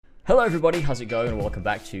Hello everybody, how's it going? And welcome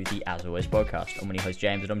back to the As Always podcast. I'm your host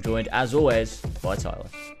James and I'm joined as always by Tyler.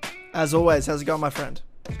 As always, how's it going, my friend?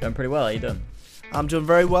 It's going pretty well, how you doing? I'm doing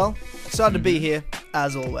very well. Excited to be here,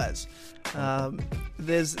 as always.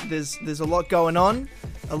 There's a lot going on,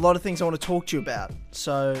 a lot of things I want to talk to you about.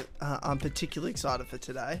 So I'm particularly excited for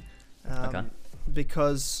today. Okay.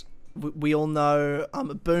 Because we all know I'm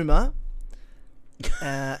a boomer.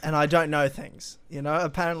 And I don't know things,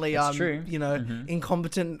 apparently That's I'm, true.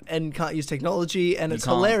 incompetent and can't use technology, and it's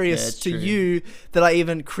can't. hilarious Yeah, to true. you that I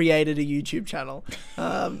even created a YouTube channel.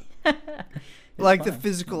 Like the fine.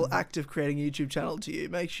 physical act of creating a YouTube channel to you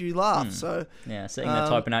makes you laugh. So Yeah, sitting there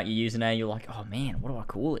typing out your username, you're like, oh man, what do I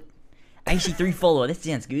call it? AC3 follower, that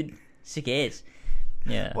sounds good. Sick ass.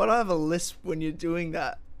 Yeah. why do I have a lisp when you're doing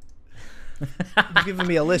that? You're giving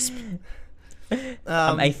me a lisp.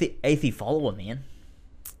 I'm Athi follower, man.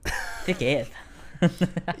 Thick ass.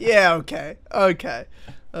 Yeah, okay.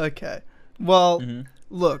 Well,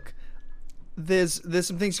 look, there's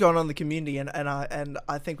some things going on in the community, and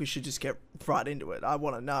I think we should just get right into it. I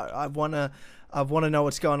want to know. I want to know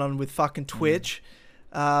what's going on with fucking Twitch.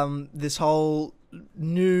 This whole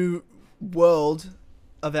new world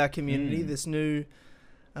of our community, this new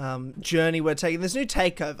journey we're taking, this new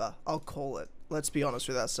takeover, I'll call it. Let's be honest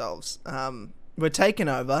with ourselves. We're taking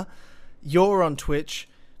over. You're on Twitch.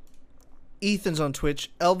 Ethan's on Twitch.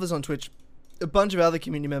 Elva's on Twitch. A bunch of other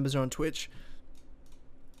community members are on Twitch.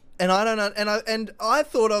 And I don't know. And I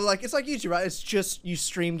thought of it's like YouTube, right? It's just you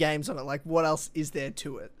stream games on it. Like, what else is there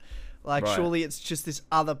to it? Like, Right. Surely it's just this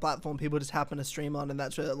other platform people just happen to stream on, and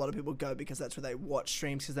that's where a lot of people go because that's where they watch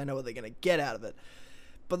streams because they know what they're going to get out of it.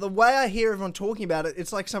 But the way I hear everyone talking about it,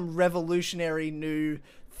 it's like some revolutionary new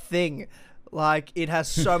thing. Like, it has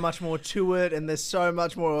so much more to it, and there's so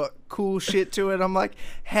much more cool shit to it. I'm like,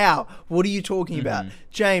 how? What are you talking about?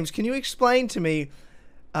 James, can you explain to me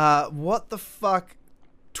what the fuck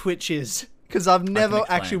Twitch is? Because I've never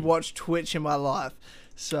explain. actually watched Twitch in my life.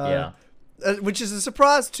 So, Yeah. which is a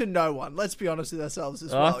surprise to no one. Let's be honest with ourselves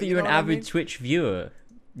as well. I thought you were know an what I avid mean? Twitch viewer.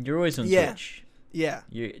 You're always on Yeah. Twitch. Yeah.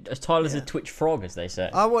 Tyler's Yeah. a Twitch frog, as they say.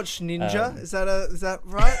 I watch Ninja. Is that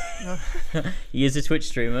right? No. He is a Twitch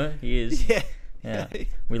streamer. He is. Yeah. Yeah.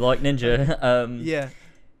 We like Ninja. Yeah.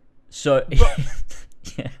 So.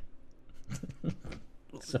 Yeah.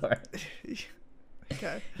 Sorry.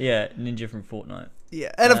 Okay. Yeah, Ninja from Fortnite. Yeah,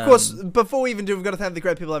 and of course, before we even do, we've got to thank the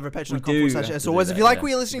great people over at do patreon.com/as have to always. do If that, you like yeah. what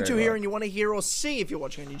you're listening to Very here well. and you want to hear or see if you're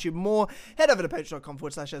watching on YouTube more, head over to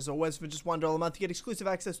patreon.com/as always. For just $1 a month, you get exclusive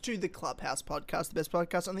access to the Clubhouse podcast, the best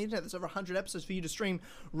podcast on the internet. There's over 100 episodes for you to stream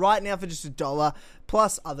right now for just $1,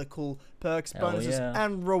 plus other cool perks, Hell bonuses, yeah.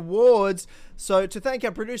 and rewards. So to thank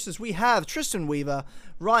our producers, we have Tristan Weaver,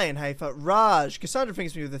 Ryan Hafer, Raj, Cassandra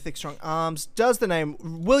Fingsby with the thick strong arms, does the name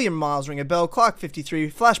William Miles ring a bell,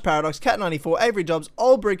 Clark53, Flash Paradox, Cat94, Avery Dobbs,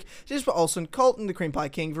 Olbrick, Jesper Olsen, Colton the Cream Pie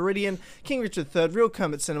King, Viridian, King Richard III, Real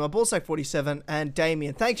Kermit Cinema, Ballsack47, and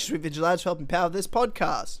Damien. Thanks, Sweet Vigilantes, for helping power this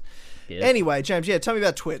podcast. Yes. Anyway, James, tell me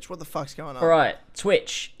about Twitch. What the fuck's going on? Alright,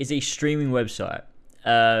 Twitch is a streaming website.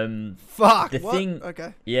 Fuck. The what? thing.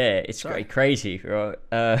 Okay. Yeah, it's Sorry. crazy, right?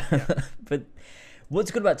 But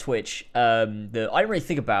what's good about Twitch, that I don't really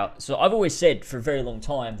think about. So I've always said for a very long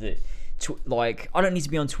time that, I don't need to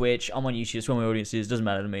be on Twitch. I'm on YouTube. That's where my audience is. Doesn't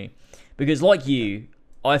matter to me, because like you,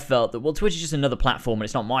 I felt that Twitch is just another platform and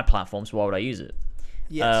it's not my platform. So why would I use it?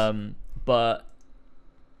 Yes. But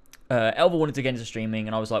Elva wanted to get into streaming,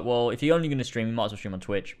 and I was like, well, if you're only going to stream, you might as well stream on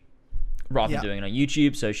Twitch rather than Yeah. doing it on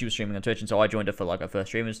YouTube. So she was streaming on Twitch, and so I joined her for our first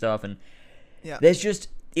stream and stuff. And Yeah.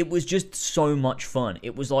 it was just so much fun.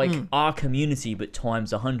 It was like our community, but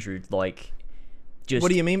times 100. Like, just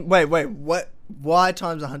What do you mean? Wait, what? Why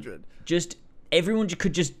times 100? just everyone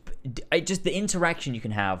could just the interaction you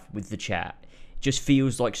can have with the chat just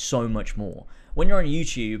feels like so much more. When you're on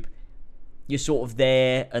YouTube, you're sort of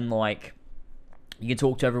there and you can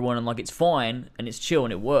talk to everyone and it's fine and it's chill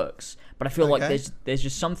and it works. But I feel like Okay. there's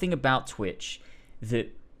just something about Twitch that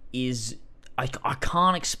is I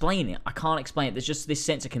can't explain it. There's just this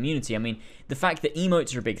sense of community. I mean, the fact that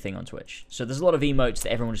emotes are a big thing on Twitch. So there's a lot of emotes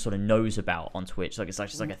that everyone just sort of knows about on Twitch. It's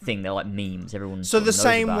just a thing. They're like memes. Everyone So sort the of knows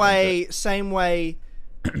same about way,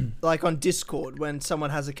 like on Discord when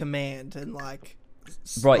someone has a command and Right,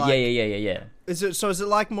 yeah. Is it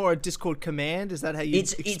like more a Discord command? Is that how you?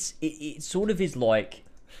 It sort of is like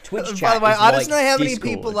Twitch chat. By the way, is I just know how many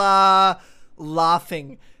Discord. people are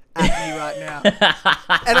laughing at me right now,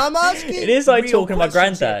 and I'm asking. It is like real talking to my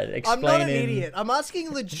questions granddad, here. I'm not an explaining- idiot. I'm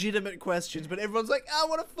asking legitimate questions, but everyone's like, "Oh,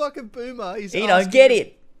 what a fucking boomer!" He's You don't asking- get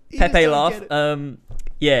it. You just Pepe don't laugh. get it.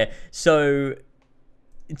 Yeah. So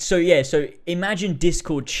imagine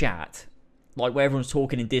Discord chat like where everyone's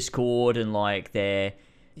talking in Discord and like they're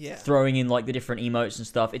throwing in like the different emotes and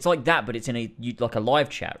stuff. It's like that, but it's in like a live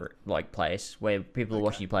chat like place where people are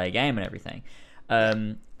watching you play a game and everything.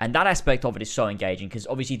 And that aspect of it is so engaging because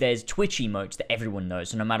obviously there's Twitch emotes that everyone knows.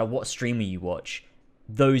 So no matter what streamer you watch,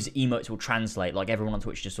 those emotes will translate. Like everyone on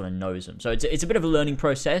Twitch just sort of knows them. So it's a bit of a learning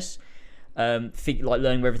process. Like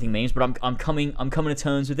learning what everything means, but I'm coming to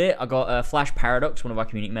terms with it. I got Flash Paradox, one of our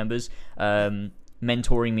community members,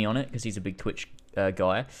 mentoring me on it because he's a big Twitch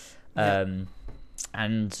guy,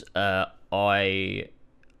 and I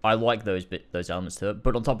like those elements to it.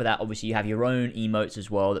 But on top of that, obviously you have your own emotes as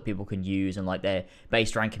well that people can use, and like they're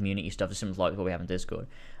based around community stuff, similar to like what we have in Discord.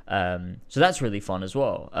 So that's really fun as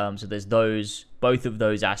well. So there's both of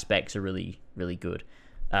those aspects are really really good.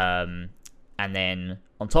 And then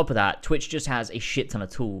on top of that, Twitch just has a shit ton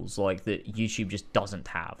of tools like that YouTube just doesn't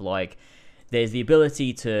have. Like there's the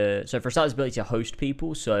ability to, so for a start, there's the ability to host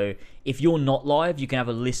people. So if you're not live, you can have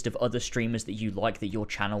a list of other streamers that you like that your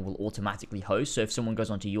channel will automatically host. So if someone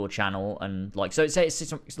goes onto your channel and like, so say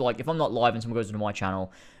it's like if I'm not live and someone goes into my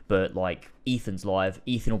channel, but like Ethan's live,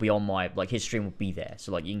 Ethan will be on my, like his stream will be there.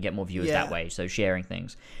 So like you can get more viewers that way. So sharing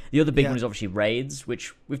things. The other big one is obviously raids,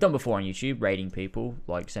 which we've done before on YouTube, raiding people,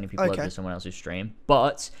 like sending people over to someone else's stream.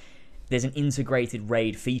 But there's an integrated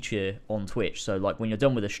raid feature on Twitch. So like when you're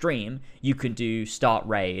done with a stream, you can do start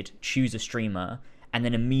raid, choose a streamer, and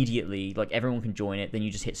then immediately like everyone can join it. Then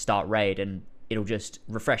you just hit start raid and it'll just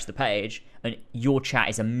refresh the page and your chat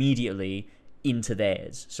is immediately into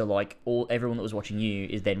theirs. So like everyone that was watching you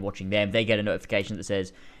is then watching them. They get a notification that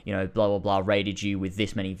says, you know, blah blah blah raided you with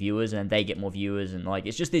this many viewers, and then they get more viewers, and like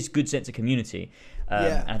it's just this good sense of community.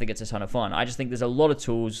 And I think it's a ton of fun. I just think there's a lot of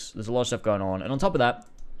tools, there's a lot of stuff going on, and on top of that,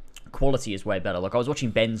 quality is way better. Like I was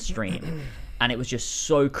watching Ben's stream and it was just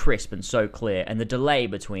so crisp and so clear, and the delay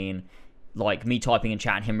between like me typing in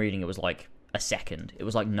chat and him reading it was like a second. It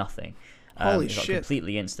was like nothing. Holy it was, like, shit,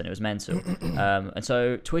 completely instant. It was mental. And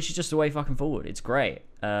so Twitch is just the way fucking forward. It's great.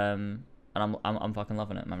 And I'm fucking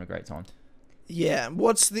loving it. I'm having a great time. Yeah,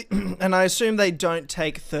 what's the and I assume they don't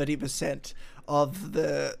take 30% of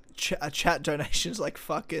the chat donations like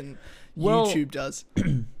fucking YouTube does.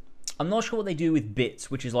 I'm not sure what they do with bits,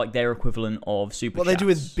 which is like their equivalent of super chats. What they do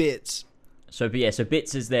with bits. So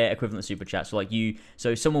bits is their equivalent of super chat. So like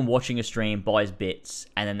someone watching a stream buys bits,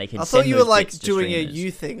 and then they can. I thought you were like doing a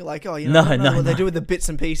you thing, like what they do with the bits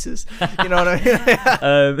and pieces. You know what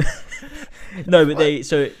I mean? No, but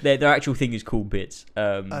their actual thing is called bits.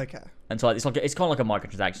 Okay. And so it's kind of like a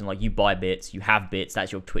microtransaction. Like you buy bits, you have bits.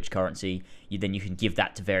 That's your Twitch currency. Then you can give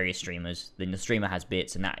that to various streamers. Then the streamer has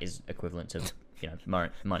bits, and that is equivalent to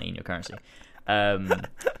money in your currency.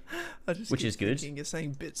 Which is good. You're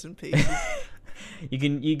saying bits and pieces.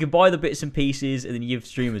 you can buy the bits and pieces, and then you give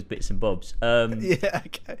streamers bits and bobs. Yeah,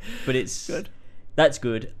 okay. But it's good. That's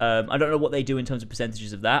good. I don't know what they do in terms of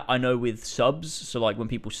percentages of that. I know with subs, so like when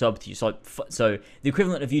people sub to you, so the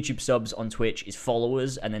equivalent of YouTube subs on Twitch is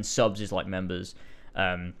followers, and then subs is like members.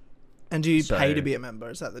 And do you pay to be a member?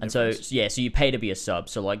 Is that the difference? And so you pay to be a sub.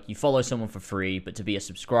 So like you follow someone for free, but to be a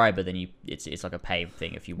subscriber, then it's like a pay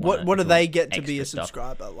thing if you want. What do they get to be a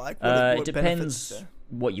subscriber? Like what it depends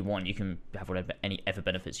what you want. You can have whatever other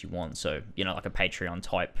benefits you want. So like a Patreon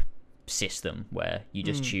type system where you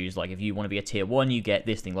just choose, like if you want to be a tier 1, you get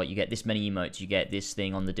this thing, like you get this many emotes, you get this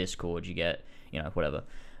thing on the Discord, you get whatever.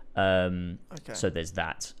 So there's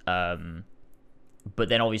that. But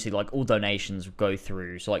then obviously like all donations go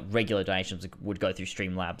through, so like regular donations would go through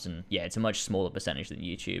Streamlabs, and it's a much smaller percentage than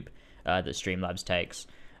YouTube that Streamlabs takes,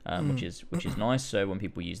 which is nice. So when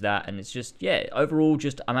people use that, and it's just overall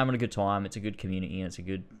just I'm having a good time. It's a good community and it's a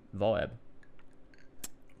good vibe.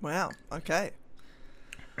 Wow. Okay.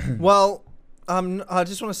 Well, I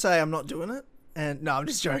just want to say I'm not doing it. And no, I'm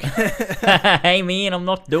just joking. Hey man, I'm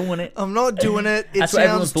not doing it. I'm not doing it. It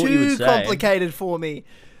sounds too complicated for me.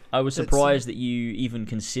 I was surprised that you even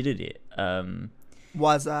considered it.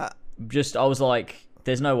 Why's that? I was like,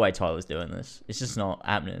 there's no way Tyler's doing this. It's just not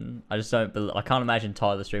happening. I can't imagine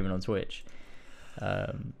Tyler streaming on Twitch.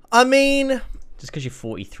 I mean, just because you're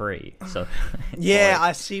 43, so yeah,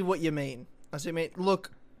 I see what you mean.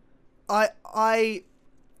 Look,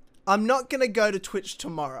 I'm not gonna go to Twitch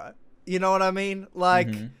tomorrow. You know what I mean?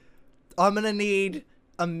 Like, I'm gonna need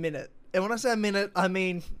a minute, and when I say a minute, I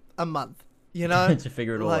mean a month. You know, to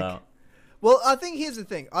figure it all out. Well, I think here's the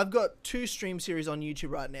thing. I've got 2 stream series on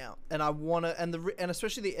YouTube right now, and I want to, and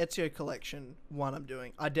especially the Ezio collection one I'm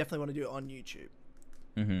doing. I definitely want to do it on YouTube,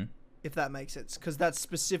 if that makes sense, because that's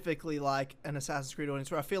specifically like an Assassin's Creed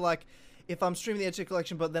audience. Where I feel like if I'm streaming the Ezio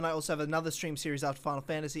collection, but then I also have another stream series after Final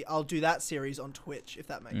Fantasy, I'll do that series on Twitch, if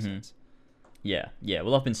that makes sense. Yeah.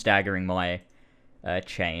 Well, I've been staggering my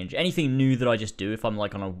change. Anything new that I just do, if I'm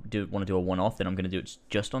like want to do a one-off, then I'm going to do it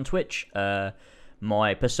just on Twitch.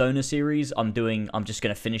 My Persona series, I'm just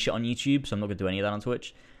going to finish it on YouTube, so I'm not going to do any of that on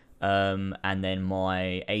Twitch. And then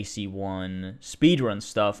my AC1 speedrun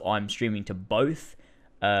stuff, I'm streaming to both,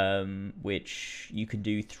 which you can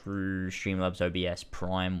do through Streamlabs OBS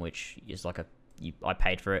Prime, which is like I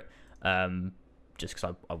paid for it, just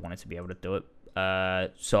because I wanted to be able to do it.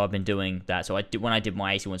 So I've been doing that. So when I did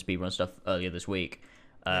my AC1 speedrun stuff earlier this week,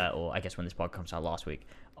 or I guess when this podcast comes out last week,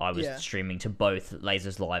 I was streaming to both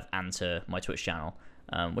Lasers Live and to my Twitch channel,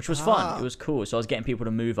 which was fun. It was cool. So I was getting people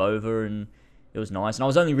to move over, and it was nice. And I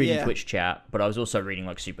was only reading Twitch chat, but I was also reading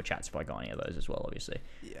like super chats if I got any of those as well, obviously.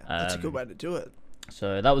 Yeah, that's a good way to do it.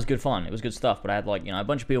 So that was good fun. It was good stuff. But I had like a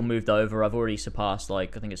bunch of people moved over. I've already surpassed I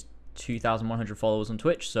think it's 2,100 followers on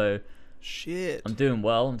Twitch. So shit, I'm doing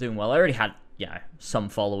well. I already had some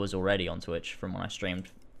followers already on Twitch from when I streamed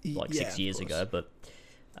 6 years ago. But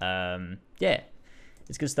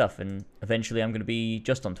it's good stuff. And eventually I'm going to be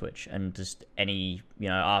just on Twitch, and just any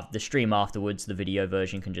the stream afterwards, the video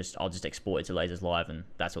version I'll just export it to Lasers Live, and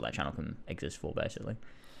that's what that channel can exist for basically.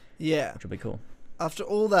 Yeah, which will be cool. After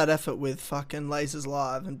all that effort with fucking Lasers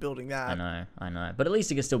Live and building that, I know, but at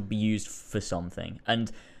least it can still be used for something.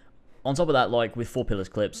 And on top of that, like with 4 Pillars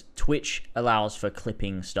clips, Twitch allows for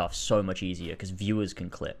clipping stuff so much easier because viewers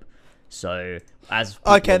can clip. So as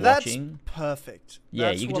people are that's watching, perfect.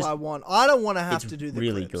 Yeah, that's what I want. I don't want to have to do the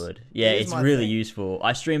really clips. Good. Yeah, it's really useful.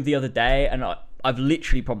 I streamed the other day, and I've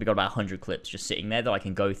literally probably got about 100 clips just sitting there that I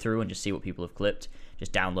can go through and just see what people have clipped,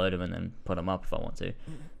 just download them and then put them up if I want to,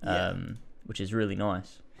 which is really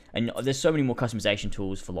nice. And there's so many more customization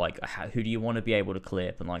tools for who do you want to be able to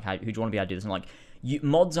clip, and who do you want to be able to do this, and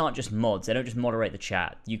mods aren't just mods. They don't just moderate the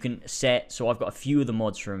chat. You can set. So I've got a few of the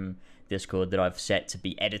mods from Discord that I've set to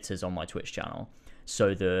be editors on my Twitch channel,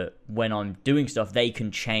 so that when I'm doing stuff, they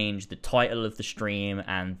can change the title of the stream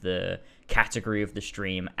and the category of the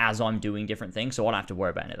stream as I'm doing different things. So I don't have to worry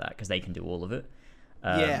about any of that because they can do all of it.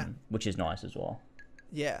 Which is nice as well.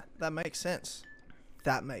 Yeah, that makes sense.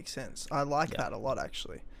 I like that a lot,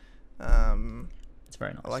 actually. It's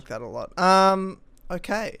very nice. I like that a lot.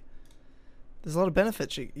 Okay. There's a lot of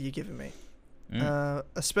benefits you're giving me.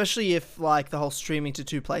 Especially if the whole streaming to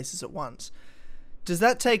 2 places at once. Does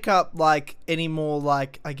that take up any more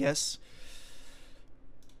I guess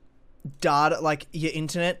data, your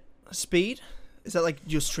internet speed? Is that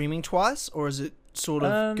you're streaming twice, or is it sort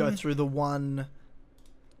of go through the one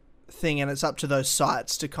thing and it's up to those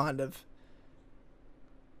sites to kind of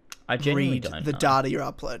read the data you're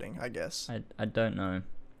uploading, I guess? I don't know.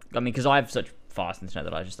 I mean, because I have such fast internet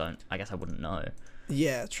that I guess I wouldn't know.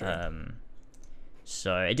 Yeah, true.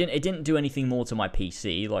 So it didn't do anything more to my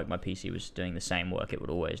PC. My PC was doing the same work it would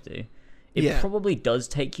always do. It probably does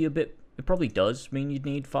take you a bit. It probably does mean you'd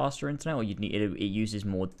need faster internet, or it uses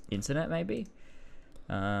more internet maybe.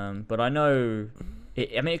 But I know.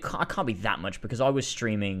 It can't be that much because I was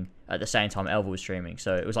streaming at the same time Elva was streaming,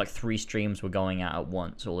 so it was 3 streams were going out at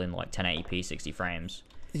once, all in 1080p 60 frames.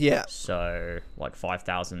 Yeah. So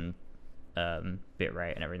 5,000 bit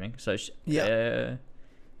rate and everything. So it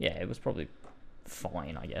was probably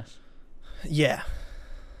fine, I guess. Yeah.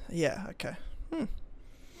 Okay.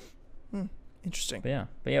 Interesting. But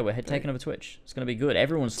yeah, we're taking over Twitch. It's gonna be good.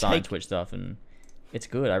 Everyone's starting Twitch stuff, and it's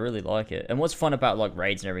good. I really like it. And what's fun about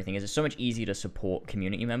raids and everything is it's so much easier to support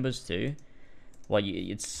community members too.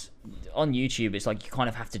 It's on YouTube. It's you kind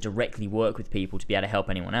of have to directly work with people to be able to help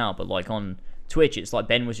anyone out. But on Twitch, it's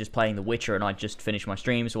Ben was just playing The Witcher, and I just finished my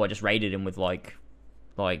stream, so I just raided him with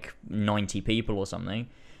 90 people or something.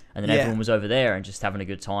 And then everyone was over there and just having a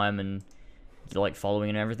good time and following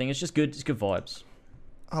and everything. It's just good. It's good vibes.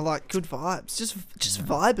 I like good vibes. Just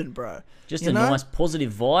vibing, bro. Just a nice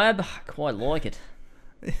positive vibe. I quite like it.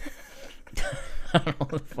 I don't know what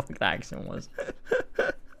the fuck that accent was.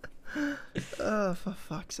 Oh, for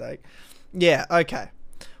fuck's sake. Yeah. Okay.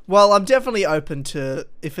 Well, I'm definitely open to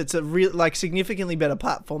if it's a real significantly better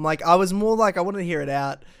platform. I was more I wanted to hear it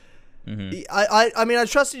out. Mm-hmm. I mean, I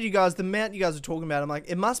trusted you guys. The amount you guys were talking about, I'm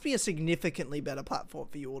it must be a significantly better platform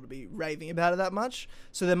for you all to be raving about it that much.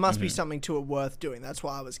 So there must be something to it worth doing. That's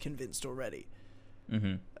why I was convinced already.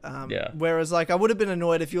 Mm-hmm. Whereas, I would have been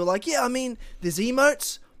annoyed if you were yeah, I mean, there's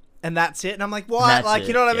emotes and that's it. And I'm what?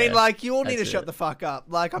 You know what I mean? You all need to shut the fuck up.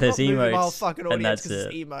 I'm there's not moving emotes, my whole fucking audience because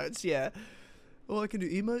it. it's emotes. Yeah. Oh, I can do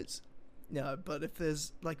emotes? No, but if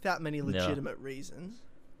there's that many legitimate reasons.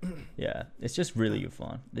 Yeah, it's just really good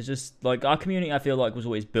fun. There's just our community, I feel was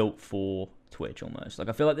always built for Twitch almost.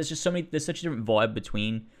 I feel there's such a different vibe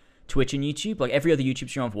between Twitch and YouTube. Like every other YouTube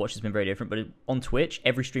stream I've watched has been very different, but on Twitch,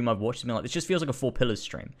 every stream I've watched has been like this. Just feels like a Four Pillars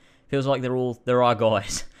stream. Feels like there are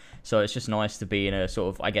guys. So it's just nice to be in a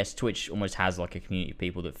sort of, I guess Twitch almost has like a community of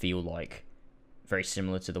people that feel like very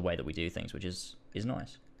similar to the way that we do things, which is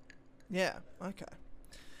nice. Yeah. Okay.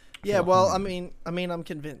 Yeah. Well, I mean, I'm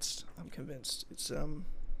convinced. It's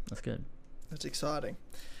That's good. That's exciting.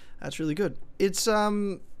 That's really good. It's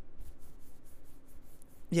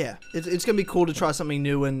yeah, it's gonna be cool to try something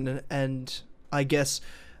new and I guess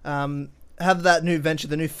have that new venture,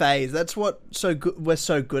 the new phase. That's what we're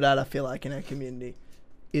so good at. I feel like in our community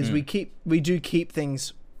is we do keep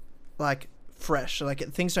things like fresh. Like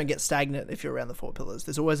things don't get stagnant if you're around the Four Pillars.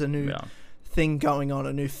 There's always a new thing going on,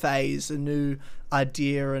 a new phase, a new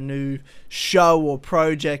idea, a new show or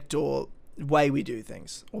project or way we do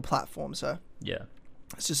things or platform. So yeah,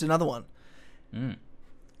 it's just another one.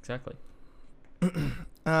 Exactly.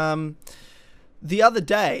 The other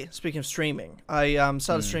day, speaking of streaming, I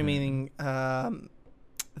started streaming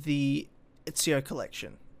the Ezio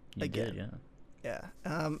collection again. Did, yeah.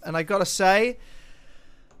 And I gotta say,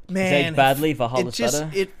 man, aged badly. Valhalla's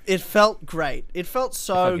better. It felt great. It felt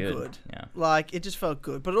so good. Yeah. Like it just felt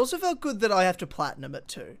good, but it also felt good that I have to platinum it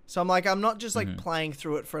too. So I'm not just like playing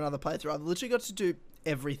through it for another playthrough. I've literally got to do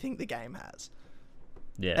everything the game has.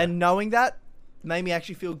 Yeah. And knowing that made me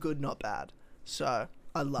actually feel good, not bad. So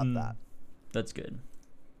I love that. That's good.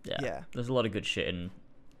 Yeah. There's a lot of good shit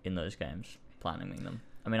in those games. Platinuming them.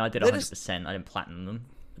 I mean, I did 100%. I didn't platinum them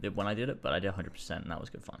when I did it, but I did 100%, and that was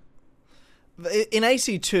good fun. In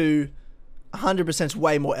AC2, 100% is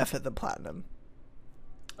way more effort than platinum.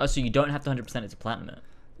 Oh, so you don't have to 100% it to platinum it?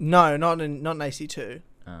 No, not in AC2.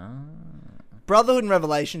 Brotherhood and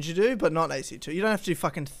Revelations you do, but not AC2. You don't have to do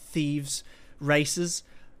fucking thieves races.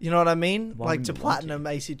 You know what I mean? Why like to platinum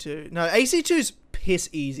AC2. No, AC2's piss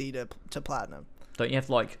easy to platinum. Don't you have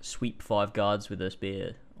to like sweep 5 guards with a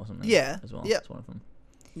spear or something? Yeah. As well. Yeah. That's one of them.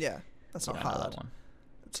 Yeah. That's not I know hard. that one.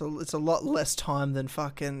 It's a lot less time than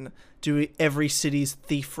fucking do every city's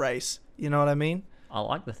thief race. You know what I mean? I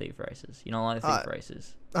like the thief races. You don't like the thief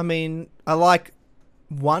races? I mean, I like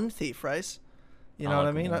one thief race. You know I what I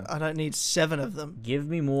like mean? one. I don't need 7 of them. Give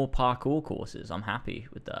me more parkour courses. I'm happy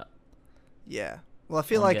with that. Yeah. Well, I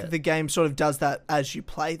feel like the game sort of does that as you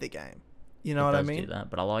play the game. You know what I mean? Do that,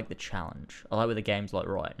 but I like the challenge. I like where the game's like,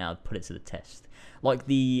 right, now put it to the test. Like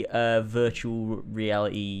the virtual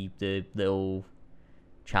reality, the little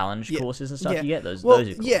challenge courses and stuff. You get those. Well,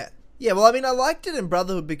 those are cool. Yeah. Well, I mean, I liked it in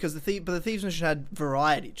Brotherhood because the Thieves mission had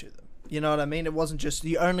variety to them. You know what I mean? It wasn't just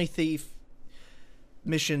the only thief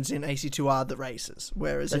missions in AC2 are the races,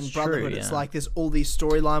 whereas in Brotherhood it's like there's all these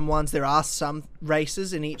storyline ones. There are some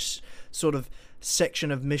races in each sort of section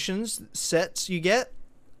of missions sets you get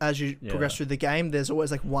as you progress through the game. There's always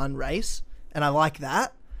like one race, and I like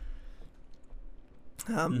that.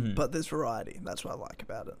 But there's variety. That's what I like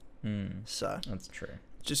about it. So that's true.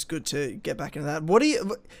 Just good to get back into that.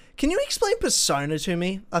 Can you explain Persona to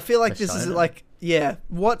me? I feel like this is like, why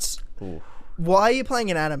are you playing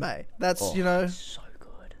an anime? That's, It's so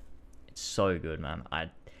good. It's so good, man.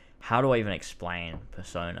 How do I even explain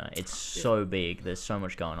Persona? It's so big. There's so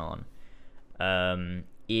much going on.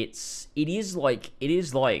 It is like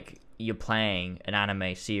you're playing an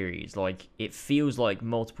anime series. Like it feels like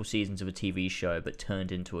multiple seasons of a TV show, but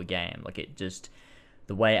turned into a game. Like it just,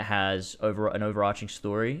 the way it has an overarching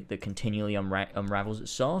story that continually unravels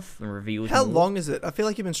itself and reveals. How long is it? I feel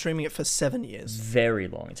like you've been streaming it for 7 years. Very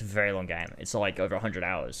long. It's a very long game. It's like over 100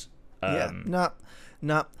 hours. No.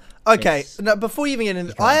 Okay. No, before you even get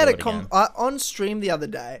in, I had on stream the other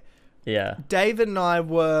day. Yeah. David and I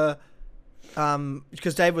were,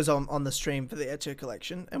 because Dave was on the stream for the Ezio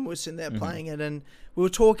collection, and we were sitting there playing it, and we were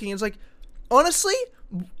talking. It's like, honestly,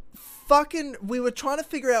 we were trying to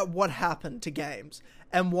figure out what happened to games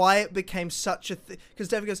and why it became such a thing. Because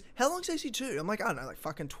David goes, "How long's AC2?" I'm like, "I don't know, like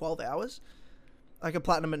fucking 12 hours. I could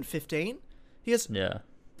platinum in 15." He goes, "Yeah."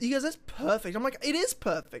 He goes, "That's perfect." I'm like, "It is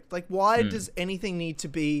perfect. Like, why does anything need to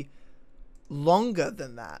be longer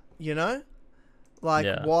than that? You know?"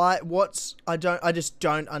 Like, why? I just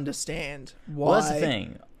don't understand why. Well, that's the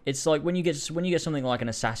thing. It's like when you get something like an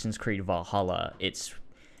Assassin's Creed Valhalla, it's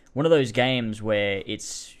one of those games where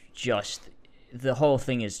it's just, the whole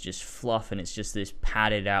thing is just fluff and it's just this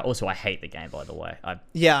padded out. Also, I hate the game, by the way. I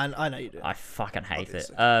know you do. I fucking hate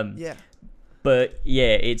Obviously. it. Yeah. But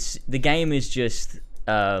yeah, the game is just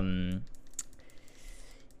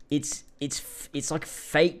it's like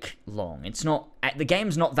fake long. It's not, the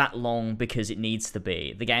game's not that long because it needs to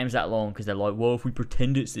be. The game's that long because they're like, well, if we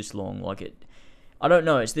pretend it's this long, like it. I don't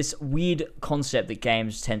know. It's this weird concept that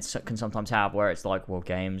games can sometimes have, where it's like, well,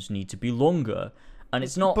 games need to be longer, And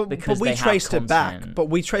it's not but because we they traced have it back. content. But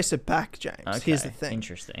we traced it back, James. Okay, Here's the thing.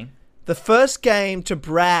 Interesting. The first game to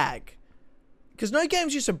brag, because no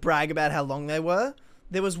games used to brag about how long they were.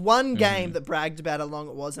 There was one game that bragged about how long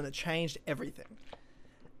it was, and it changed everything.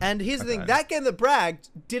 And here's the thing. That game that bragged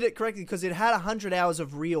did it correctly because it had 100 hours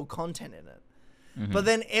of real content in it. But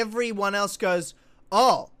then everyone else goes,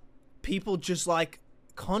 oh, people just like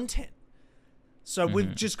content. So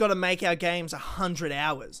we've just got to make our games 100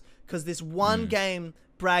 hours. Because this one game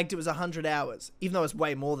bragged it was 100 hours, even though it's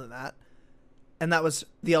way more than that. And that was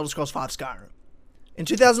The Elder Scrolls V Skyrim. In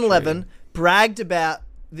 2011, bragged about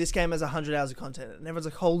this game has 100 hours of content. And everyone's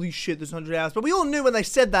like, holy shit, there's 100 hours. But we all knew when they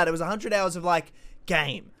said that it was 100 hours of, like,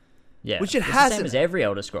 game. Yeah. Which it it's hasn't. the same as every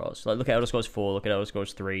Elder Scrolls. Like, look at Elder Scrolls 4, look at Elder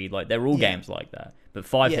Scrolls 3. Like, they're all games like that. But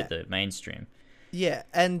 5 hit the mainstream. Yeah,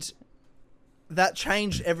 and that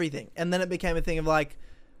changed everything. And then it became a thing of, like,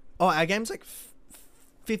 oh, our game's, like,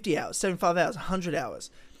 50 hours, 75 hours, 100 hours,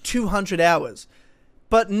 200 hours.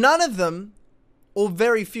 But none of them, or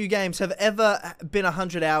very few games, have ever been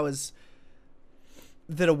 100 hours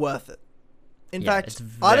that are worth it. In fact,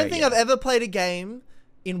 I don't think I've ever played a game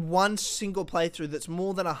in one single playthrough that's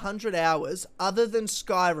more than 100 hours, other than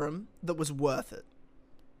Skyrim, that was worth it.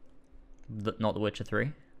 Not The Witcher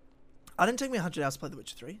 3? I didn't take me 100 hours to play The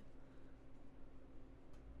Witcher 3.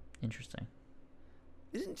 Interesting.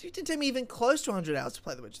 It didn't take me even close to 100 hours to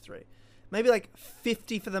play The Witcher 3. Maybe like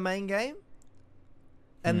 50 for the main game.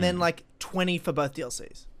 And then like 20 for both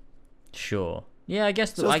DLCs. Sure. Yeah, I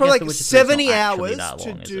guess. So it's I probably guess like The 70 hours long,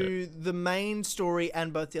 to do the main story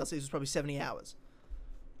and both DLCs was probably 70 hours.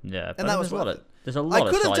 Yeah, and that was worth it. There's a lot of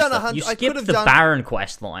could have side done stuff. You I could skipped have the done- Baron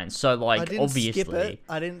quest line, so like I didn't obviously. skip it.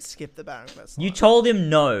 I didn't skip the Baron quest line. You told him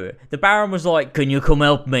no. The Baron was like, "Can you come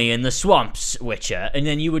help me in the swamps, Witcher?" And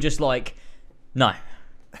then you were just like, "No,"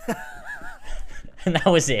 and that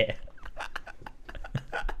was it.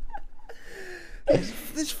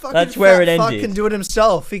 This fucking That's where it fat fuck ended. can do it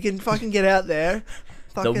himself. He can fucking get out there.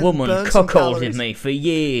 The fucking woman burn some cuckolded calories. me for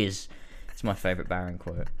years. It's my favorite Baron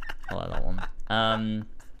quote. I like that one.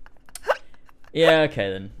 Yeah, okay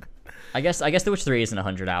then. I guess The Witcher 3 isn't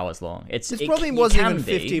 100 hours long. It probably wasn't can even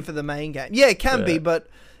be. 50 for the main game. Yeah, it can be, but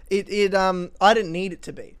it I didn't need it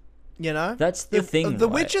to be. You know? That's the thing, The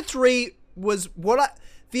right? Witcher 3 was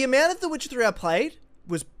the amount of The Witcher 3 I played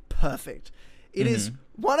was perfect. It is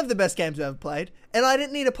one of the best games I've ever played, and I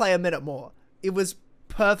didn't need to play a minute more. It was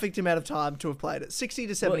perfect amount of time to have played it, 60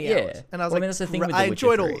 to 70 hours. And I was that's the thing with I The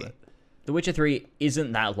Witcher enjoyed 3. all of it. The Witcher 3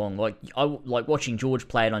 isn't that long. Like I like watching George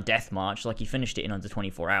play it on Deathmarch. Like he finished it in under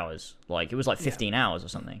 24 hours. Like it was like 15 hours or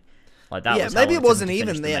something. Like that. Yeah, was maybe how it long wasn't took him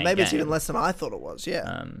to even finish the there. main Maybe it's game. even less than I thought it was.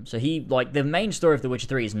 Yeah. So he like the main story of The Witcher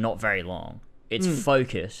 3 is not very long. It's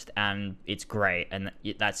focused and it's great, and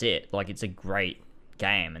that's it. Like it's a great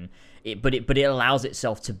game, and but it allows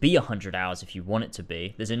itself to be 100 hours if you want it to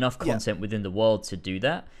be. There's enough content within the world to do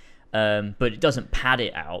that. But it doesn't pad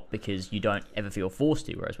it out because you don't ever feel forced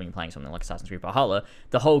to, whereas when you're playing something like Assassin's Creed Valhalla,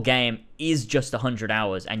 the whole game is just 100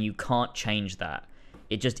 hours and you can't change that.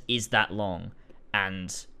 It just is that long,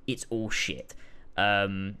 and it's all shit.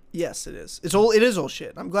 Yes, it is. It is all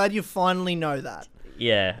shit. I'm glad you finally know that.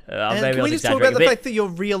 Yeah. And maybe can I we was just talk about exaggerating the a bit. fact that you're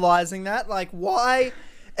realizing that? Like, why?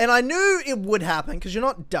 And I knew it would happen because you're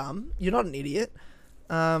not dumb. You're not an idiot.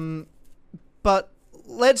 But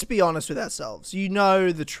let's be honest with ourselves. You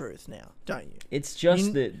know the truth now, don't you? It's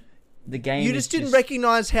just that the game. You just didn't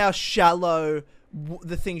recognize how shallow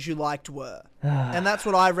the things you liked were, and that's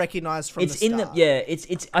what I recognized from the start.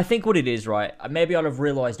 It's. I think what it is, right? Maybe I'd have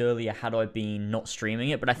realized earlier had I been not streaming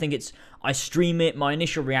it, but I think it's. I stream it. My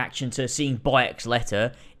initial reaction to seeing Bayek's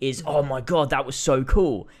letter is, "Oh my god, that was so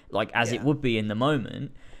cool!" Like as it would be in the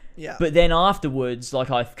moment. Yeah. But then afterwards,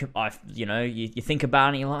 like I've you think about it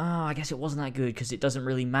and you're like, oh, I guess it wasn't that good because it doesn't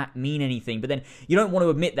really mean anything. But then you don't want to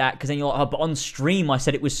admit that because then you're like, oh, but on stream I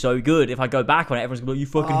said it was so good. If I go back on it, everyone's gonna be like, you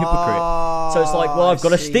fucking hypocrite. So it's like, well, I've got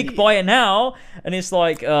to stick by it now. And it's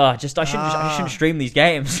like, I shouldn't stream these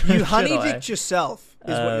games. You honey-dicked yourself,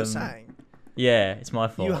 is what you're saying. Yeah, it's my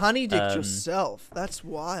fault. You honey-dicked yourself. That's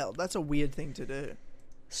wild. That's a weird thing to do.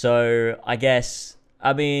 So I guess,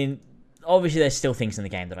 I mean, obviously there's still things in the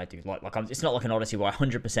game that I do like. It's not like an Odyssey where I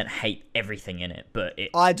 100% hate everything in it, but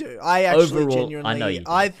I do. I actually overall, genuinely. I know you do.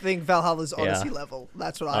 I think Valhalla's Odyssey level.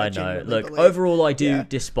 That's what I know. genuinely Look, believe. overall, I do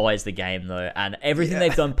despise the game though, and everything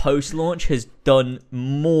they've done post-launch has done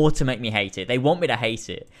more to make me hate it. They want me to hate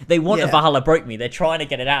it. They want a Valhalla broke me. They're trying to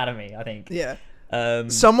get it out of me, I think. Yeah.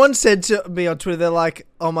 Someone said to me on Twitter, they're like,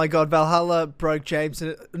 "Oh my god, Valhalla broke James."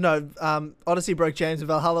 Odyssey broke James, and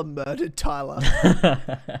Valhalla murdered Tyler.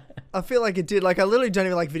 I feel like it did. Like, I literally don't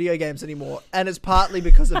even like video games anymore, and it's partly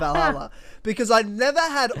because of Valhalla. Because I never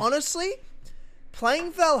had, honestly,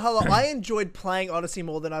 playing Valhalla. I enjoyed playing Odyssey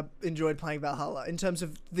more than I enjoyed playing Valhalla in terms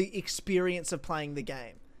of the experience of playing the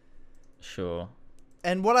game. Sure.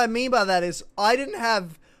 And what I mean by that is, I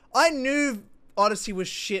knew Odyssey was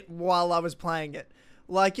shit while I was playing it.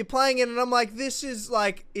 Like, you're playing it and I'm like, this is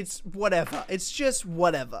like, it's whatever. It's just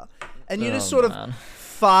whatever. And you're just sort of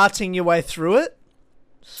farting your way through it.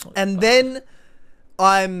 So and then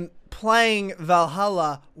I'm playing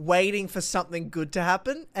Valhalla waiting for something good to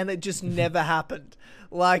happen, and it just never happened.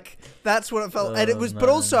 Like, that's what it felt. And it was, but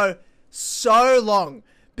also so long,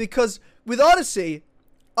 because with Odyssey,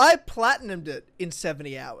 I platinumed it in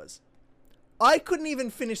 70 hours. I couldn't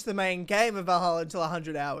even finish the main game of Valhalla until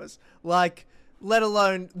 100 hours. Like, let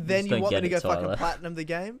alone then you want me to go fucking platinum the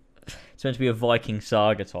game? It's meant to be a Viking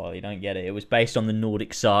saga, Tyler. You don't get it. It was based on the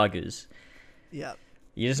Nordic sagas. Yeah.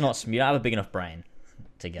 You're just not. You don't have a big enough brain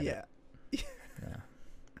to get it.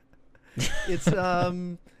 It's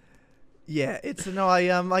it's no.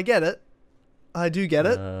 I get it. I do get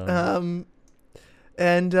it.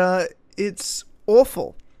 And it's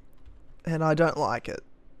awful, and I don't like it.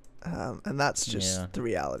 And that's just the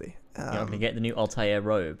reality. You're not gonna get the new Altair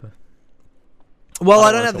robe. Well,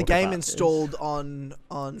 I don't have the game installed on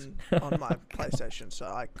my PlayStation, so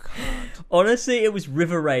I can't. Honestly, it was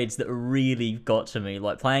River Raids that really got to me.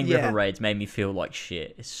 Like, playing River Raids made me feel like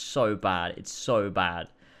shit. It's so bad. It's so bad.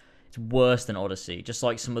 It's worse than Odyssey. Just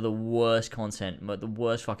like some of the worst content, the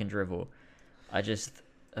worst fucking drivel. I just,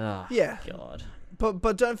 God.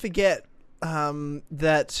 But don't forget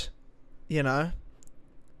that, you know,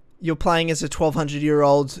 you're playing as a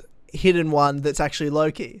 1,200-year-old hidden one that's actually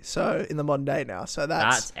Loki, so in the modern day now. So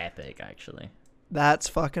that's epic, actually. That's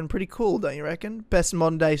fucking pretty cool, don't you reckon? Best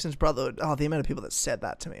modern day since Brotherhood. Oh, the amount of people that said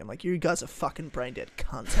that to me. I'm like, you guys are fucking brain dead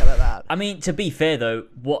cunts. How about that? I mean, to be fair though,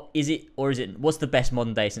 what's the best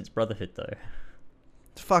modern day since Brotherhood though?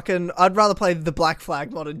 Fucking, I'd rather play the Black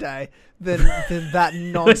Flag modern day than that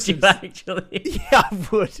nonsense. Would you actually? Yeah, I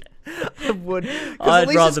would. I would.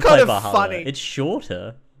 I'd rather play Valhalla. Funny. It's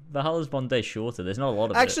shorter. Valhalla's modern day shorter. There's not a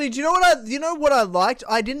lot of Actually, do you know what I liked?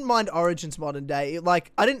 I didn't mind Origins modern day.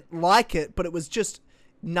 Like, I didn't like it, but it was just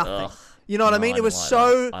nothing. You know what I mean? It was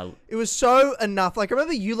it was so enough. Like, I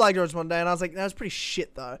remember you liked Origins modern day, and I was like, that was pretty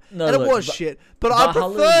shit though. No, and it was shit. But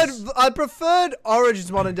I preferred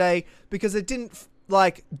Origins modern day because it didn't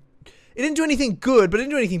do anything good, but it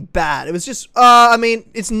didn't do anything bad. It was just, I mean,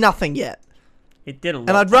 it's nothing yet. It did a lot.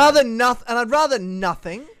 And I'd rather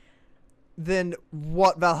nothing than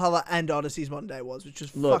what Valhalla and Odyssey's modern day was, which was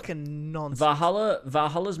fucking nonsense.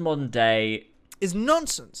 Valhalla's modern day is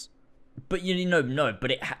nonsense. But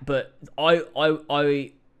but I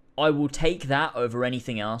will take that over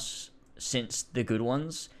anything else since the good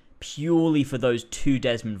ones, purely for those 2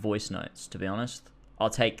 Desmond voice notes. To be honest, I'll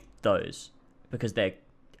take those because they're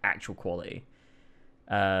actual quality.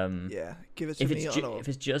 Give it to me if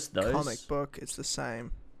it's just those comic book, it's the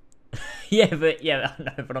same. I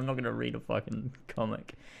know, but I'm not gonna read a fucking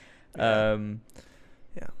comic. But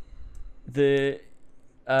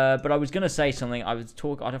I was gonna say something. I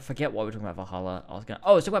don't forget what we were talking about Valhalla. I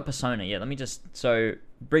was talking about Persona. Yeah, let me just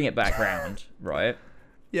bring it back round, right?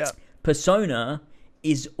 Yeah. Persona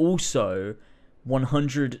is also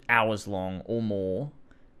 100 hours long or more,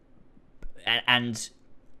 and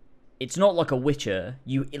it's not like a Witcher.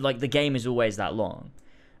 The game is always that long,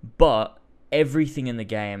 but everything in the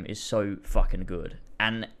game is so fucking good,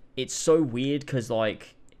 and it's so weird because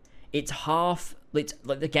it's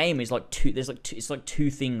the game is like two. It's like two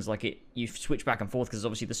things. You switch back and forth because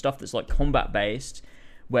obviously the stuff that's like combat based,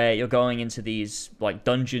 where you're going into these like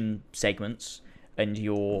dungeon segments and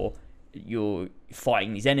you're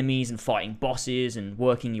fighting these enemies and fighting bosses and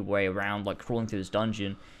working your way around, like crawling through this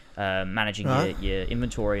dungeon, managing your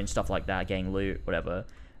inventory and stuff like that, getting loot, whatever.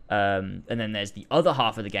 And then there's the other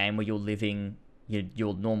half of the game where you're living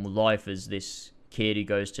your normal life as this kid who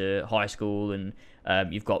goes to high school, and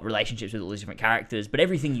you've got relationships with all these different characters. But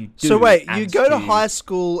everything you do. So wait, you go to high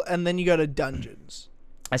school and then you go to dungeons.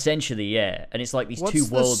 Essentially, yeah, and it's like these two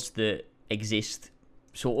worlds that exist,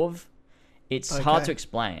 sort of. It's hard to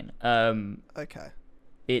explain. But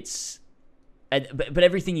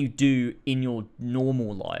everything you do in your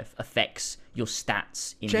normal life affects your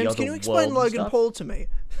stats in James, the other world. James, can you explain Logan Paul to me?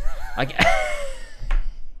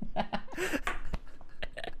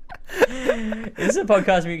 This is a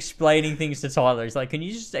podcast of me explaining things to Tyler. He's like, can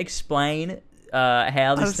you just explain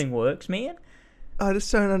how this thing works, man? I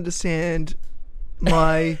just don't understand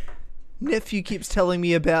My nephew keeps telling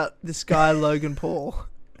me about this guy Logan Paul,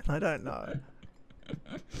 and I don't know.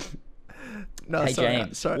 No, Hey sorry,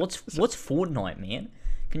 James, sorry. what's Fortnite, man?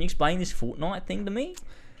 Can you explain this Fortnite thing to me?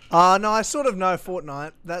 No, I sort of know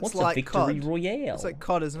Fortnite. That's What's like a victory COD. royale? It's like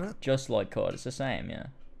COD, isn't it? Just like COD, it's the same, yeah.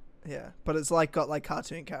 Yeah, but it's like got like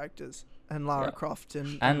cartoon characters and Lara Yeah. Croft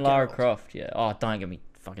And Lara Geralt. Croft, yeah. Oh, don't get me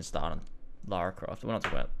fucking started on Lara Croft. We're not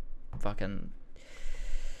talking about fucking.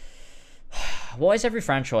 Why is every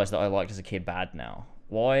franchise that I liked as a kid bad now?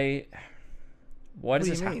 Why does do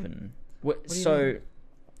this you mean? happen? do you So, mean?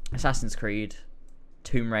 Assassin's Creed,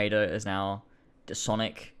 Tomb Raider is now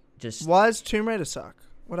Sonic. Just Why does Tomb Raider suck?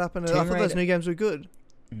 What happened? I Tomb thought those Raider- new games were good.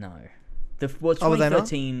 no. Oh, were they not?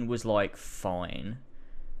 2013 was like fine.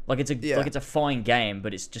 Like it's Yeah. a fine game,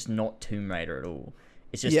 but it's just not Tomb Raider at all.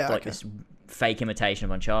 It's just Yeah, like okay. this fake imitation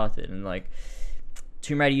of Uncharted, and like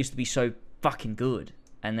Tomb Raider used to be so fucking good,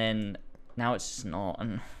 and then now it's just not.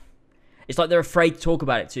 And it's like they're afraid to talk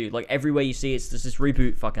about it too. Like everywhere you see, it's just this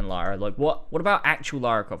reboot fucking Lara. Like what about actual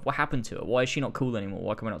Lara Croft? What happened to her? Why is she not cool anymore?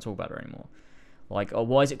 Why can we not talk about her anymore? Like, oh,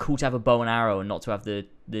 why is it cool to have a bow and arrow and not to have the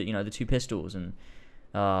the two pistols? And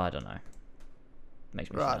I don't know.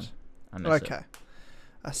 Makes me Right. sad. I miss Okay, it.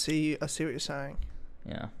 I see what you're saying.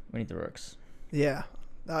 Yeah, we need the Rooks. Yeah,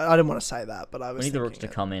 I didn't want to say that, but I was. We need the Rooks to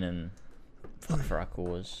thinking come in and fight for our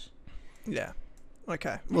cause. it. Yeah.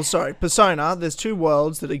 Okay. Well, sorry. Persona. There's two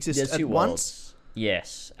worlds that exist There's at two once. worlds.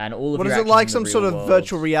 Yes, and all of What your is it actions like? in the Some sort real of world,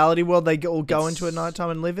 virtual reality world they all go It's- into at nighttime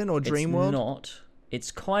and live in, or dream it's world? not. It's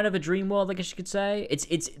kind of a dream world, I guess you could say.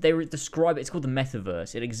 They describe it. It's called the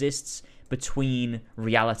metaverse. It exists between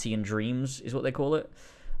reality and dreams, is what they call it.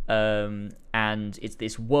 And it's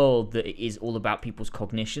this world that is all about people's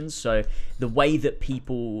cognitions. So the way that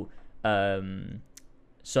people,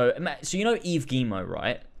 so you know Yves Guillemot,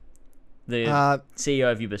 right? The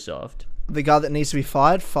CEO of Ubisoft. The guy that needs to be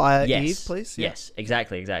fired. Fire Yes. Eve, please. Yeah. Yes,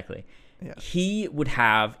 exactly. Yeah. He would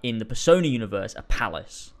have in the Persona universe a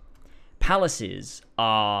palace. Palaces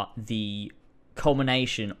are the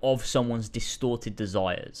culmination of someone's distorted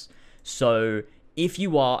desires. So if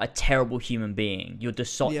you are a terrible human being, your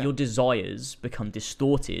desires become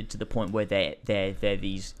distorted to the point where they're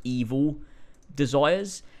these evil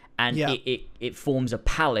desires, and Yeah. it forms a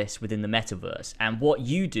palace within the metaverse. And what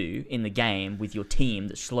you do in the game with your team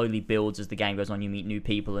that slowly builds as the game goes on, you meet new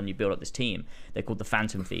people and you build up this team. They're called the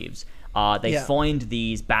Phantom Thieves. They Yeah. find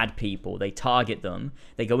these bad people, they target them,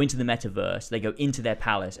 they go into the metaverse, they go into their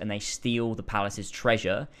palace, and they steal the palace's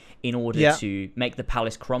treasure in order Yeah. to make the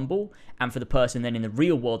palace crumble, and for the person then in the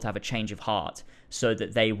real world to have a change of heart, so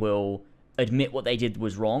that they will admit what they did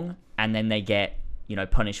was wrong, and then they get,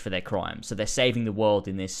 punished for their crimes. So they're saving the world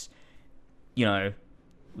in this,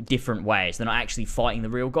 different ways. They're not actually fighting the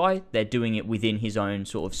real guy. They're doing it within his own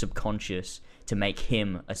sort of subconscious to make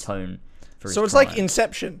him atone for his So it's like crimes.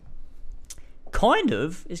 Inception. Kind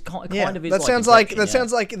of. It's kind Yeah. of is That like sounds like Inception, yeah.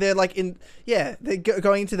 sounds like they're like in. Yeah, they're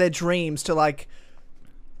going into their dreams to like,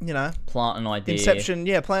 Plant an idea. Inception.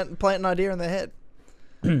 Yeah, plant an idea in their head.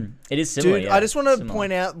 It is similar. Dude, yeah. I just want to Similar.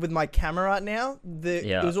 point out with my camera right now,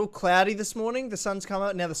 Yeah. it was all cloudy this morning. The sun's come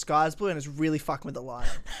out, now the sky's blue, and it's really fucking with the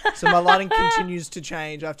lighting. So my lighting continues to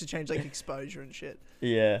change. I have to change like exposure and shit.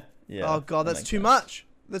 Yeah. Oh god, that's makes too sense. much.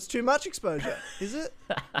 That's too much exposure, is it?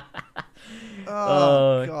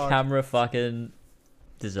 Oh, god. camera fucking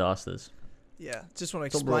disasters. Yeah, just want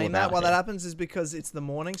to That's what we're all explain that. about Why that here. happens is because it's the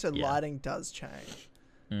morning, so Yeah. lighting does change.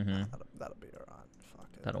 Mm-hmm. That'll be alright. Fuck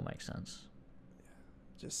it. That'll make sense.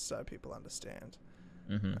 Just so people understand.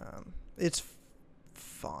 Mm-hmm. It's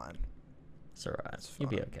fine. It's alright. It's You'll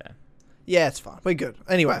be fine. okay. Yeah, it's fine. We're good.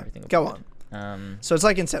 Anyway, Everything will go be on. good. So it's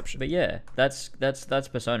like Inception. But yeah, that's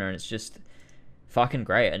Persona, and it's just fucking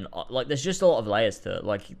great. And like, there's just a lot of layers to it.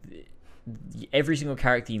 Like, every single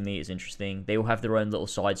character you meet is interesting. They all have their own little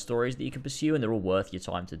side stories that you can pursue, and they're all worth your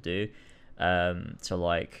time to do. So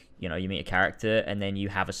like, you meet a character, and then you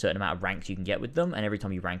have a certain amount of ranks you can get with them, and every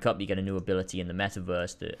time you rank up, you get a new ability in the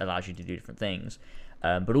metaverse that allows you to do different things.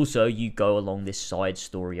 But also, you go along this side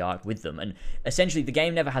story arc with them, and essentially, the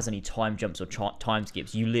game never has any time jumps or time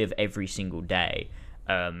skips. You live every single day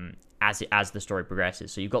as the story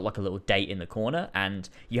progresses. So you've got like a little date in the corner, and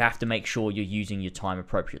you have to make sure you're using your time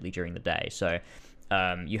appropriately during the day. So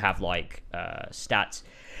you have like stats.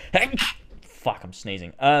 Fuck, I'm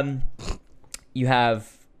sneezing. You have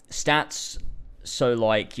stats. So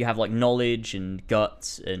like you have like knowledge and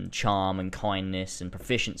guts and charm and kindness and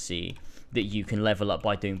proficiency. that you can level up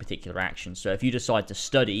by doing particular actions. So if you decide to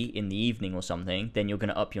study in the evening or something, then you're going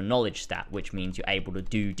to up your knowledge stat, which means you're able to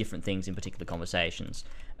do different things in particular conversations,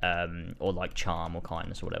 or like charm or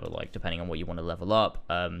kindness or whatever, like depending on what you want to level up.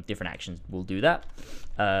 Different actions will do that.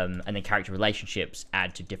 And then character relationships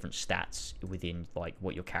add to different stats within like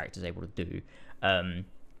what your character's able to do.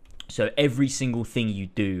 So every single thing you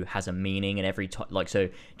do has a meaning, and every time, like, so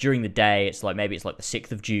during the day, it's like, maybe it's like the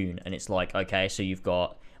 6th of June, and it's like, okay, so you've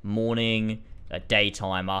got morning,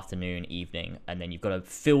 daytime, afternoon, evening, and then you've got to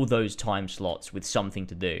fill those time slots with something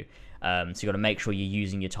to do. So you've got to make sure you're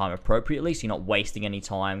using your time appropriately, so you're not wasting any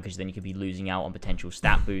time, because then you could be losing out on potential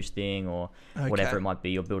stat boosting or whatever it might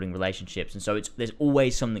be. You're building relationships, and so there's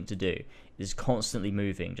always something to do. It's constantly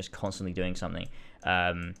moving, just constantly doing something.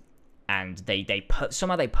 And they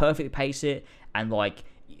somehow they perfectly pace it, and like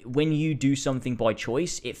when you do something by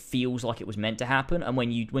choice, it feels like it was meant to happen, and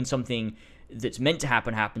when something that's meant to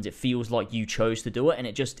happen happens, it feels like you chose to do it, and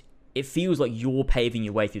it feels like you're paving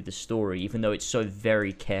your way through the story, even though it's so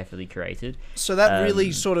very carefully created. So that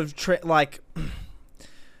really sort of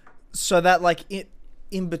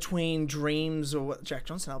in between dreams, or what Jack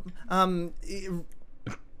Johnson album,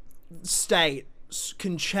 state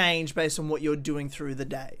can change based on what you're doing through the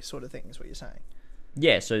day, sort of thing, is what you're saying.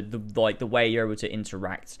 Yeah, so the way you're able to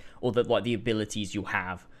interact, or the abilities you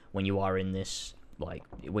have when you are in this, like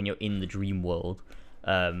when you're in the dream world,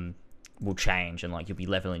 will change, and like you'll be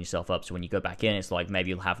leveling yourself up. So when you go back in, it's like maybe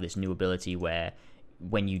you'll have this new ability where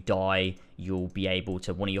when you die, you'll be able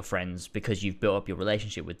to, one of your friends, because you've built up your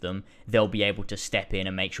relationship with them, they'll be able to step in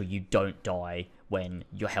and make sure you don't die when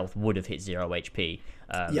your health would have hit 0 HP,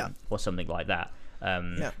 or something like that.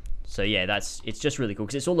 So yeah, it's just really cool,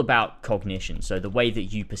 because it's all about cognition. So the way that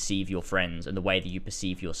you perceive your friends and the way that you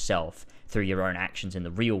perceive yourself through your own actions in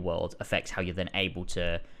the real world affects how you're then able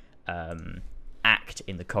to act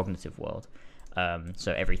in the cognitive world.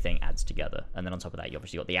 So everything adds together, and then on top of that, you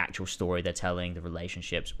obviously got the actual story they're telling, the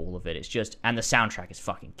relationships, all of it. It's just, and the soundtrack is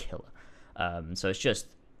fucking killer. So it's just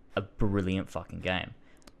a brilliant fucking game.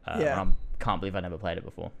 And I can't believe I never played it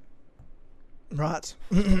before. Right.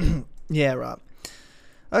 Yeah. Right.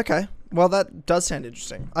 Okay. Well, that does sound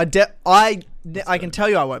interesting. I can tell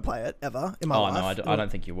you I won't play it ever in my life. No, I don't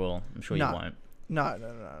think you will. I'm sure you won't. No.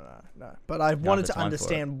 But I wanted to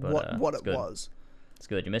understand what it was. It's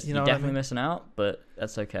good. You're definitely missing out, but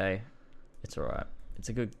that's okay. It's all right. It's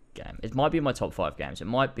a good game. It might be in my top 5 games. It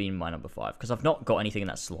might be in my number 5, because I've not got anything in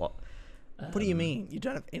that slot. What do you mean? You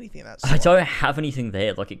don't have anything in that slot? I don't have anything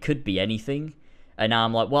there. Like, it could be anything. And now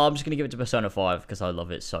I'm like, well, I'm just going to give it to Persona 5 because I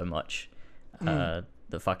love it so much.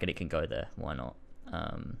 The fuck it can go there. Why not?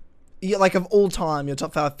 Yeah, like of all time, your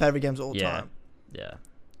top 5 favorite games of all time. Yeah.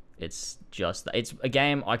 It's a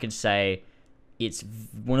game I could say it's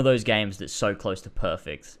one of those games that's so close to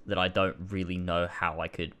perfect that I don't really know how I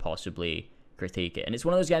could possibly critique it. And it's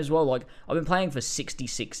one of those games as well, like I've been playing for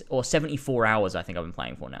 66 or 74 hours, I think I've been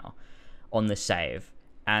playing for now on the save.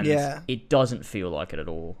 And it doesn't feel like it at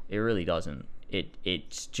all. It really doesn't.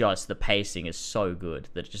 It's just the pacing is so good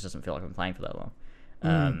that it just doesn't feel like I've been playing for that long.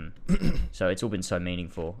 So it's all been so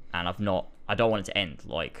meaningful, and I don't want it to end.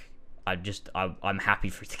 Like I'm happy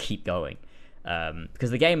for it to keep going,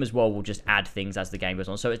 because the game as well will just add things as the game goes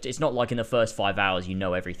on. So it's not like in the first 5 hours you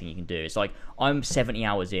know everything you can do. It's like I'm 70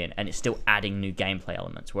 hours in and it's still adding new gameplay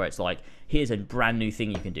elements, where it's like, here's a brand new thing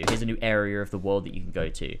you can do, here's a new area of the world that you can go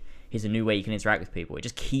to, here's a new way you can interact with people. It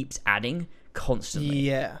just keeps adding constantly.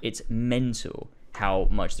 Yeah, it's mental how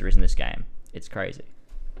much there is in this game. It's crazy.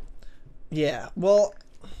 Yeah, well,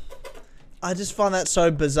 I just find that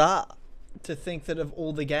so bizarre to think that of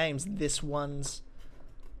all the games, this one's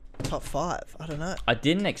top 5. I don't know. I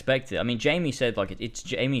didn't expect it. I mean, Jamie said like it's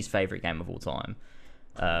Jamie's favorite game of all time,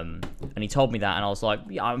 and he told me that, and I was like,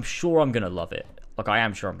 yeah, I'm sure I'm gonna love it. Like, I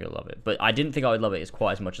am sure I'm gonna love it, but I didn't think I would love it as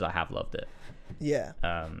quite as much as I have loved it. Yeah.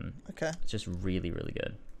 Okay. It's just really, really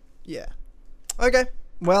good. Yeah. Okay.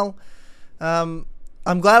 Well,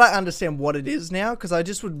 I'm glad I understand what it is now, because I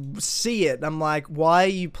just would see it and I'm like, why are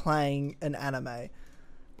you playing an anime?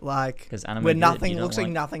 Like, where nothing looks like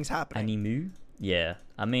nothing's happening. Anime? Yeah.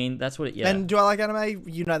 I mean, that's what it, yeah. And do I like anime?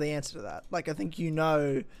 You know the answer to that. Like, I think you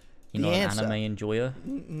know the answer. You're not an anime enjoyer?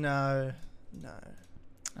 No.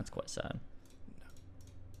 That's quite sad.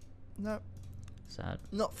 No. Sad.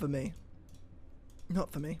 Not for me.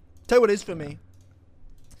 Tell you what is for me.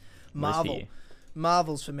 Marvel.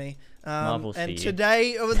 Marvel's for me. Marvel's and for you.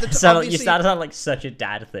 Today, you started on like such a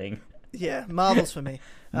dad thing. Yeah, Marvel's for me.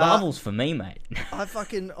 Marvel's for me, mate.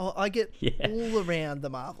 I get all around the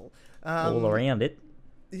Marvel. All around it.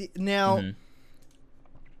 Now,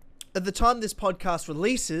 at the time this podcast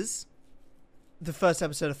releases, the first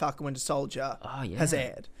episode of Falcon Winter Soldier has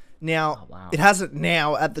aired. Now, it hasn't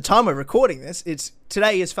now, at the time we're recording this,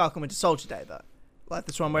 today is Falcon Winter Soldier Day, though. Like,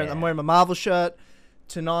 that's why I'm wearing my Marvel shirt.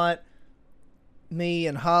 Tonight, me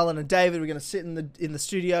and Harlan and David, we're going to sit in the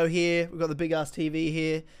studio here. We've got the big-ass TV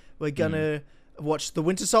here. We're going to watch The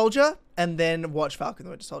Winter Soldier and then watch Falcon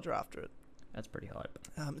the Winter Soldier after it. That's pretty hype.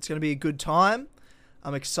 It's going to be a good time.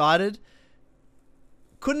 I'm excited.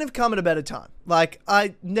 Couldn't have come at a better time. Like,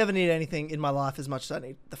 I never need anything in my life as much as I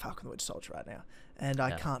need the Falcon the Winter Soldier right now. And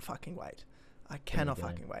I can't fucking wait. I cannot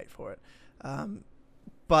fucking wait for it.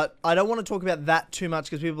 But I don't want to talk about that too much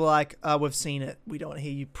because people are like, we've seen it. We don't want to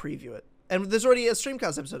hear you preview it. And there's already a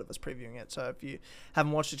Streamcast episode of us previewing it. So if you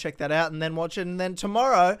haven't watched it, check that out and then watch it. And then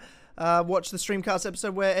tomorrow, watch the Streamcast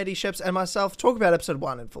episode where Eddie Sheps and myself talk about episode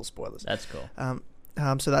 1 in full spoilers. That's cool.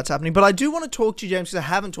 So that's happening. But I do want to talk to you, James, because I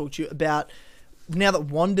haven't talked to you about now that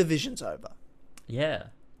WandaVision's over. Yeah.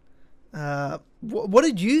 What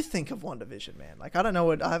did you think of WandaVision, man? Like, I don't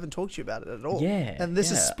know. I haven't talked to you about it at all. Yeah. And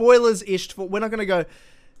this is spoilers-ish. We're not going to go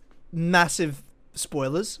massive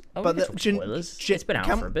spoilers. But spoilers. It's been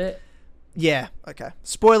out for a bit. Yeah. Okay.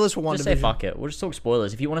 Spoilers for WandaVision. Just say fuck it. We'll just talk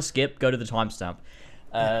spoilers. If you want to skip, go to the timestamp.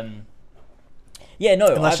 Yeah,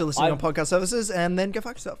 no. Unless you're listening on podcast services, and then go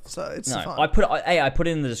fuck yourself. So it's fine. I put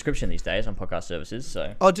it in the description these days on podcast services.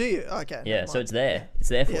 So. Oh, do you? Okay. Yeah, so it's there. It's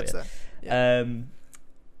there for you. It's there. Yeah.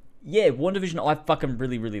 Yeah, WandaVision. I fucking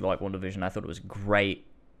really, really like WandaVision. I thought it was a great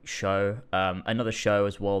show. Another show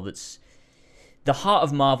as well that's the heart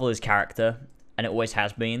of Marvel is character, and it always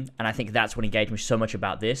has been. And I think that's what engaged me so much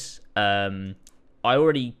about this. I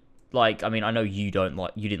already I know you didn't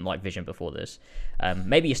like Vision before this.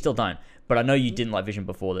 Maybe you still don't, but I know you didn't like Vision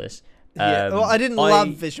before this. Well, I didn't love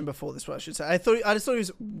Vision before this. What I should say, I just thought he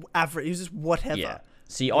was average. He was just whatever. Yeah.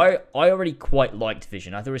 See, I already quite liked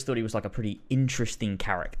Vision. I always thought he was like a pretty interesting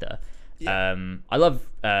character. Yeah. I love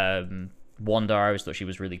Wanda. I always thought she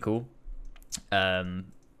was really cool. And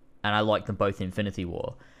I liked them both in Infinity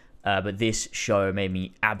War. But this show made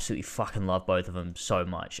me absolutely fucking love both of them so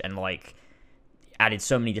much. And added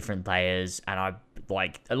so many different layers. And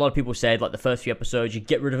a lot of people said the first few episodes, you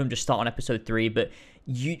get rid of them, just start on episode 3. But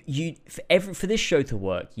for this show to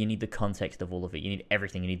work, you need the context of all of it. You need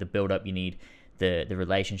everything. You need the build up. You need the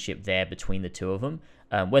relationship there between the two of them,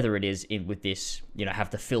 whether it is with this, have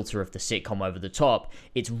the filter of the sitcom over the top,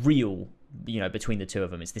 it's real, between the two of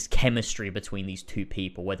them. It's this chemistry between these two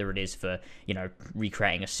people, whether it is for,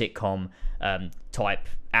 recreating a sitcom type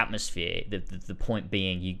atmosphere. The point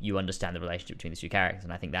being, you understand the relationship between the two characters,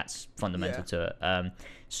 and I think that's fundamental to it.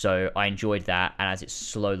 So I enjoyed that, and as it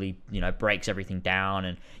slowly, breaks everything down,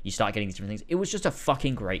 and you start getting these different things, it was just a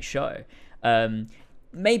fucking great show.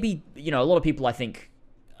 Maybe, a lot of people, I think,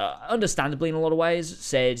 understandably in a lot of ways,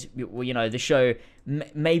 said, well, the show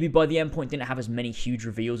maybe by the end point didn't have as many huge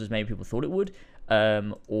reveals as maybe people thought it would,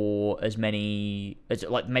 or as many,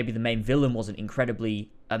 maybe the main villain wasn't incredibly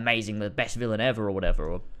amazing, the best villain ever or whatever,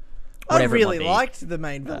 or whatever. I really liked the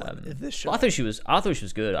main villain of this show. I thought she was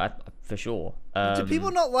good, for sure. Do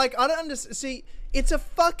people not like? I don't understand. See, it's a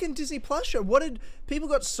fucking Disney Plus show. People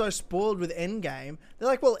got so spoiled with Endgame? They're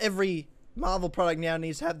like, well, every Marvel product now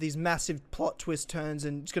needs to have these massive plot twist turns,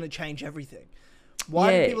 and it's going to change everything.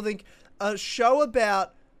 Why do people think a show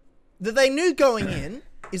about that they knew going in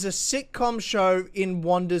is a sitcom show in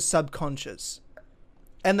Wanda's subconscious,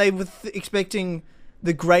 and they were expecting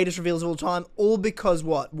the greatest reveals of all time, all because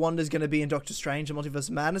Wanda's going to be in Doctor Strange and Multiverse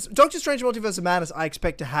of Madness. Doctor Strange and Multiverse of Madness, I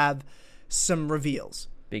expect to have some reveals,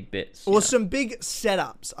 big bits, or some big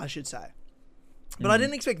setups, I should say. But I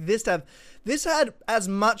didn't expect this to have. This had as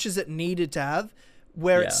much as it needed to have,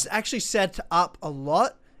 where it's actually set up a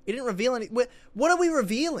lot. It didn't reveal any. What are we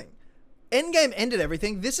revealing? Endgame ended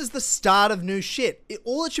everything. This is the start of new shit.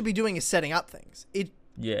 All it should be doing is setting up things. It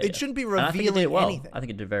shouldn't be revealing anything. I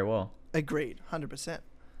think it did very well. Agreed, 100%.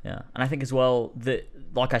 Yeah, and I think as well that,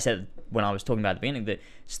 like I said when I was talking about at the beginning,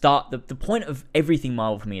 the point of everything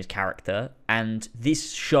Marvel for me is character, and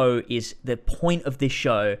this show is the point of this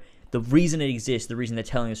show. The reason it exists, the reason they're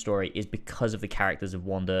telling a story, is because of the characters of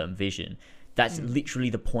Wanda and Vision. That's literally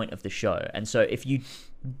the point of the show. And so if you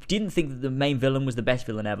didn't think that the main villain was the best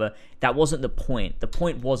villain ever, that wasn't the point. The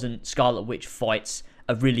point wasn't Scarlet Witch fights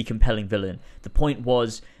a really compelling villain. The point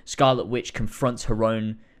was Scarlet Witch confronts her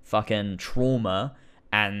own fucking trauma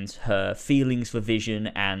and her feelings for Vision,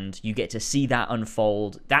 and you get to see that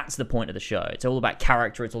unfold. That's the point of the show. It's all about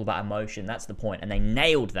character, it's all about emotion. That's the point, and they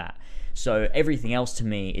nailed that. So everything else to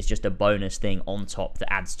me is just a bonus thing on top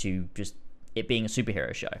that adds to just it being a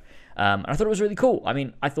superhero show. And I thought it was really cool. I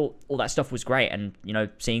mean, I thought all that stuff was great, and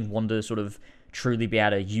seeing Wanda sort of truly be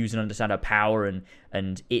able to use and understand her power, and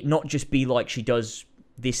it not just be like she does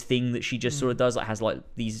this thing that she just sort of does, like has like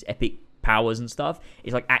these epic powers and stuff.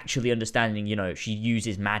 It's like actually understanding, she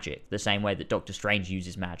uses magic the same way that Doctor Strange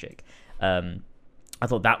uses magic. I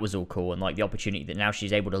thought that was all cool, and like the opportunity that now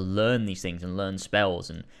she's able to learn these things and learn spells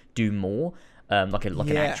and do more, like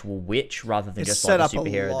an actual witch rather than just like a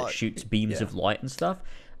superhero that shoots beams of light and stuff.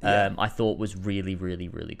 I thought was really, really,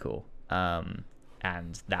 really cool.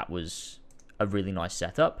 And that was a really nice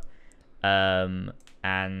setup. And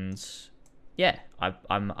yeah,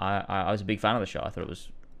 I was a big fan of the show. I thought it was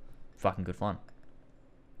fucking good fun.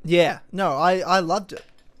 Yeah, no, I loved it.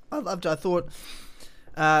 I thought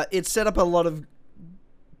it set up a lot of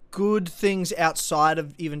good things outside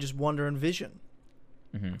of even just Wanda and Vision.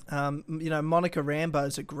 Monica Rambeau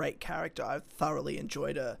is a great character. I thoroughly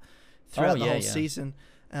enjoyed her throughout the whole season.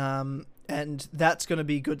 And that's going to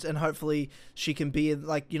be good. And hopefully she can be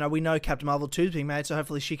like, we know Captain Marvel 2 is being made, so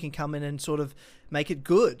hopefully she can come in and sort of make it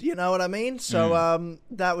good. You know what I mean? So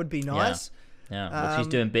that would be nice. Yeah. Well, she's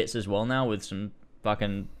doing bits as well now with some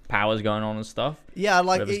fucking powers going on and stuff. Yeah,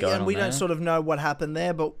 and we don't sort of know what happened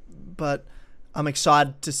there, but I'm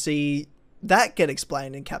excited to see that get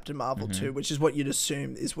explained in Captain Marvel 2, which is what you'd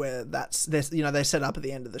assume is where they set up at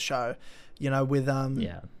the end of the show, with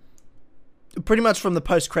pretty much from the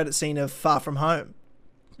post-credit scene of Far From Home,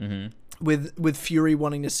 with Fury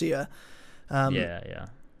wanting to see her.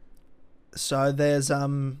 So there's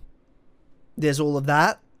all of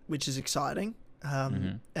that, which is exciting,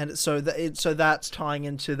 and so that's tying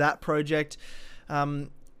into that project.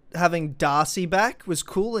 Having Darcy back was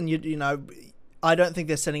cool, and I don't think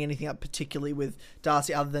they're setting anything up particularly with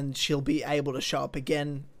Darcy other than she'll be able to show up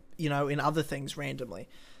again, in other things randomly.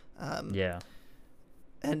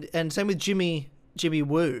 And same with Jimmy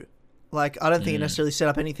Woo. Like, I don't think it necessarily set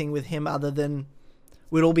up anything with him other than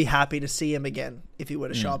we'd all be happy to see him again if he were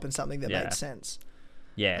to show up in something that made sense.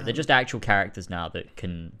 Yeah, they're just actual characters now that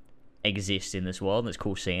can exist in this world, and it's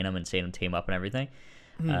cool seeing them and seeing them team up and everything.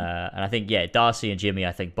 And I think, Darcy and Jimmy,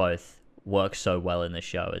 I think both work so well in this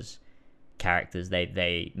show as characters.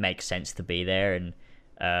 They make sense to be there, and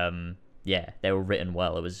they were written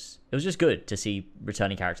well. It was just good to see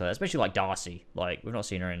returning characters, especially like Darcy. Like, we've not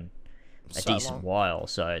seen her in a decent while,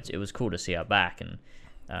 so it was cool to see her back, and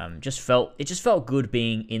it just felt good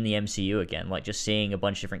being in the MCU again. Like, just seeing a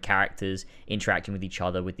bunch of different characters interacting with each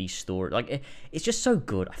other with these stories. Like, it's just so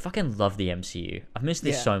good. I fucking love the MCU. I've missed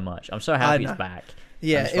this so much. I'm so happy it's back.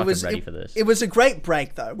 Yeah, it was ready for this. It was a great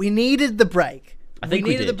break, though. We needed the break. I think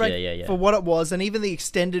we needed did. the break for what it was, and even the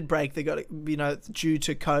extended break that got due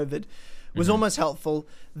to COVID was almost helpful.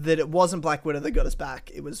 That it wasn't Black Widow that got us back.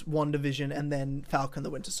 It was WandaVision and then Falcon the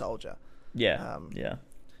Winter Soldier.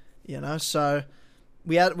 So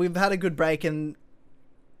we've had a good break, and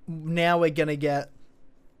now we're gonna get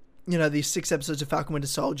these 6 episodes of Falcon Winter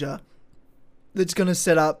Soldier. That's gonna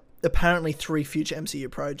set up apparently 3 future MCU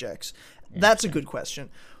projects. That's a good question.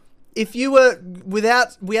 If you were we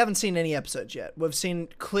haven't seen any episodes yet. We've seen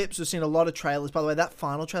clips. We've seen a lot of trailers. By the way, that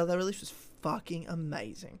final trailer they released was fucking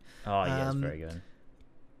amazing. Oh yeah, it's very good.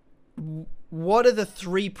 What are the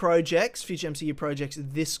 3 projects, future MCU projects,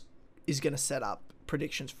 this is going to set up?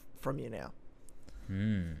 Predictions from you now.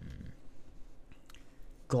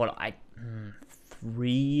 God,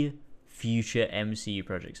 3 future MCU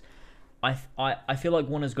projects. I feel like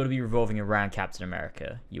one has got to be revolving around Captain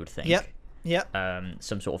America. You would think. Yep.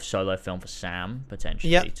 Some sort of solo film for Sam,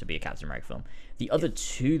 potentially, to be a Captain America film. The other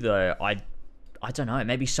 2, though, I don't know.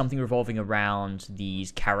 Maybe something revolving around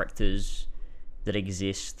these characters that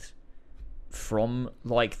exist from,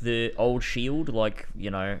 like, the old SHIELD, like,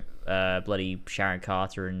 bloody Sharon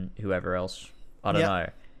Carter and whoever else. I don't know.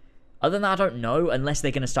 Other than that, I don't know, unless they're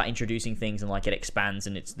going to start introducing things and, like, it expands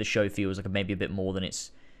and the show feels like maybe a bit more than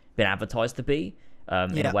it's been advertised to be.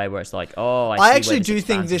 In a way where it's like, I actually do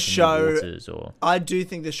think this show. I do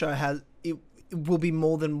think this show it will be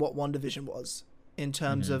more than what WandaVision was in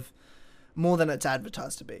terms of more than it's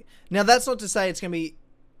advertised to be. Now, that's not to say it's not going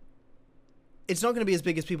to be as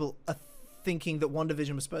big as people are thinking that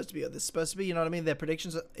WandaVision was supposed to be, or this is supposed to be. You know what I mean? Their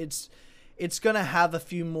predictions. It's going to have a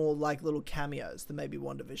few more like little cameos than maybe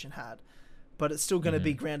WandaVision had, but it's still going to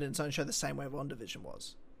be grounded in its own show the same way WandaVision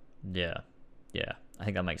was. Yeah, I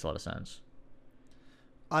think that makes a lot of sense.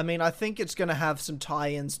 I mean, I think it's going to have some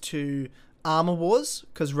tie-ins to Armor Wars,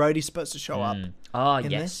 because Rhodey's supposed to show up.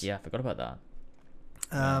 Yes. Yeah, I forgot about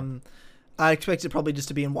that. I expect it probably just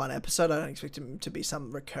to be in one episode. I don't expect him to be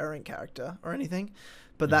some recurring character or anything.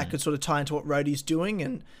 But that could sort of tie into what Rhodey's doing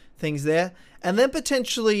and things there. And then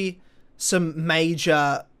potentially some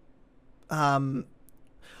major...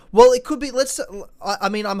 Well, it could be. I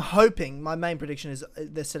mean, I'm hoping. My main prediction is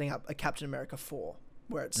they're setting up a Captain America 4,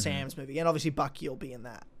 where it's Sam's movie, and obviously Bucky will be in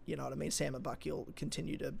that. You know what I mean? Sam and Bucky will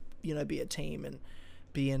continue to, be a team and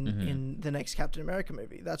be in the next Captain America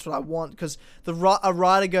movie. That's what I want, because a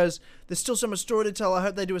writer goes, "There's still so much story to tell. I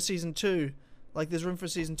hope they do a season 2. Like, there's room for a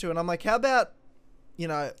season 2." And I'm like, how about,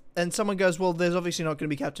 and someone goes, "Well, there's obviously not going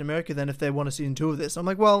to be Captain America then if they want a season 2 of this." I'm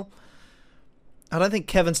like, well, I don't think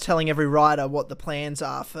Kevin's telling every writer what the plans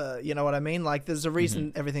are for, you know what I mean? Like, there's a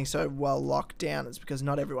reason everything's so well locked down. It's because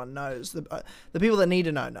not everyone knows. The people that need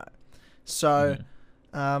to know. So,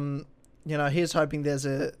 here's hoping there's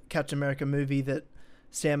a Captain America movie that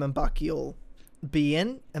Sam and Bucky will be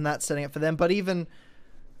in, and that's setting up for them. But even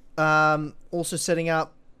also setting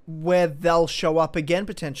up where they'll show up again,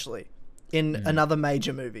 potentially, in another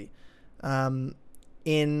major movie.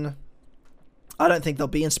 I don't think they'll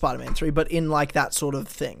be in Spider-Man 3, but in like that sort of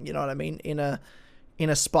thing, you know what I mean? In a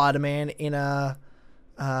Spider-Man, in a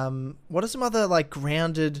what are some other like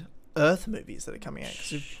grounded Earth movies that are coming out?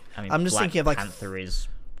 I'm just thinking of like Panther is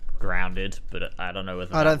grounded, but I don't know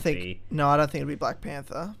whether I don't think it'll be Black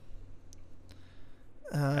Panther.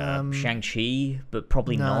 Shang-Chi, but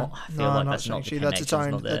probably not. I feel like that's not the connection's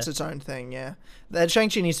not there. That's its own thing. Yeah, that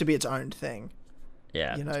Shang-Chi needs to be its own thing.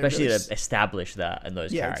 Yeah, especially to establish that and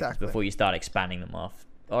those characters before you start expanding them off.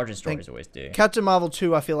 Origin stories always do. Captain Marvel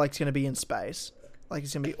 2, I feel like, is going to be in space. Like,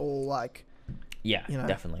 it's going to be all, like... Yeah,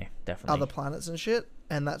 definitely. Other planets and shit.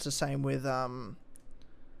 And that's the same with,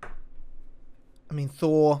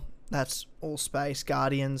 Thor, that's all space.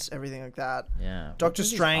 Guardians, everything like that. Yeah. Doctor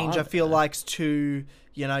Strange, I feel like's too...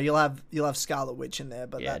 you'll have Scarlet Witch in there,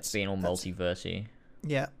 but it's being all multiversy.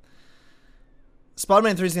 Yeah.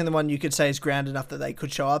 Spider-Man 3 is the only one you could say is grounded enough that they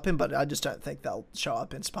could show up in, but I just don't think they'll show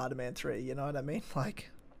up in Spider-Man 3, you know what I mean?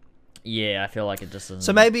 Like, yeah, I feel like it just doesn't...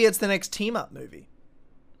 So maybe it's the next team-up movie.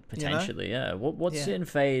 Potentially, yeah. What's in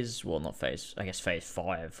phase... Well, not phase... I guess phase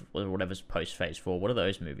 5, or whatever's post-phase 4. What are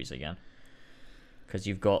those movies again? Because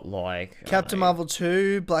you've got, like... Captain Marvel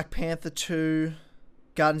 2, Black Panther 2,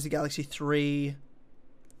 Guardians of the Galaxy 3...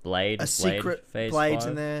 Blade phase Blade's 5?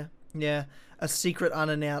 in there. Yeah. A secret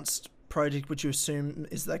unannounced project which you assume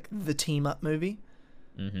is like the team up movie.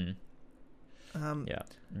 Yeah.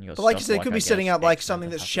 But like you said, it could be setting up like something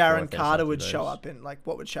that Sharon Carter would show up in. Like,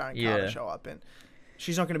 what would Sharon Carter show up in?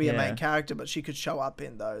 She's not going to be a main character, but she could show up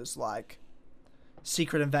in those like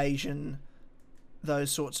Secret Invasion,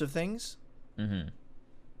 those sorts of things.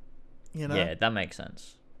 Yeah, that makes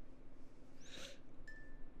sense.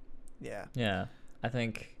 Yeah. I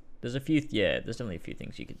think there's definitely a few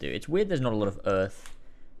things you could do. It's weird there's not a lot of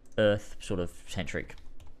Earth sort of centric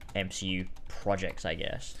MCU projects, I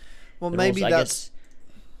guess. Well, maybe also, that's...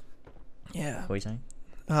 Yeah. What are you saying?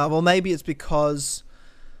 Well, maybe it's because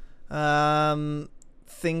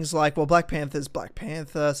things like... Well, Black Panther's Black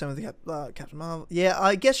Panther, same with the Captain Marvel. Yeah,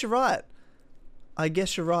 I guess you're right.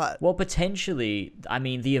 Well, potentially, I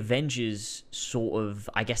mean, the Avengers sort of...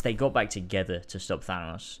 I guess they got back together to stop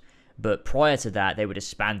Thanos. But prior to that, they were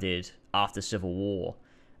disbanded after Civil War.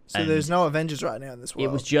 So there's no Avengers right now in this world.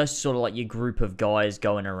 It was just sort of like your group of guys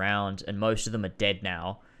going around, and most of them are dead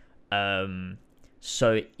now.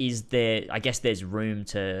 So is there... I guess there's room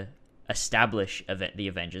to establish the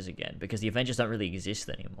Avengers again, because the Avengers don't really exist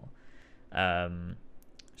anymore.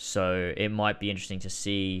 So it might be interesting to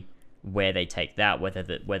see where they take that,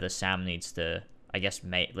 whether Sam needs to... I guess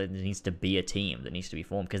there needs to be a team that needs to be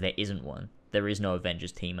formed, because there isn't one. There is no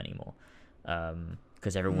Avengers team anymore.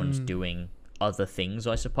 Because everyone's doing other things,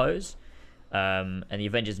 I suppose. And the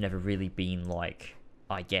Avengers never really been like,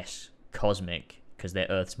 I guess, cosmic, because they're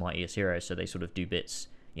Earth's mightiest heroes, so they sort of do bits,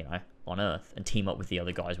 on Earth and team up with the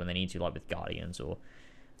other guys when they need to, like with Guardians or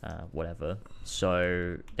whatever.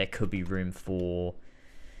 So there could be room for,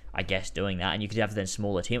 I guess, doing that. And you could have then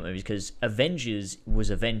smaller team up movies, because Avengers was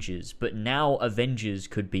Avengers, but now Avengers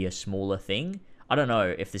could be a smaller thing. I don't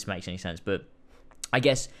know if this makes any sense, but I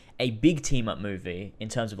guess a big team-up movie, in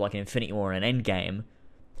terms of like an Infinity War and an Endgame,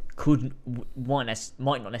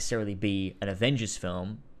 might not necessarily be an Avengers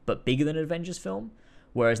film, but bigger than an Avengers film.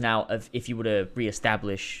 Whereas now, if you were to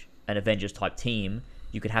re-establish an Avengers-type team,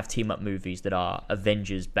 you could have team-up movies that are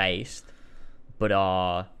Avengers-based, but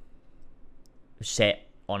are set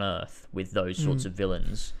on Earth with those sorts of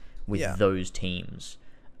villains, with those teams.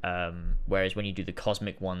 Whereas when you do the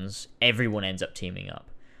cosmic ones, everyone ends up teaming up.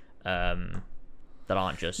 That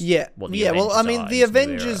aren't just what the Avengers well, I mean, are the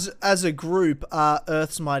Avengers as a group are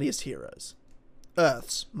Earth's mightiest heroes.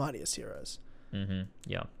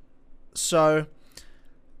 Yeah. So,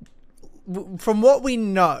 from what we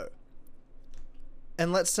know,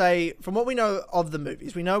 and let's say from what we know of the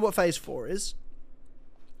movies, we know what Phase 4 is.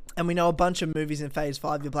 And we know a bunch of movies in Phase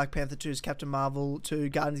 5, your Black Panther 2's Captain Marvel 2,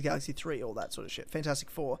 Guardians of the Galaxy 3, all that sort of shit. Fantastic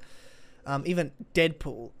Four. Even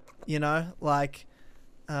Deadpool, you know? Like,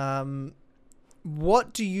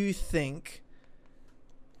 what do you think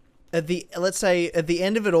let's say at the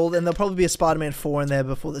end of it all, and there'll probably be a Spider-Man 4 in there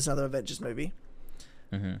before there's another Avengers movie.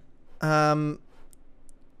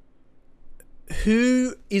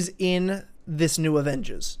 Who is in this new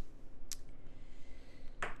Avengers?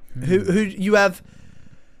 Who you have?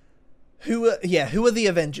 Who are the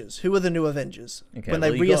Avengers? Who are the new Avengers when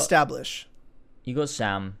they reestablish? You got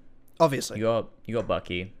Sam. Obviously. You got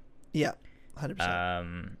Bucky. Yeah,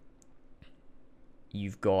 100%.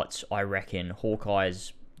 You've got, I reckon,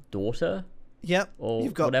 Hawkeye's daughter. Yep. Or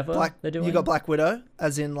you've got whatever they're doing. You got Black Widow,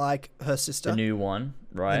 as in like her sister. The new one,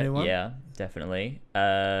 right? The new one. Yeah, definitely.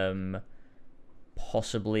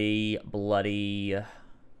 Possibly bloody.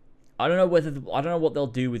 I don't know what they'll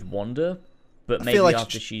do with Wanda, but maybe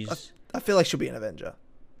after she's. I feel like she'll be an Avenger.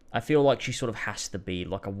 I feel like she sort of has to be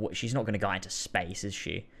like she's not going to go into space, is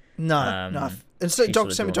she? No, no. And so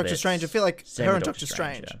Doctor Strange. I feel like her and Doctor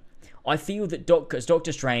Strange. Yeah. I feel that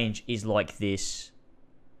Doctor Strange is like this.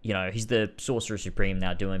 You know, he's the Sorcerer Supreme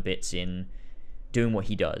now, doing what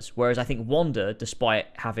he does. Whereas I think Wanda, despite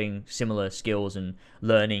having similar skills and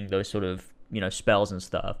learning those sort of, you know, spells and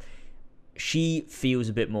stuff, she feels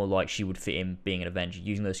a bit more like she would fit in being an Avenger,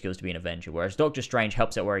 using those skills to be an Avenger. Whereas Doctor Strange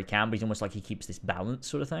helps out where he can, but he's almost like he keeps this balance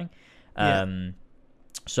sort of thing.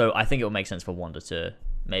 So I think it would make sense for Wanda to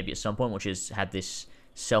maybe at some point, which has had this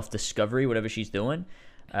self-discovery, whatever she's doing,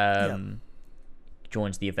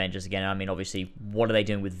 joins the Avengers again. I mean, obviously, what are they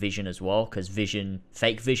doing with Vision as well? Because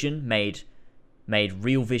fake Vision made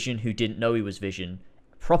real Vision, who didn't know he was Vision,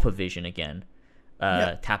 proper Vision again,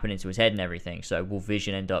 tapping into his head and everything. So will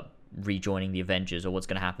Vision end up rejoining the Avengers, or what's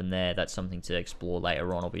going to happen there? That's something to explore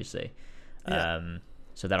later on, obviously.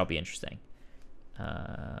 So that'll be interesting.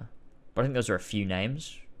 But I think those are a few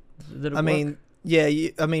names. Rhodey.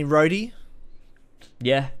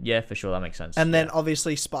 Yeah, for sure, that makes sense. And then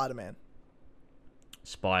obviously Spider-Man.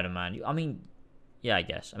 I mean, yeah, I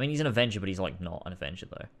guess. I mean, he's an Avenger, but he's like not an Avenger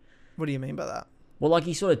though. What do you mean by that? Well, like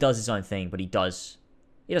he sort of does his own thing, but he does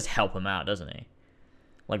help him out, doesn't he?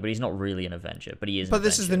 Like, but he's not really an Avenger, but he is. But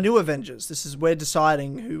this is the new Avengers. We're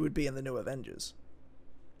deciding who would be in the new Avengers.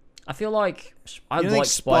 I feel like think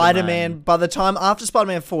Spider-Man. By the time after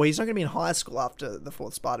Spider-Man 4, he's not going to be in high school after the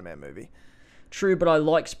fourth Spider-Man movie. True, but I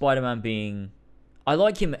like Spider-Man being. I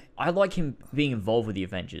like him being involved with the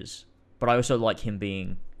Avengers, but I also like him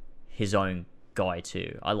being his own guy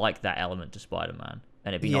too. I like that element to Spider-Man,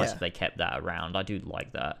 and it'd be nice if they kept that around. I do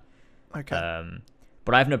like that. Okay.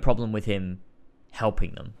 But I have no problem with him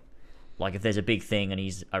helping them. Like, if there's a big thing and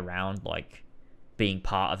he's around, like, being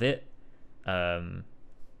part of it,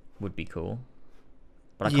 would be cool.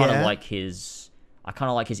 But I kind of like his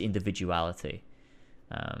individuality,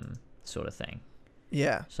 sort of thing.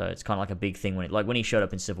 Yeah. So it's kind of like a big thing when he showed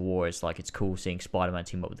up in Civil War. It's like, it's cool seeing Spider-Man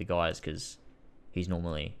team up with the guys because he's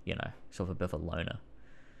normally, you know, sort of a bit of a loner.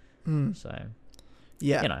 So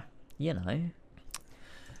yeah, you know.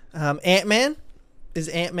 Ant-Man. Is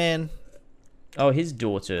Ant-Man? Oh, his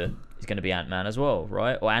daughter is going to be Ant-Man as well,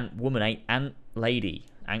 right? Or Ant-Lady,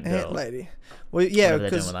 Ant-Girl. Ant-Lady. Well, yeah,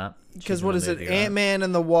 because what is it? Ant-Man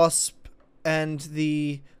and the Wasp and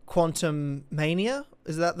the Quantum Mania?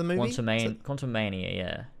 Is that the movie? Quantum Mania,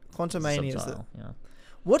 yeah. Quantum Mania is yeah.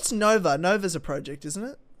 What's Nova? Nova's a project, isn't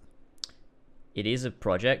it? It is a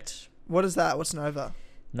project. What is that? What's Nova?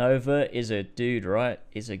 Nova is a dude, right?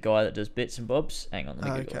 Is a guy that does bits and bobs. Hang on,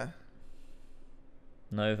 let me Google it.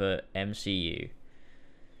 Nova MCU.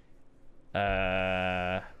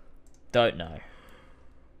 Don't know.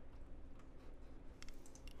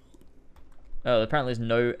 Oh, apparently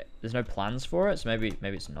there's no plans for it, so maybe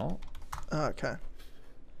it's not. Oh, okay.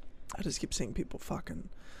 I just keep seeing people fucking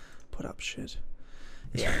put up shit.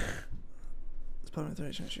 Yeah.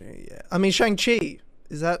 Yeah. I mean, Shang-Chi.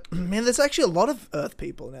 Is that... Man, there's actually a lot of Earth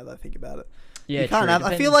people now that I think about it. Yeah, you can't true. have...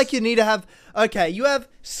 I feel like you need to have... Okay, you have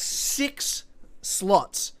 6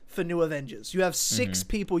 slots for new Avengers. You have 6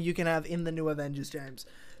 people you can have in the new Avengers, James.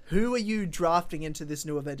 Who are you drafting into this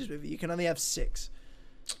new Avengers movie? You can only have 6.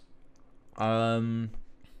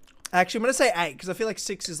 Actually, I'm going to say 8, because I feel like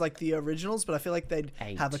 6 is like the originals, but I feel like they'd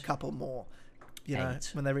have a couple more, you know,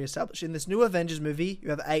 when they reestablish. In this new Avengers movie, you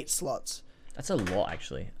have 8 slots. That's a lot,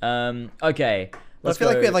 actually. Okay. I feel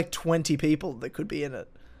like we have like 20 people that could be in it.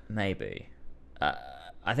 Maybe.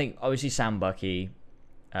 I think, obviously, Sam Bucky,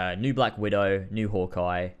 new Black Widow, new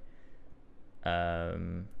Hawkeye,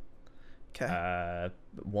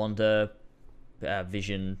 Wanda,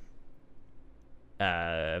 Vision,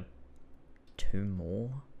 2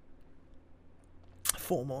 more.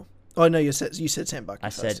 4 more. Oh no, you said Sam Bucky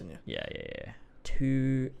first, said, didn't you? yeah.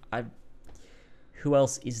 2. Who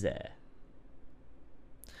else is there?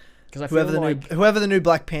 Because I feel Whoever the new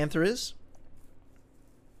Black Panther is.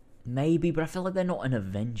 Maybe, but I feel like they're not an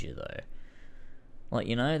Avenger though. Like,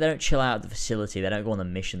 they don't chill out at the facility. They don't go on the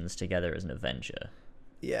missions together as an Avenger.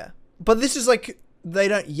 Yeah, but this is like they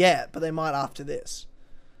don't yet, but they might after this.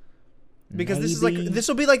 Because this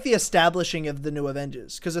will be like the establishing of the new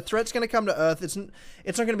Avengers. Because a threat's going to come to Earth. It's not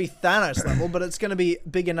going to be Thanos level, but it's going to be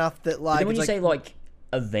big enough that like. But then when you say like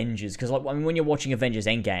Avengers, because like when you're watching Avengers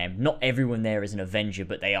Endgame, not everyone there is an Avenger,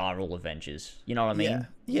 but they are all Avengers. You know what I mean?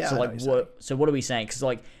 Yeah. So like what are we saying? Because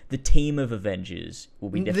like the team of Avengers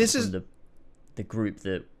will be different from the group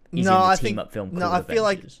that is in the team up film called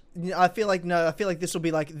Avengers. I feel like this will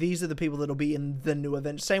be like these are the people that'll be in the new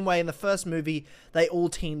Avengers. Same way in the first movie they all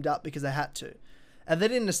teamed up because they had to, and they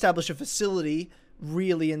didn't establish a facility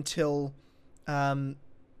really until the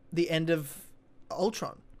end of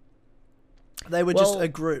Ultron. They were just a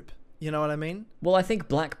group. You know what I mean? Well, I think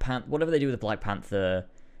whatever they do with Black Panther,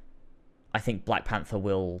 I think Black Panther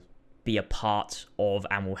will be a part of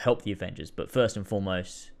and will help the Avengers. But first and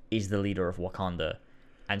foremost is the leader of Wakanda.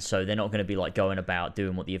 And so they're not going to be like going about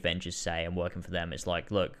doing what the Avengers say and working for them. It's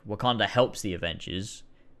like, look, Wakanda helps the Avengers,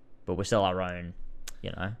 but we're still our own,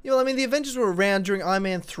 Yeah, well, I mean, the Avengers were around during Iron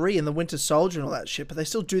Man 3 and the Winter Soldier and all that shit, but they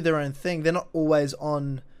still do their own thing. They're not always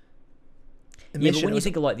on a mission. Yeah, but when you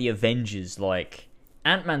think of like the Avengers, like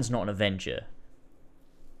Ant-Man's not an Avenger.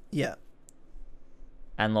 Yeah.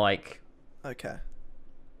 And like, okay,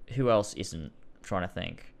 who else isn't? I'm trying to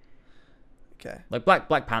think. Okay. Like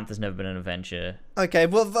Black Panther's never been an Avenger. Okay,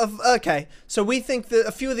 well, okay. So we think that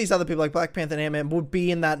a few of these other people, like Black Panther and Ant-Man, would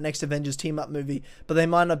be in that next Avengers team-up movie, but they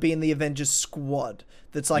might not be in the Avengers squad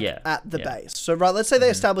that's, like, at the base. So, right, let's say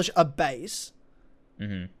they establish a base.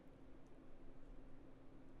 Mm-hmm.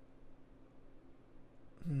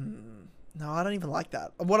 No, I don't even like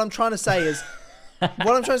that. What I'm trying to say is...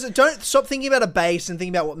 don't stop thinking about a base and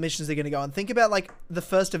thinking about what missions they're going to go on. Think about, like, the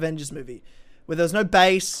first Avengers movie, where there was no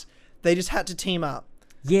base... They just had to team up.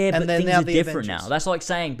 Yeah, but things are different now. That's like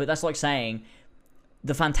saying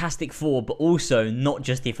the Fantastic Four, but also not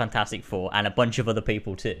just the Fantastic Four and a bunch of other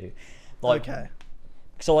people too. Like, okay.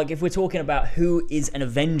 So, like, if we're talking about who is an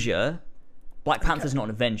Avenger, Black Panther's not an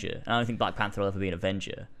Avenger, and I don't think Black Panther will ever be an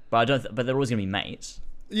Avenger. But but they're always going to be mates.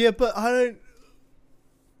 Yeah, but I don't.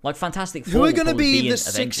 Like Fantastic Four. Who are going to be the Avengers.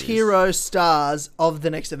 6 hero stars of the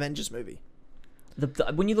next Avengers movie?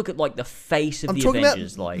 When you look at like the face of the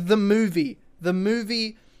Avengers, like the movie,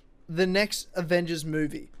 the next Avengers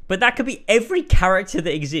movie. But that could be every character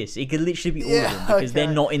that exists. It could literally be all of them because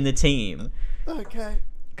they're not in the team. Okay.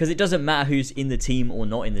 Because it doesn't matter who's in the team or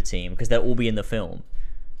not in the team because they'll all be in the film.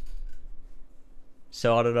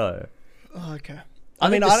 So I don't know. Okay.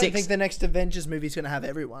 I don't think the next Avengers movie is going to have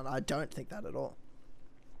everyone. I don't think that at all.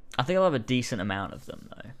 I think I'll have a decent amount of them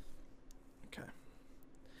though.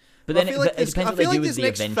 But then I feel like this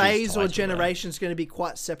next phase or generation is going to be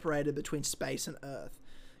quite separated between space and Earth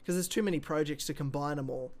because there's too many projects to combine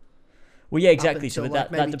them all. Well, yeah, exactly. So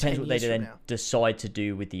that depends what they then decide to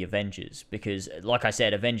do with the Avengers because, like I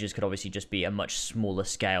said, Avengers could obviously just be a much smaller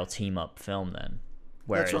scale team up film then.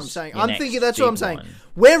 That's what I'm saying. That's what I'm saying.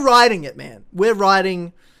 We're writing it, man. We're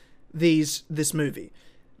writing this movie.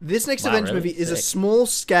 This next Avengers movie is a small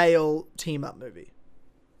scale team up movie.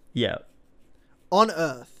 Yeah. On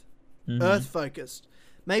Earth. Earth focused.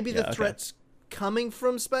 Maybe the threat's coming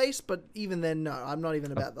from space, but even then, no. I'm not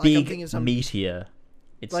even about that. Big meteor.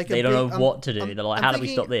 It's like they don't know what to do. They're like, how do we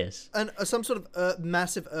stop this? Some sort of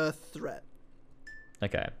massive Earth threat.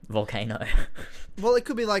 Okay, volcano. Well, it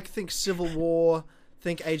could be like think Civil War,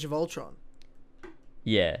 think Age of Ultron.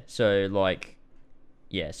 Yeah. So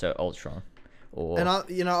so Ultron.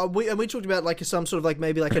 We talked about like some sort of like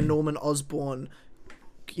maybe like a Norman Osborn.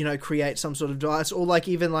 Create some sort of device, or like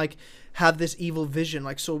even like have this evil vision,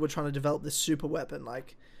 like we're trying to develop this super weapon,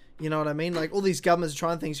 like, you know what I mean? Like all these governments are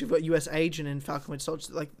trying things. You've got US Agent and Falcon Winter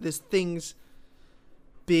Soldier, like there's things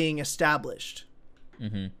being established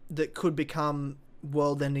that could become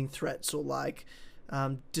world-ending threats or like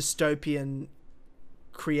dystopian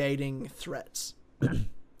creating threats.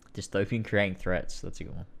 Dystopian creating threats. That's a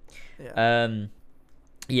good one.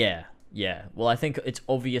 Yeah. Yeah. Well, I think it's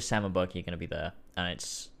obvious Sam and Bucky are going to be there. And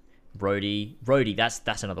it's Rhodey. Rhodey,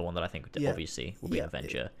 that's another one that I think obviously will be an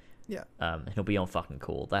Avenger. Yeah. He'll be on fucking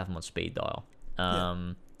Cool. They have him on speed dial.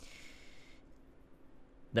 Then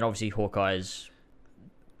obviously Hawkeye's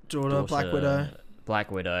daughter,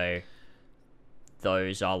 Black Widow.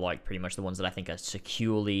 Those are like pretty much the ones that I think are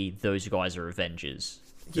securely those guys are Avengers.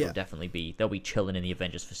 it'll definitely be, they'll be chilling in the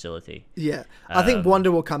Avengers facility. Yeah. I think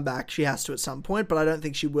Wanda will come back. She has to at some point, but I don't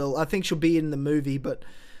think she will. I think she'll be in the movie, but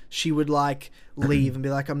she would like leave and be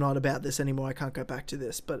like, I'm not about this anymore. I can't go back to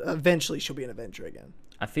this. But eventually she'll be an Avenger again.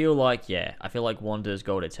 I feel like Wanda's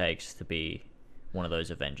got what it takes to be one of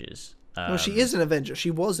those Avengers. Well, she is an Avenger.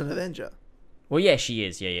 She was an Avenger. Well, yeah, she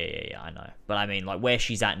is. Yeah, I know. But I mean, like, where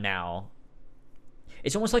she's at now,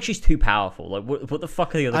 it's almost like she's too powerful. Like, what the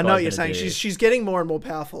fuck are the other guys I know what you're gonna saying. do? She's getting more and more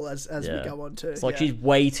powerful as we go on too. It's like she's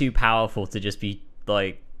way too powerful to just be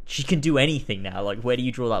like, she can do anything now. Like, where do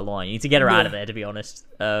you draw that line? You need to get her out of there, to be honest.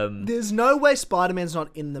 There's no way Spider-Man's not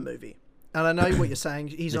in the movie. And I know what you're saying.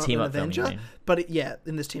 He's not an Avenger, film, but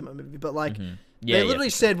in this team-up movie. But like, Yeah, they literally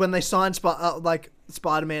said when they signed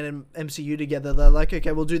Spider-Man and MCU together, they're like,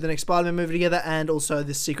 okay, we'll do the next Spider-Man movie together, and also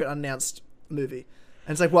this secret unannounced movie.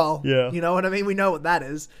 And it's like, well, you know what I mean? We know what that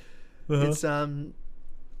is. It's and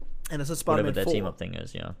it's a Spider-Man whatever their 4. team-up thing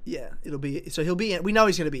is, yeah. Yeah, it'll be. So he'll be in. We know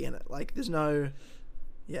he's going to be in it. Like, there's no,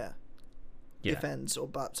 if, ands, or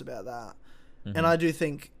buts about that. And I do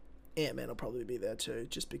think Ant-Man will probably be there too,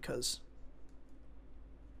 just because.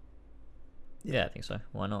 Yeah, I think so.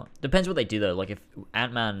 Why not? Depends what they do though. Like if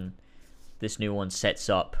Ant-Man, this new one, sets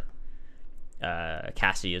up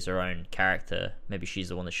Cassie as her own character, maybe she's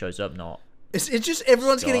the one that shows up, not. It's just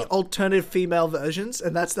everyone's getting alternative female versions,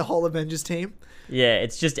 and that's the whole Avengers team. Yeah,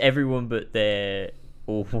 it's just everyone, but they're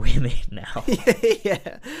all women now.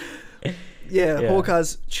 Yeah.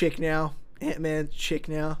 Hawkeye's chick now. Ant-Man chick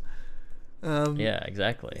now. Yeah,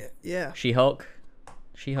 exactly. Yeah. She-Hulk.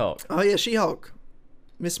 Oh yeah, She-Hulk.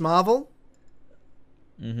 Miss Marvel.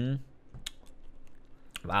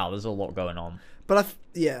 Wow, there's a lot going on. But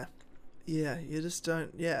you just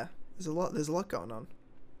don't. Yeah, there's a lot going on.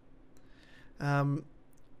 I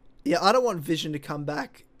don't want Vision to come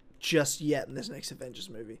back just yet in this next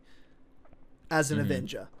Avengers movie as an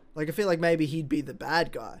Avenger. Like, I feel like maybe he'd be the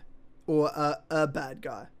bad guy, or a bad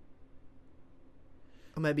guy,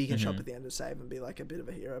 or maybe he can show up at the end of Save and be like a bit of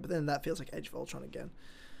a hero. But then that feels like Age of Ultron again.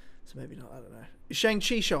 So maybe not. I don't know. Is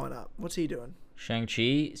Shang-Chi showing up? What's he doing?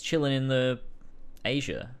 Shang-Chi is chilling in the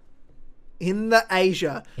Asia. In the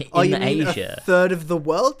Asia. In the Asia. A third of the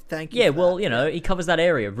world? Thank you. Yeah, well, he covers that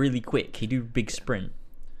area really quick. He do a big sprint.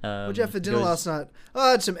 What'd you have for dinner last night? Oh,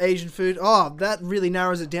 I had some Asian food. Oh, that really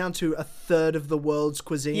narrows it down to a third of the world's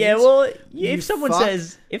cuisine. Yeah, well, if someone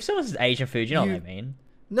says Asian food, you know what I mean.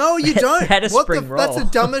 No, you don't. Had a spring roll. That's the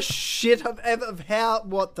dumbest shit I've ever.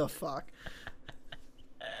 What the fuck?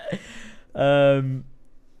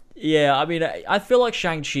 Yeah, I mean, I feel like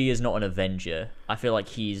Shang-Chi is not an Avenger. I feel like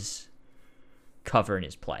he's covering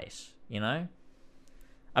his place, I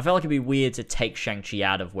feel like it'd be weird to take Shang-Chi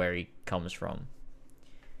out of where he comes from.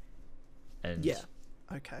 And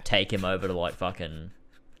take him over to, like, fucking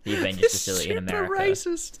the Avengers facility in America.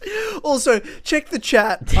 Racist. Also, check the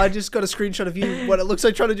chat. I just got a screenshot of you, what it looks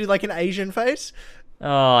like trying to do, like, an Asian face.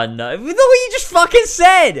 Oh, no. Look what you just fucking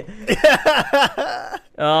said!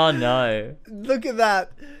 Oh, no. Look at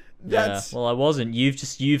that. That's... Yeah, well, I wasn't.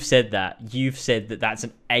 You've said that. You've said that that's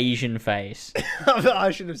an Asian face.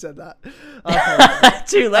 I should have said that.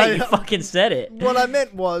 Too late. You fucking said it. What I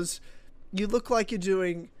meant was, you look like you're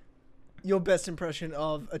doing your best impression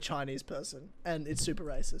of a Chinese person, and it's super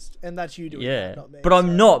racist. And that's you doing that, not me. But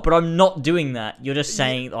I'm not. But I'm not doing that. You're just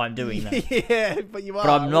saying that I'm doing that. Yeah, but you are.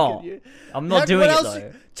 But I'm not. I'm not doing it,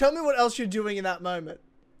 though. Tell me what else you're doing in that moment.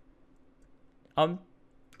 I'm,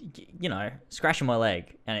 scratching my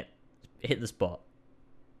leg, and it hit the spot.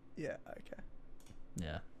 Yeah, okay.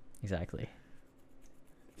 Yeah, exactly.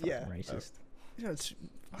 Yeah. Racist. It's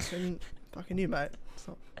fucking you, mate.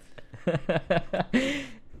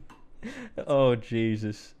 Oh,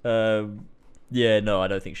 Jesus. Yeah, no, I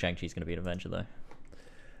don't think Shang-Chi's going to be an Avenger, though.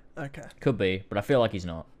 Okay. Could be, but I feel like he's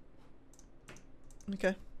not.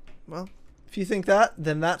 Okay. Well, if you think that,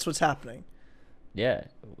 then that's what's happening. Yeah,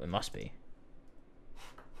 it must be.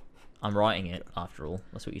 I'm writing it, after all.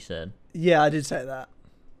 That's what you said. Yeah, I did say that.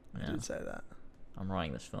 Yeah. I did say that. I'm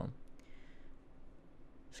writing this film.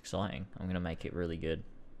 It's exciting. I'm going to make it really good.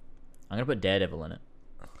 I'm going to put Daredevil in it.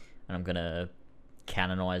 And I'm going to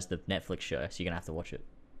canonize the Netflix show, so you're going to have to watch it.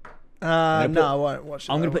 No, I won't watch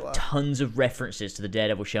it. I'm going to put tons of references to the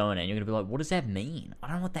Daredevil show in it, and you're going to be like, what does that mean? I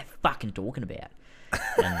don't know what they're fucking talking about.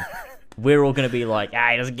 And we're all going to be like,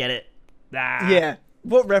 he doesn't get it. Ah. Yeah.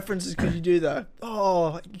 What references could you do, though?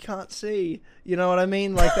 Oh, you can't see. You know what I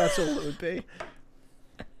mean? Like, that's all it would be.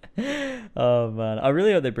 Oh, man. I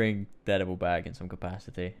really hope they bring Daredevil back in some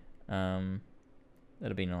capacity. That'd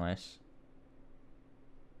be nice.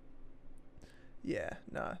 Yeah,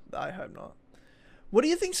 no, I hope not. What do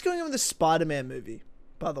you think's going on with the Spider-Man movie,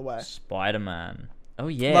 by the way? Spider-Man. Oh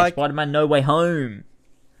yeah, Like- Spider-Man No Way Home.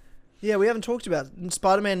 Yeah, we haven't talked about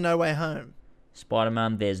Spider-Man: No Way Home.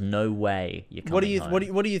 Spider-Man, there's no way you're coming home.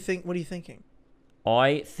 What do you think? What are you thinking?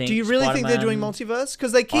 I think. Do you really think they're doing Spider-Man- multiverse?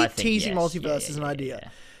 Because they I keep think teasing yes. multiverse Yeah, as an yeah, idea. yeah.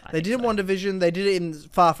 I They think did it in so. WandaVision. They did it in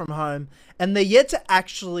Far From Home, and they're yet to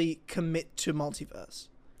actually commit to multiverse.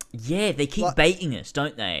 Yeah, they keep Like- baiting us,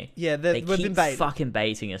 don't they? Yeah, They we've been keep baited. fucking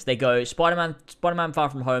baiting us. They go Spider-Man Far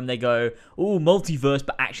From Home. They go, oh, multiverse,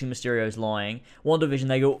 but actually Mysterio's lying. WandaVision.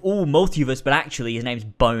 They go, oh, multiverse, but actually his name's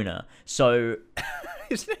Boner. So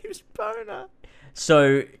His name's Boner.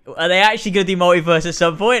 are they actually going to do multiverse at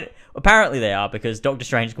some point? Apparently they are, because Doctor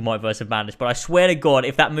Strange is called Multiverse of Madness. But I swear to God,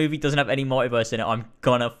 if that movie doesn't have any multiverse in it, I'm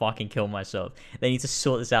gonna fucking kill myself. They need to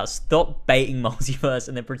sort this out. Stop baiting multiverse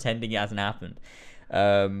and then pretending it hasn't happened.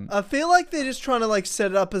 I feel like they're just trying to like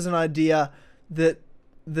set it up as an idea that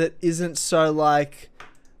isn't so like.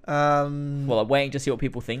 Well, I'm waiting to see what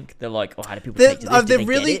people think. They're like, oh, how do people take to this? Did they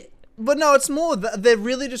really, get it? but no, it's more they're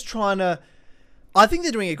really just trying to. I think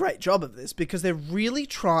they're doing a great job of this because they're really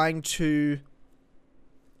trying to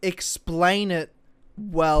explain it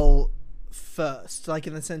well first, like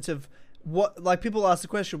in the sense of what, like people ask the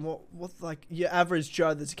question, what like your average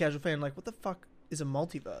Joe that's a casual fan, like what the fuck is a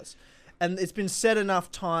multiverse? And it's been said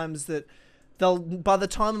enough times that they'll, by the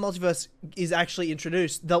time the multiverse is actually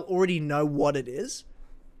introduced, they'll already know what it is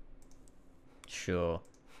Sure.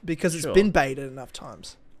 because it's Sure. been baited enough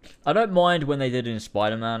times. I don't mind when they did it in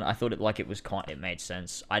Spider-Man. I thought it made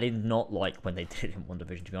sense. I did not like when they did it in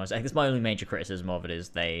WandaVision, to be honest. I think that's my only major criticism of it is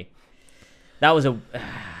that was a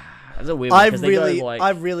weird one, I 'cause they really, go, like, I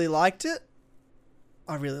really liked it.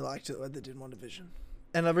 I really liked it when they did WandaVision.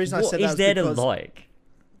 And the reason I what said is that there was to like?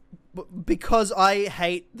 because I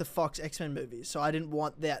hate the Fox X-Men movies, so I didn't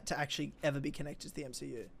want that to actually ever be connected to the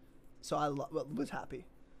MCU. So I was happy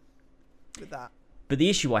with that. But the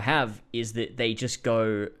issue I have is that they just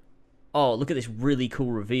go, oh, look at this really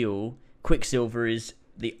cool reveal. Quicksilver is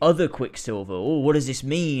the other Quicksilver. Oh, what does this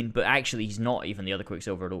mean? But actually, he's not even the other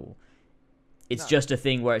Quicksilver at all. It's No. just a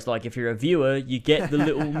thing where it's like, if you're a viewer, you get the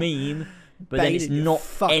little meme, but then it's Baited, you not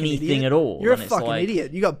fucking anything idiot. at all. You're and a it's fucking like,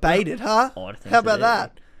 idiot. You got baited, huh? odd thing How to about do.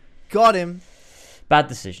 that? Got him. Bad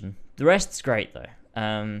decision. The rest's great, though.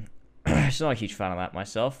 Just not a huge fan of that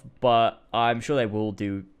myself, but I'm sure they will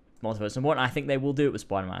do multiverse. And I think they will do it with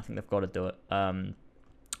Spider-Man. I think they've got to do it. I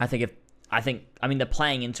mean, they're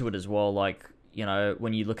playing into it as well. Like, you know,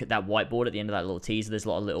 when you look at that whiteboard at the end of that little teaser, there's a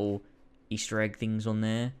lot of little Easter egg things on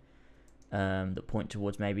there that point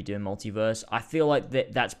towards maybe doing multiverse. I feel like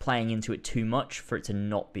that's playing into it too much for it to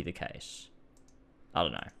not be the case. I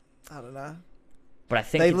don't know. But I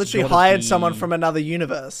think They it's literally gotta hired be- someone from another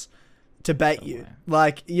universe to bait you. Somewhere.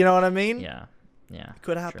 Like, you know what I mean? Yeah.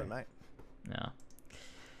 Could happen, true. mate. Yeah.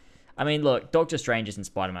 I mean, look, Doctor Strange is in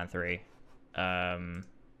Spider-Man 3.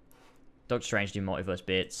 Doctor Strange do multiverse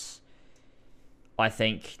bits. I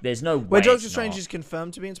think there's no way. Where Doctor it's Strange not. is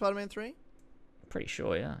confirmed to be in Spider-Man 3? Pretty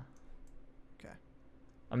sure, yeah. Okay.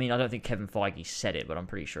 I mean, I don't think Kevin Feige said it, but I'm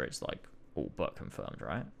pretty sure it's like all but confirmed,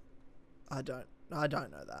 right? I don't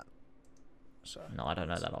know that. So No, I don't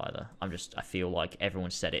know that either. I feel like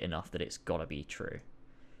everyone said it enough that it's gotta be true.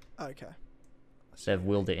 okay. They've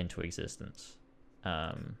willed it into existence.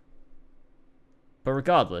 But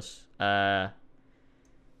regardless, I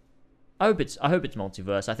hope it's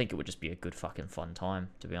multiverse. I think it would just be a good fucking fun time,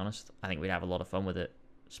 to be honest. I think we'd have a lot of fun with it.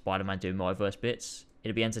 Spider-Man doing multiverse bits.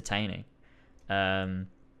 It'd be entertaining. And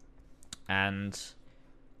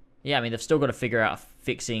yeah, I mean, they've still got to figure out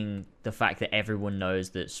fixing the fact that everyone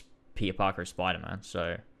knows that Peter Parker is Spider-Man.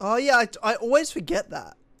 So Oh yeah, I always forget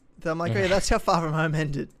that. I'm like, Yeah. oh, that's how Far From Home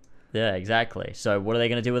ended. yeah, exactly. So what are they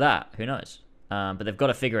going to do with that? Who knows? But they've got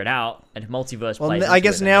to figure it out. And if multiverse Well, plays I into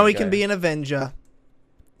guess it, then now there he you can go. be an Avenger.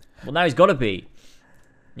 Well, now he's got to be.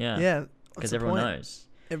 Yeah. Yeah. What's Because the everyone point? knows.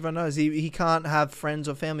 Everyone knows he can't have friends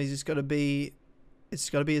or families. It's got to be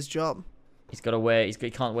his job. He can't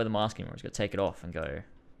wear the mask anymore. He's got to take it off and go,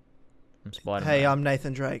 I'm Spider-Man. Hey, I'm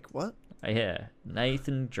Nathan Drake. What? Yeah,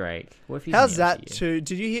 Nathan Drake. What if he's How's in the that? MCU?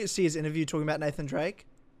 Did you see his interview talking about Nathan Drake?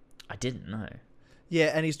 I didn't know.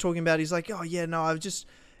 Yeah, and he's talking about, he's like, oh yeah, no,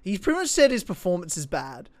 he pretty much said his performance is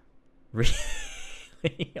bad. Really?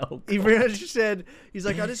 Oh, He God. pretty much said, he's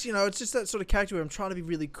like, it's just that sort of character where I'm trying to be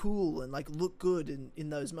really cool and like look good in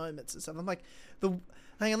those moments and stuff. I'm like,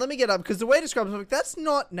 hang on, let me get up, because the way he describes him, I'm like, that's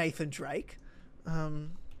not Nathan Drake.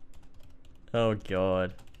 Oh,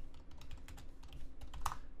 God.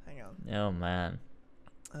 Hang on. Oh, man.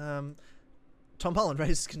 Tom Holland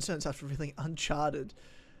raises concerns after revealing Uncharted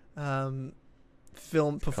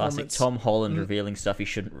film Classic performance. Tom Holland revealing stuff he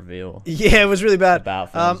shouldn't reveal Yeah, it was really bad.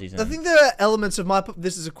 about films he's in. I think there are elements of my.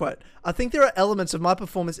 This is a quote. I think there are elements of my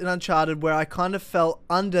performance in Uncharted where I kind of fell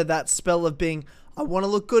under that spell of being. I want to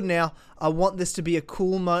look good now. I want this to be a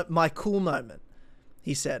my cool moment.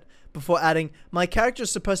 He said before adding, "My character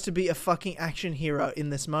is supposed to be a fucking action hero in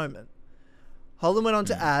this moment." Holland went on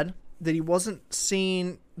to add that he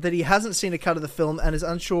hasn't seen a cut of the film and is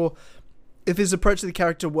unsure if his approach to the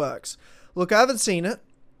character works. Look, I haven't seen it,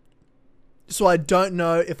 so I don't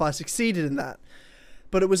know if I succeeded in that.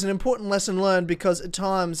 But it was an important lesson learned because at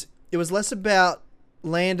times it was less about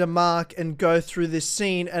land a mark and go through this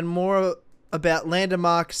scene and more about land a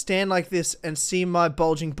mark, stand like this and see my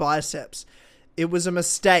bulging biceps. It was a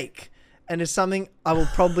mistake and is something I will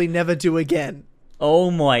probably never do again. Oh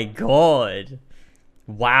my god.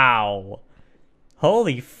 Wow.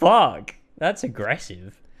 Holy fuck. That's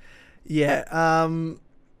aggressive. Yeah,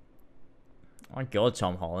 My god,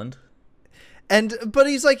 Tom Holland. but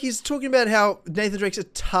he's talking about how Nathan Drake's a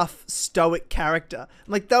tough, stoic character.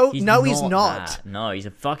 I'm like, he's not. That. No, he's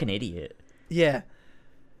a fucking idiot. Yeah.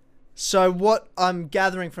 So what I'm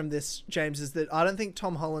gathering from this, James, is that I don't think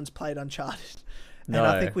Tom Holland's played Uncharted. And No,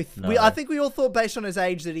 I think we all thought based on his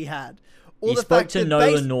age that he had. Or He the spoke fact to that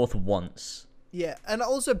Nolan North once. Yeah, and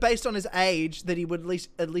also based on his age that he would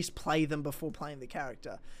at least play them before playing the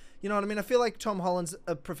character. You know what I mean? I feel like Tom Holland's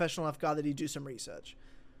a professional enough guy that he'd do some research.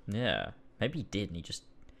 Yeah. Maybe he did, and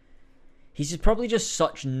he's just probably just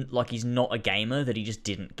such, like, he's not a gamer that he just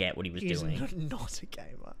didn't get what he was doing. He's not a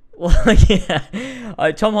gamer. Well,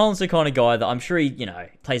 yeah. Tom Holland's the kind of guy that I'm sure he,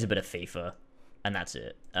 plays a bit of FIFA, and that's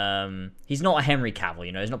it. He's not a Henry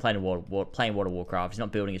Cavill, he's not playing World of Warcraft, he's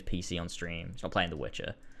not building his PC on stream, he's not playing The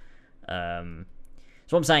Witcher. So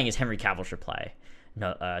what I'm saying is Henry Cavill should play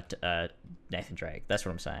Nathan Drake. That's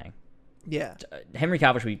what I'm saying. Yeah. Henry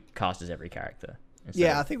Cavill should be cast as every character.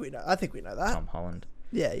 Yeah, I think we know that. Tom Holland.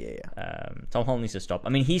 Yeah. Tom Holland needs to stop. I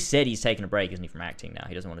mean, he said he's taking a break, isn't he, from acting now?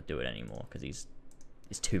 He doesn't want to do it anymore because it's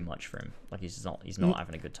too much for him. Like he's not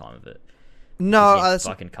having a good time of it. No, that's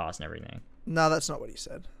fucking cast and everything. No, that's not what he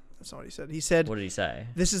said. He said, what did he say?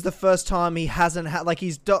 This is the first time he hasn't had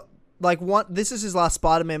this is his last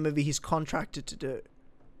Spider-Man movie he's contracted to do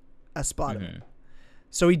as Spider-Man. Mm-hmm.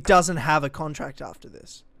 So he doesn't have a contract after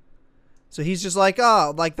this. So he's just like,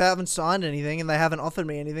 they haven't signed anything and they haven't offered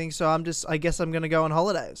me anything, so I guess I'm going to go on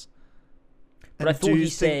holidays. But I thought he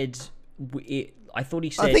said I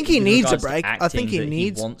think he needs a break. I think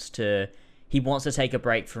he wants to take a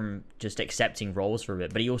break from just accepting roles for a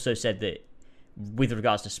bit, but he also said that with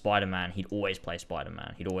regards to Spider-Man, he'd always play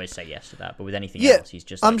Spider-Man. He'd always say yes to that. But with anything else, he's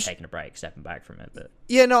just taking a break, stepping back from it. But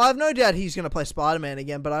yeah, no, I've no doubt he's going to play Spider-Man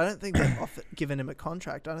again, but I don't think they've given him a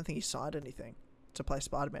contract. I don't think he signed anything to play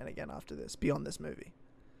Spider-Man again after this, beyond this movie.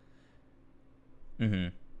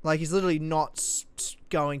 Mm-hmm. Like, he's literally not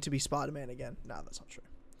going to be Spider-Man again. No, that's not true.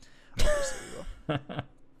 Obviously he will.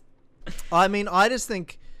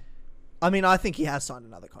 I think he has signed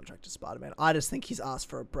another contract to Spider-Man. I just think he's asked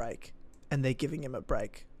for a break. And they're giving him a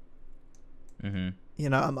break.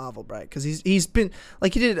 Mm-hmm. A Marvel break. Because he's been...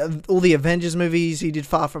 Like, he did all the Avengers movies. He did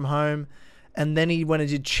Far From Home. And then he went and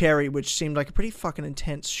did Cherry, which seemed like a pretty fucking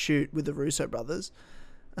intense shoot with the Russo brothers.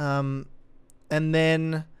 And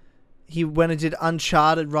then he went and did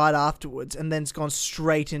Uncharted right afterwards. And then's gone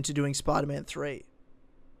straight into doing Spider-Man 3.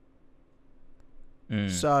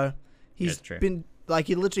 So, he's been... Like,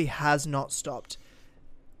 he literally has not stopped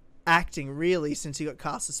acting really since he got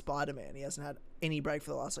cast as Spider-Man. He hasn't had any break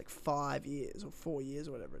for the last 5 years or 4 years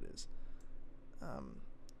or whatever it is,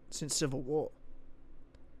 since Civil War.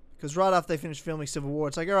 Because right after they finished filming Civil War,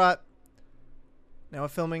 it's like, all right, now we're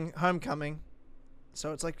filming Homecoming,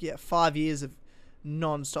 so it's 5 years of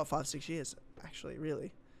non-stop, 5-6 years actually,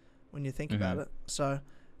 really, when you think about it. So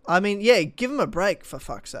I mean, yeah, give him a break for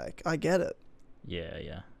fuck's sake. I get it.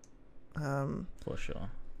 Yeah for sure,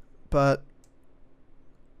 but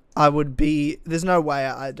there's no way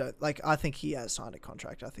I think he has signed a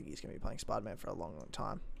contract. I think he's going to be playing Spider-Man for a long, long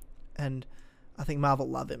time. And I think Marvel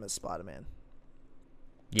love him as Spider-Man.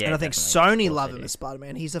 Yeah, and I think Sony love him as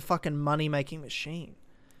Spider-Man. He's a fucking money-making machine.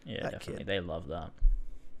 Yeah, definitely. Kid. They love that.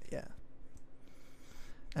 Yeah.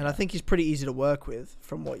 And I think he's pretty easy to work with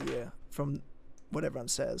from what everyone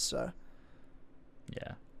says, so.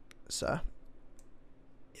 Yeah. So.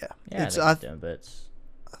 Yeah. I think he's doing bits.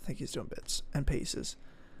 I think he's doing bits and pieces.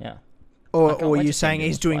 Yeah. Or are you saying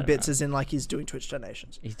he's doing bits as in he's doing Twitch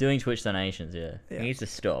donations? He's doing Twitch donations, yeah. He needs to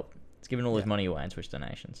stop. He's giving all his money away in Twitch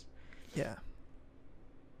donations. Yeah.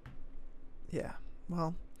 Yeah.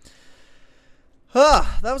 Well.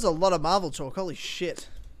 That was a lot of Marvel talk. Holy shit.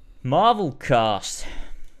 Marvel cast.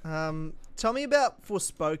 Tell me about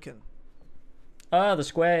Forspoken. The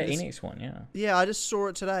Square This- Enix one, yeah. Yeah, I just saw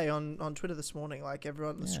it today on Twitter this morning. Like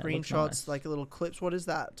everyone, the Yeah, it looks screenshots, nice. like little clips. What is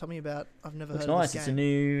that? Tell me about. I've never Looks heard nice. of this It's a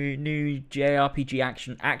game. new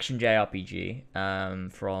JRPG action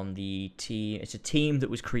JRPG from the team. It's a team that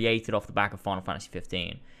was created off the back of Final Fantasy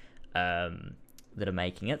 15 that are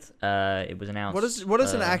making it. It was announced. What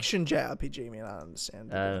does an action JRPG mean? I don't understand.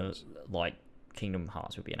 the difference. Like Kingdom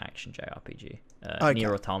Hearts would be an action JRPG. Okay.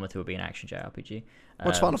 Nier Automata would be an action JRPG.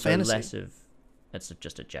 What's Final Fantasy? Less of it's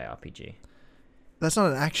just a JRPG. That's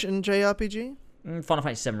not an action JRPG. Final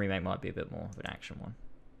Fantasy 7 Remake might be a bit more of an action one.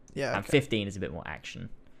 Yeah. And Okay. 15 is a bit more action.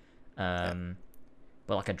 But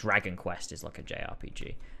like a Dragon Quest is like a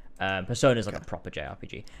JRPG. Persona is like a proper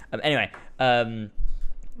JRPG. Anyway,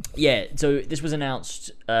 yeah. So this was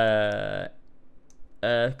announced a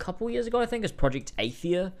couple years ago, I think, as Project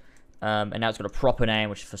Aethia, and now it's got a proper name,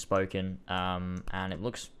 which is Forspoken, and it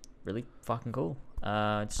looks really fucking cool.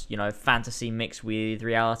 It's fantasy mixed with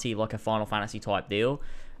reality, like a Final Fantasy type deal.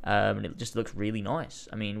 And it just looks really nice.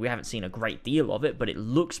 I mean, we haven't seen a great deal of it, but it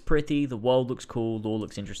looks pretty. The world looks cool. Lore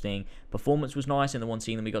looks interesting. Performance was nice in the one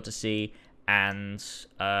scene that we got to see. And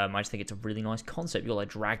I just think it's a really nice concept. You got like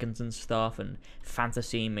dragons and stuff and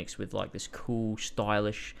fantasy mixed with like this cool,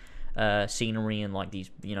 stylish scenery and like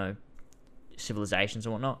these, civilizations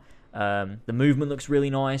and whatnot. The movement looks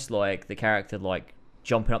really nice. Like the character like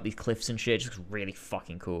jumping up these cliffs and shit just looks really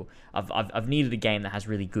fucking cool. I've needed a game that has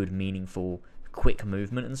really good, meaningful, quick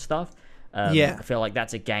movement and stuff. Yeah. I feel like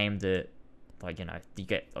that's a game that, like, you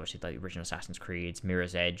get obviously the original Assassin's Creed,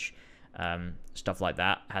 Mirror's Edge, stuff like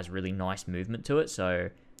that has really nice movement to it. So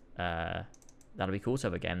that'll be cool to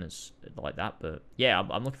have a game that's like that. But yeah,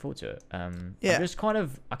 I'm looking forward to it. Yeah.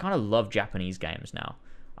 I kind of love Japanese games now.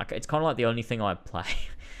 It's kind of like the only thing I play.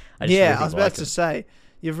 I was about to say,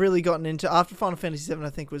 you've really gotten into, after Final Fantasy VII,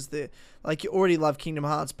 I think was you already love Kingdom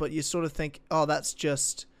Hearts, but you sort of think, oh, that's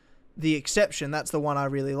just the exception. That's the one I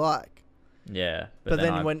really like. Yeah. But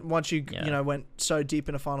then once you went so deep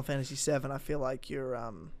into Final Fantasy VII, I feel like you're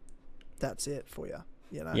that's it for you.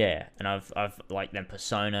 Yeah, and I've like then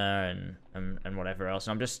Persona and whatever else.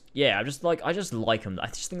 And I just like them. I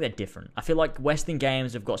just think they're different. I feel like Western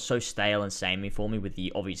games have got so stale and samey for me, with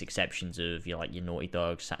the obvious exceptions of your Naughty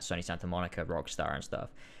Dog, Sony Santa Monica, Rockstar, and stuff.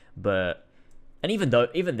 And even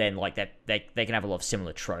then, like they can have a lot of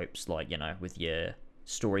similar tropes, like with your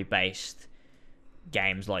story based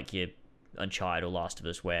games like your Uncharted or Last of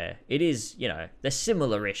Us, where it is they're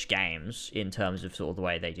similar-ish games in terms of sort of the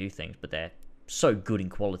way they do things, but they're so good in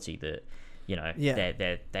quality that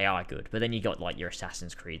they are good. But then you got like your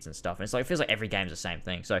Assassin's Creeds and stuff, and it's like it feels like every game's the same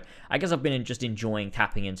thing. So I guess I've been just enjoying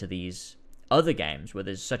tapping into these other games where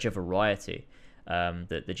there's such a variety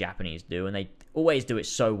that the Japanese do, and they always do it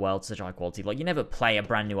so well to such high quality. Like you never play a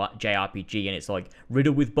brand new JRPG and it's like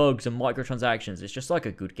riddled with bugs and microtransactions. It's just like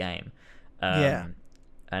a good game.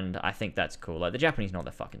 And I think that's cool. Like the Japanese know what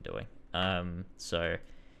they're fucking doing. So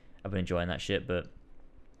I've been enjoying that shit. But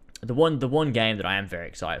the one game that I am very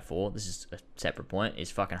excited for, this is a separate point, is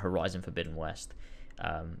fucking Horizon Forbidden West.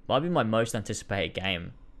 Might be my most anticipated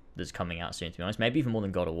game that's coming out soon, to be honest. Maybe even more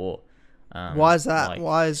than God of War. Why is that?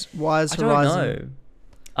 Why is Horizon? I don't know.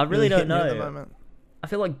 I really don't know. At the moment? I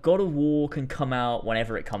feel like God of War can come out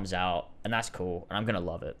whenever it comes out, and that's cool, and I'm gonna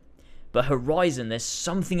love it. But Horizon, there's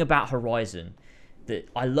something about Horizon that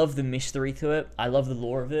I love the mystery to it. I love the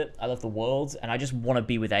lore of it. I love the world, and I just want to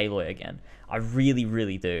be with Aloy again. I really,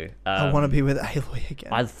 really do. I want to be with Aloy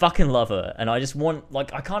again. I fucking love her, and I just want,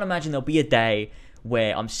 I can't imagine there'll be a day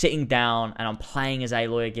where I'm sitting down and I'm playing as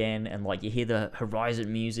Aloy again, and like you hear the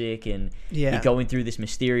Horizon music, and you're going through this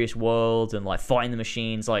mysterious world and like fighting the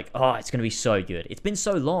machines. Like, oh, it's gonna be so good. It's been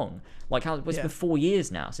so long. Like it's been 4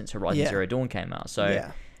 years now since Horizon Zero Dawn came out. So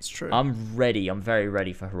yeah, it's true. I'm ready. I'm very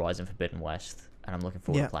ready for Horizon Forbidden West, and I'm looking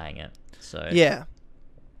forward to playing it. So yeah,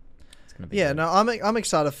 it's gonna be good. No, I'm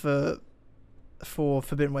excited for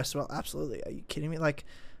Forbidden West as well. Absolutely. Are you kidding me? Like,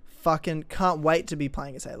 fucking can't wait to be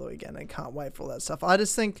playing as Aloy again, and can't wait for all that stuff. I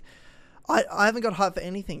just think I haven't got hype for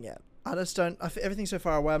anything yet. I just don't. Everything's so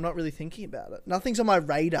far away. I'm not really thinking about it. Nothing's on my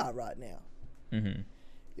radar right now. Mm-hmm.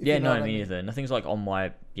 Yeah, no, me neither. Nothing's like on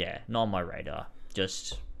my not on my radar.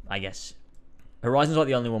 Just I guess Horizon's like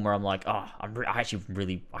the only one where I'm like, I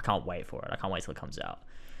can't wait for it. I can't wait till it comes out.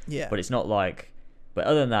 Yeah. But it's not like. But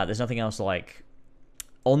other than that, there's nothing else like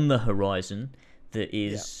on the horizon that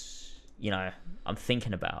is I'm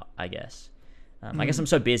thinking about, I guess. I guess I'm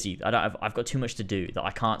so busy. I've got too much to do that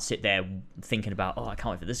I can't sit there thinking about, I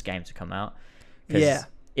can't wait for this game to come out. Yeah.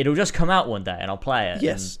 It'll just come out one day and I'll play it.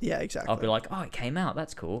 Yes, yeah, exactly. I'll be like, it came out.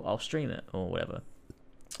 That's cool. I'll stream it or whatever.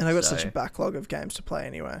 And I've got such a backlog of games to play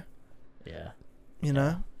anyway. Yeah. You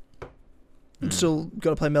know? Still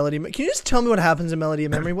got to play Melody. Can you just tell me what happens in Melody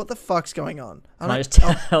of Memory? What the fuck's going on? Can I just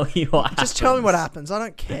tell you what happens? Just tell me what happens. I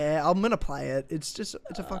don't care. I'm gonna play it. It's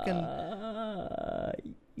a fucking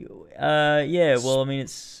yeah. Well, I mean,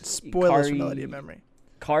 it's spoilers for Melody of Memory.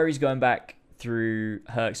 Kyrie's going back through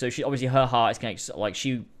her. So she obviously her heart is connected. Like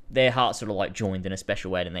their hearts sort of like joined in a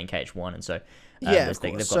special way in the KH1, and so yeah, of course.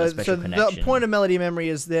 they've got a special connection. The point of Melody of Memory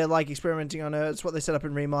is they're like experimenting on her. It's what they set up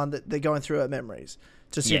in Remind, that they're going through her memories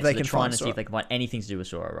to see if they can find see if they can find anything to do with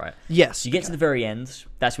Sora, right? Yes. So you get to the very end.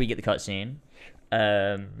 That's where you get the cutscene,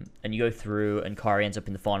 and you go through, and Kyrie ends up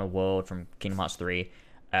in the final world from Kingdom Hearts 3.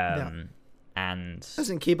 And as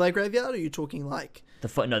in Keyblade Graveyard, or are you talking like the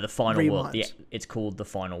final Rewind. world? It's called the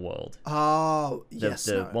final world. Oh, yes,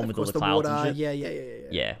 the one with all the clouds water. and shit. Yeah.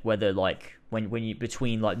 Yeah, where they're like when you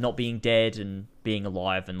between like not being dead and being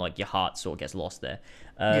alive, and like your heart sort of gets lost there.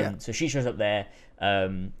 So she shows up there,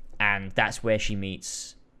 and that's where she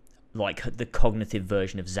meets like the cognitive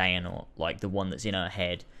version of Xehanort, like the one that's in her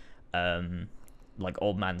head, like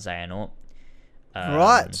old man Xehanort.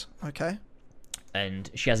 Right. Okay.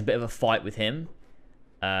 And she has a bit of a fight with him,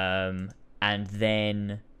 and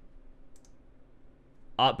then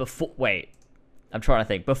I'm trying to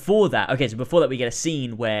think. Before that, we get a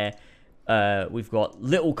scene where we've got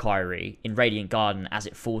little Kyrie in Radiant Garden as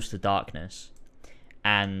it falls to darkness,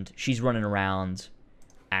 and she's running around,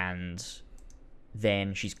 and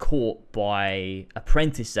then she's caught by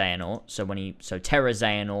Apprentice Xehanort. So Terra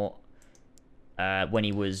Xehanort. When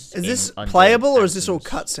he was... Is this playable, or is this all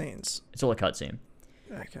cutscenes? It's all a cutscene.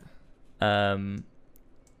 Okay. And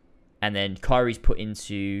then Kyrie's put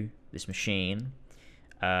into this machine,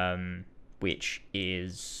 which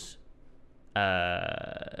is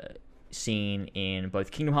seen in both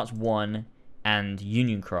Kingdom Hearts 1 and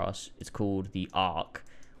Union Cross. It's called the Ark,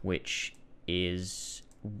 which is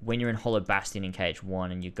when you're in Hollow Bastion in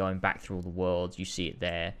KH1 and you're going back through all the worlds, you see it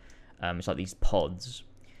there. It's like these pods.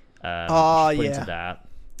 Into that.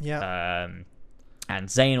 Yeah. And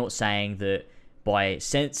Xehanort saying that by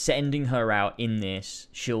sending her out in this,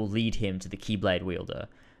 she'll lead him to the Keyblade wielder.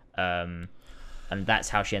 And that's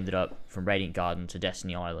how she ended up from Radiant Garden to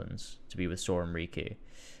Destiny Islands to be with Sora and Riku.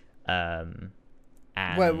 And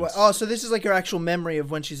wait. Oh, so this is like her actual memory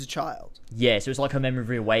of when she's a child. Yeah, so it's like her memory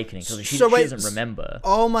reawakening because she doesn't remember.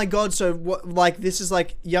 Oh my god! So what? Like this is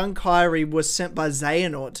like young Kyrie was sent by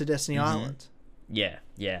Xehanort to Destiny Island. Yeah,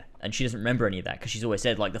 and she doesn't remember any of that because she's always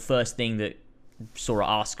said like the first thing that Sora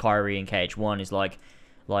asks Kyrie in KH1 is like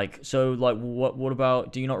what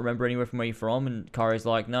about, do you not remember anywhere from where you're from? And Kyrie's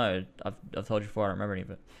like, no, I've told you before, I don't remember any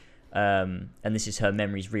of it. And this is her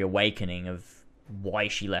memories reawakening of why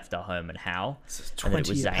she left her home and how. It's a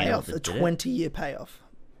 20-year payoff. A 20-year payoff.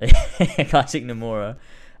 Classic Nomura.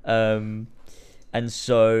 And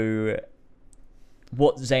so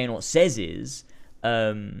what Xehanort says is,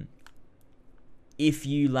 if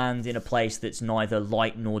you land in a place that's neither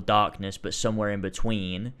light nor darkness, but somewhere in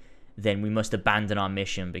between, then we must abandon our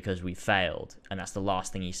mission because we failed. And that's the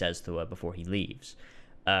last thing he says to her before he leaves.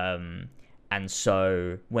 And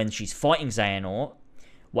so when she's fighting Xehanort,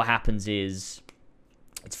 what happens is,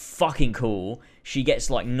 it's fucking cool. She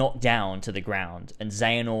gets like knocked down to the ground, and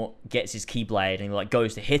Xehanort gets his Keyblade and he like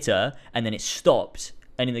goes to hit her, and then it stops.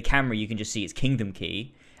 And in the camera, you can just see its Kingdom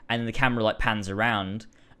Key, and then the camera like pans around.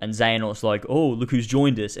 And Xehanort's like, oh, look who's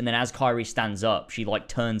joined us. And then as Kyrie stands up, she like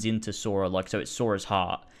turns into Sora, like, so it's Sora's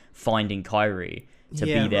heart finding Kyrie to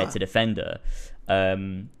be there to defend her.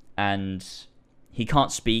 And he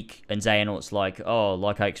can't speak, and Xehanort's like, oh,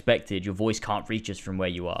 like I expected, your voice can't reach us from where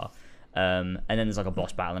you are. And then there's like a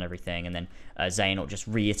boss battle and everything, and then Xehanort just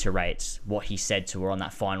reiterates what he said to her on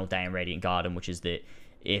that final day in Radiant Garden, which is that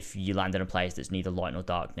if you land in a place that's neither light nor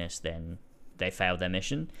darkness, then they failed their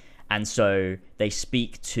mission. And so they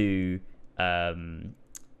speak to Ansem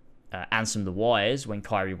the Wise when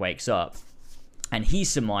Kyrie wakes up, and he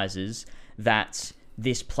surmises that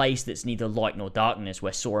this place that's neither light nor darkness,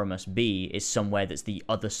 where Sora must be, is somewhere that's the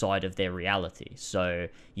other side of their reality. So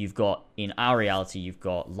you've got, in our reality, you've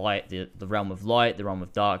got light, the realm of light, the realm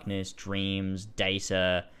of darkness, dreams,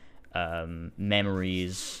 data,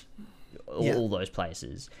 memories, all those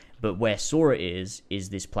places. But where Sora is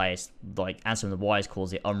this place, like Ansem the Wise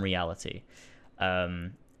calls it unreality.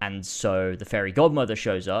 And so the fairy godmother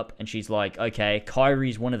shows up, and she's like, okay,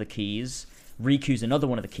 Kyrie's one of the keys, Riku's another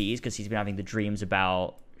one of the keys, because he's been having the dreams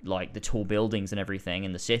about like the tall buildings and everything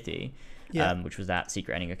in the city, which was that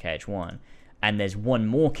secret ending of KH1. And there's one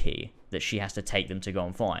more key that she has to take them to go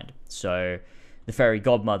and find. So the fairy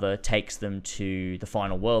godmother takes them to the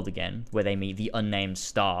final world again, where they meet the unnamed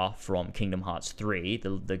star from Kingdom Hearts 3,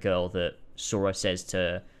 the girl that Sora says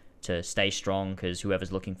to to stay strong because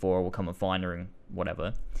whoever's looking for her will come and find her and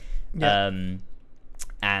whatever. Yeah.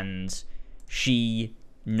 And she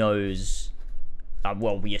knows,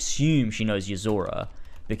 well, we assume she knows Yozora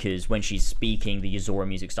because when she's speaking, the Yozora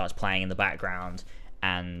music starts playing in the background,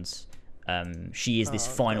 and she is this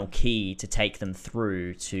final key to take them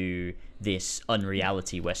through to this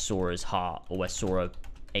unreality where Sora's heart, or where Sora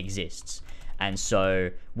exists. And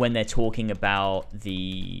so when they're talking about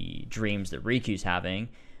the dreams that Riku's having,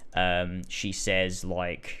 she says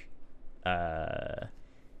like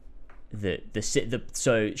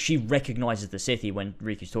so she recognizes the city when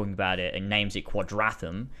Riku's talking about it and names it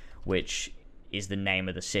Quadrathum, which is the name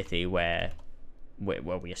of the city where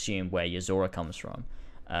we assume where Yozora comes from,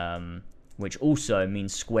 which also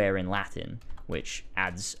means square in Latin, which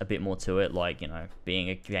adds a bit more to it, like, you know, being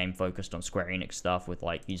a game focused on Square Enix stuff with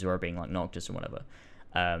like Yozora being like Noctis or whatever.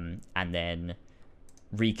 And then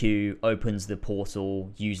Riku opens the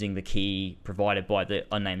portal using the key provided by the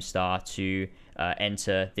unnamed star to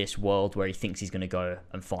enter this world where he thinks he's going to go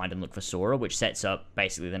and find and look for Sora, which sets up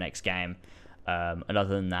basically the next game. And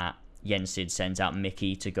other than that, Yensid sends out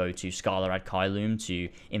Mickey to go to Scarlet Ad Kailum to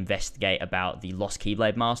investigate about the lost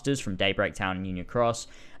Keyblade Masters from Daybreak Town and Union Cross.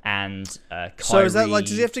 And Kairi... So is that like,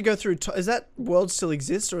 does he have to go through... Is that world still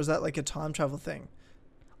exist, or is that like a time travel thing?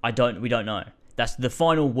 We don't know. That's the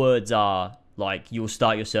final words are like, you'll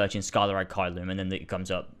start your search in Scarlet Ad Kailum, and then it comes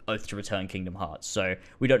up Oath to Return Kingdom Hearts. So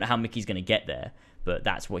we don't know how Mickey's going to get there, but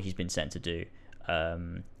that's what he's been sent to do.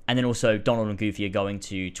 And then also Donald and Goofy are going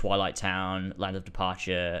to Twilight Town, Land of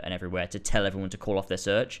Departure, and everywhere to tell everyone to call off their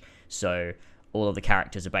search. So all of the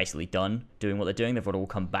characters are basically done doing what they're doing. They've all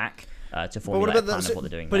come back to formulate a plan of what they're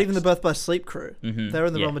doing But next. even the Birth by Sleep crew, they're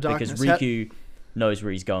in the Realm of Darkness. Because Riku knows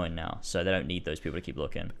where he's going now, so they don't need those people to keep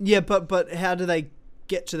looking. Yeah, but how do they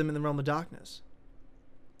get to them in the Realm of Darkness?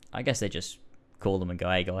 I guess they just call them and go,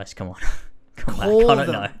 hey guys, come on. Come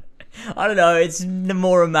back. I don't know. It's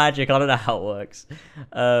more of magic. I don't know how it works.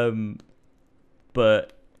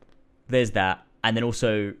 But there's that. And then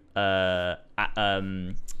also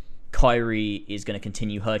Kairi is going to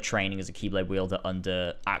continue her training as a Keyblade wielder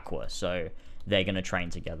under Aqua. So they're going to train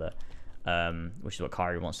together, which is what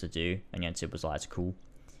Kairi wants to do. And Yensid was like, that's cool.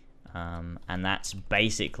 And that's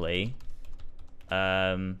basically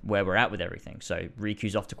where we're at with everything. So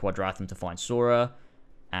Riku's off to Quadrathum to find Sora,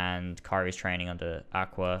 and Kairi's training under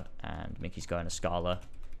Aqua, and Mickey's going to Scala.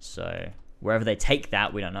 So wherever they take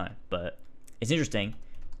that, we don't know. But it's interesting,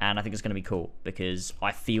 and I think it's going to be cool, because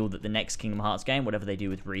I feel that the next Kingdom Hearts game, whatever they do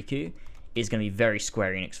with Riku, is going to be very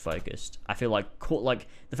Square Enix focused. I feel like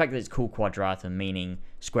the fact that it's called Quadrathum, meaning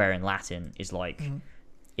square in Latin, is like...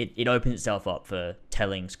 It opens itself up for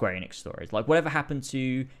telling Square Enix stories. Like, whatever happened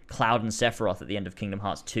to Cloud and Sephiroth at the end of Kingdom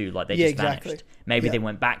Hearts 2? Like, they just vanished. Maybe they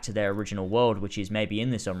went back to their original world, which is maybe in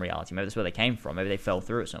this unreality. Maybe that's where they came from. Maybe they fell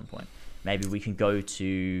through at some point. Maybe we can go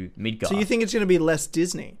to Midgar. So you think it's going to be less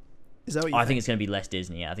Disney? Is that what you think? I think it's going to be less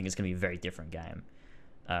Disney. I think it's going to be a very different game.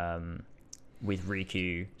 With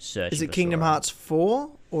Riku searching Is it for Kingdom Sora. Hearts 4,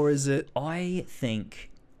 or is it... I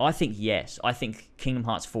think yes. I think Kingdom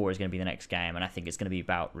Hearts 4 is going to be the next game, and I think it's going to be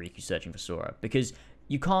about Riku searching for Sora, because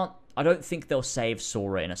you can't... I don't think they'll save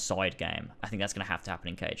Sora in a side game. I think that's going to have to happen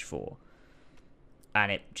in Cage 4.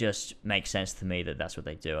 And it just makes sense to me that that's what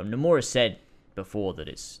they do. And Nomura said before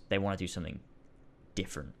that they want to do something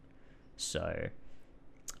different. So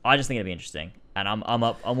I just think it'll be interesting. And I'm all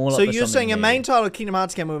up for So you're saying new. a main title Kingdom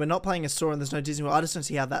Hearts game where we're not playing as Sora and there's no Disney World. I just don't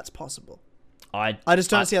see how that's possible. I just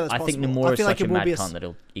don't see how that's possible. I think Nomura is feel like such it a will mad be cunt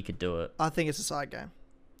that he could do it. I think it's a side game.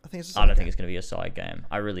 I don't think it's going to be a side game.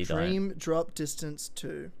 I really don't. Dream Drop Distance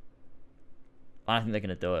 2. I don't think they're going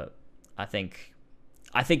to do it. I think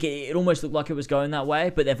it almost looked like it was going that way,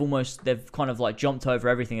 but they've kind of like jumped over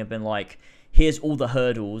everything and been like, here's all the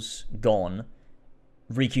hurdles gone.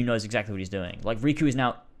 Riku knows exactly what he's doing. Like, Riku is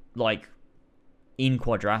now like in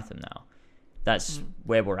Quadrathum now. That's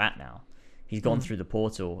where we're at now. He's gone through the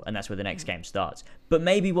portal, and that's where the next game starts. But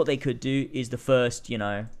maybe what they could do is the first,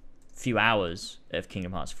 few hours of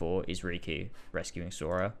Kingdom Hearts 4 is Riku rescuing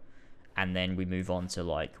Sora, and then we move on to,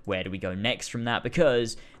 like, where do we go next from that?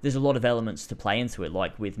 Because there's a lot of elements to play into it,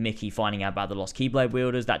 like with Mickey finding out about the lost Keyblade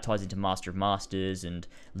wielders, that ties into Master of Masters and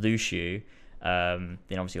Lushu. Then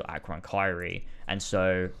obviously got Aqua and Kairi, and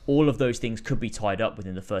so all of those things could be tied up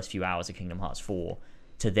within the first few hours of Kingdom Hearts 4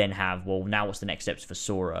 to then have, well, now what's the next steps for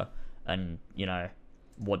Sora? And,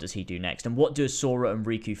 what does he do next? And what does Sora and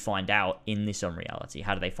Riku find out in this unreality?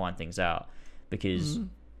 How do they find things out? Because,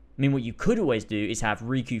 what you could always do is have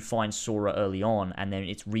Riku find Sora early on, and then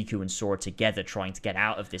it's Riku and Sora together trying to get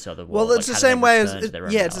out of this other world. Well, it's like, the same way as...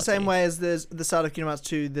 it's the same way as there's the start of Kingdom Hearts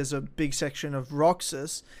 2, there's a big section of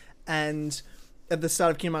Roxas, and at the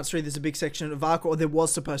start of Kingdom Hearts 3, there's a big section of Aqua, or there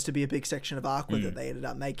was supposed to be a big section of Aqua that they ended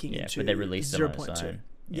up making into but they released 0.2.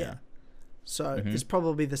 Yeah. So it's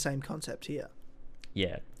probably the same concept here.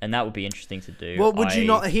 Yeah, and that would be interesting to do. Well, would you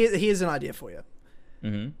not? Here's an idea for you.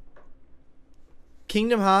 Mm-hmm.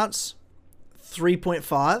 Kingdom Hearts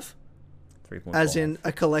 3.5, 3.5. as in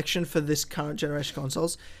a collection for this current generation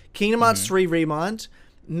consoles. Kingdom Hearts 3 Remind,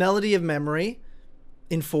 Melody of Memory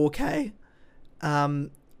in 4K,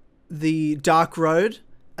 The Dark Road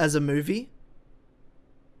as a movie,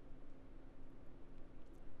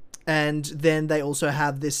 and then they also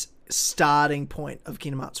have this starting point of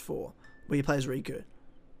Kingdom Hearts 4 where you play as Riku.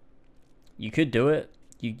 You could do it.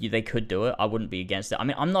 They could do it. I wouldn't be against it. I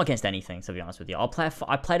mean, I'm not against anything, to be honest with you. I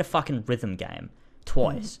played a fucking rhythm game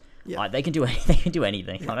twice. Yeah. They can do anything. They can do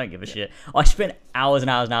anything. I don't give a shit. I spent hours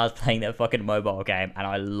and hours and hours playing that fucking mobile game, and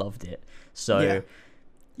I loved it. So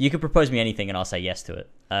you could propose me anything, and I'll say yes to it.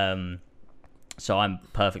 So I'm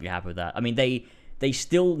perfectly happy with that. I mean, they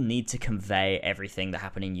still need to convey everything that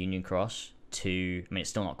happened in Union Cross to... I mean, it's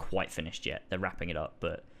still not quite finished yet. They're wrapping it up,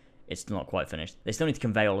 but it's still not quite finished. They still need to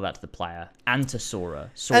convey all of that to the player and to Sora.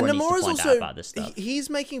 Sora needs to find out about this stuff. He's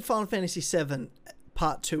making Final Fantasy VII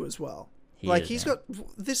Part 2 as well. He's got...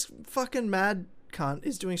 This fucking mad cunt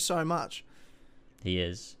is doing so much. He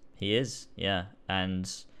is, yeah. And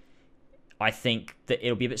I think that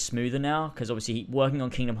it'll be a bit smoother now, because obviously working on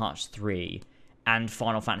Kingdom Hearts 3 and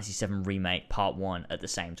Final Fantasy VII Remake Part 1 at the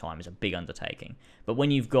same time is a big undertaking. But when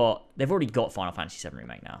they've already got Final Fantasy VII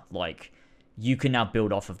Remake now. Like, you can now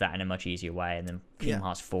build off of that in a much easier way, and then Kingdom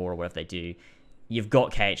Hearts 4 or whatever they do, you've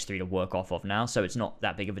got KH3 to work off of now, so it's not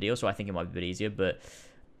that big of a deal, so I think it might be a bit easier. But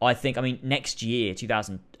I think, next year,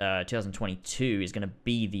 2022, is going to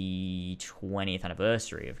be the 20th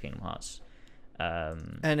anniversary of Kingdom Hearts.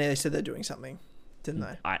 And they said they're doing something, didn't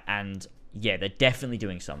they? They're definitely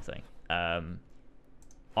doing something. I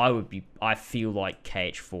feel like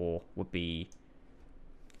KH4 would be...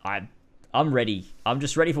 I'm ready. I'm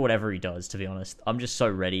just ready for whatever he does, to be honest. I'm just so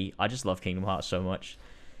ready. I just love Kingdom Hearts so much.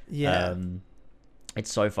 Yeah. It's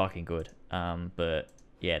so fucking good. But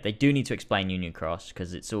yeah, they do need to explain Union Cross,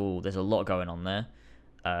 because there's a lot going on there.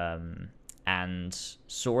 And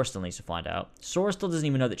Sora still needs to find out. Sora still doesn't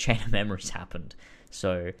even know that Chain of Memories happened.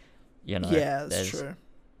 So, yeah, that's true.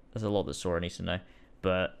 There's a lot that Sora needs to know.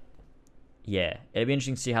 But yeah, it'll be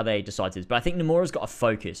interesting to see how they decide this. But I think Nomura's got a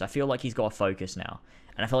focus. I feel like he's got a focus now.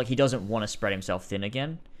 And I feel like he doesn't want to spread himself thin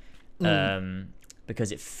again.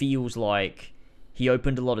 Because it feels like he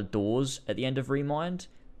opened a lot of doors at the end of Remind,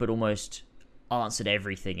 but almost answered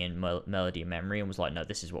everything in Melody of Memory and was like, no,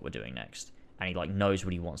 this is what we're doing next. And he knows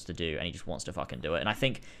what he wants to do, and he just wants to fucking do it. And I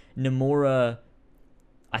think Nomura...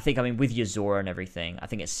 with Yozora and everything, I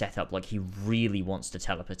think it's set up like he really wants to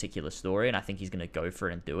tell a particular story, and I think he's going to go for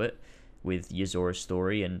it and do it with Yozora's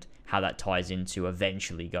story and how that ties into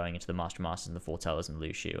eventually going into the Master Masters and the Foretellers and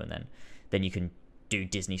Lucio, and then you can do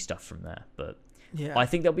Disney stuff from there. But yeah, I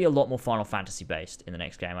think there'll be a lot more Final Fantasy based in the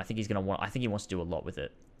next game. I think he wants to do a lot with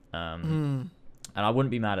it. And I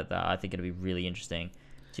wouldn't be mad at that. I think it'll be really interesting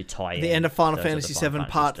to tie in. The end of Final Fantasy VII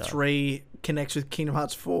Part 3 connects with Kingdom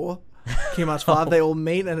Hearts 4. Kingdom Hearts 5, they all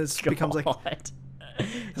meet, and it becomes like...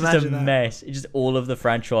 just a mess. It's just all of the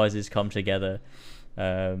franchises come together.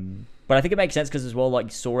 But I think it makes sense because as well,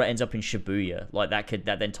 like, Sora ends up in Shibuya. Like,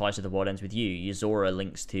 that then ties to the World Ends With You. Yozora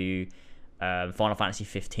links to Final Fantasy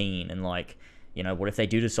 15, and like, what if they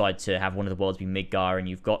do decide to have one of the worlds be Midgar, and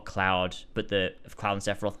you've got Cloud, but Cloud and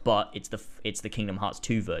Sephiroth, but it's the Kingdom Hearts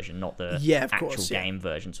 2 version, not the actual game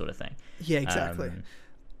version sort of thing. Yeah, exactly.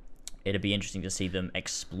 It'd be interesting to see them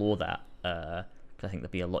explore that, because I think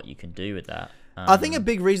there'd be a lot you can do with that. I think a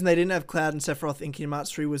big reason they didn't have Cloud and Sephiroth in Kingdom Hearts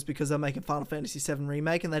 3 was because they're making Final Fantasy VII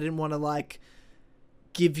Remake, and they didn't want to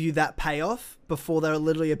give you that payoff before they were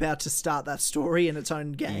literally about to start that story in its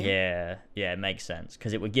own game. Yeah, it makes sense,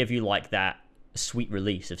 because it would give you that sweet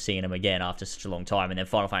release of seeing them again after such a long time, and then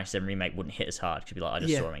Final Fantasy VII Remake wouldn't hit as hard because you'd be like, I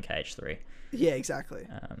just saw him in KH3. Yeah, exactly.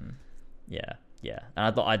 Yeah,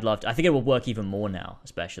 and I'd love to. I think it will work even more now,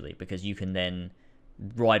 especially because you can then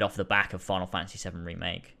ride off the back of Final Fantasy VII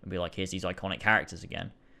Remake and be like, here's these iconic characters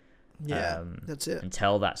again. Yeah, that's it. And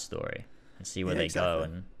tell that story and see where they go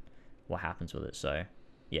and what happens with it. So,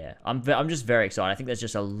 yeah, I'm just very excited. I think there's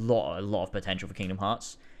just a lot of potential for Kingdom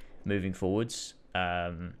Hearts moving forwards.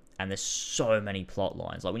 And there's so many plot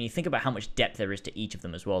lines. Like, when you think about how much depth there is to each of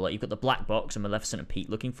them as well, like, you've got the black box and Maleficent and Pete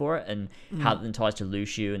looking for it, and how that then ties to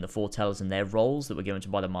Lucio and the Foretellers and their roles that were given to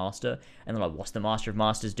by the Master. And they're like, what's the Master of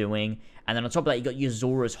Masters doing? And then on top of that, you got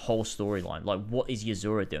Yozora's whole storyline. Like, what is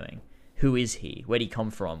Yozora doing? Who is he? Where'd he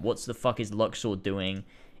come from? What's the fuck is Luxord doing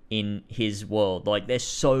in his world. Like, there's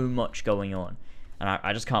so much going on, and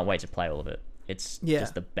I just can't wait to play all of it. It's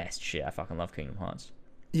just the best shit. I fucking love Kingdom Hearts.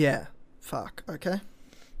 Yeah. Fuck. Okay.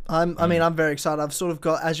 I mean, I'm very excited. I've sort of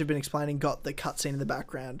got, as you've been explaining, got the cutscene in the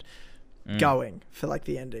background going for like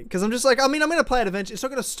the ending. Because I'm just like, I mean, I'm going to play it eventually. It's not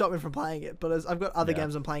going to stop me from playing it, but I've got other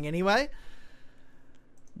games I'm playing anyway.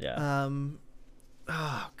 Yeah.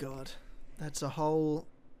 Oh god, that's a whole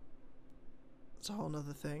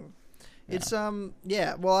nother thing. Yeah. It's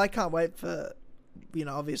yeah. Well, I can't wait for,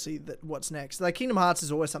 obviously that what's next. Like Kingdom Hearts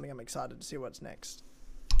is always something I'm excited to see what's next.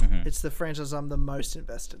 Mm-hmm. It's the franchise I'm the most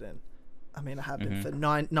invested in. I mean, I have been for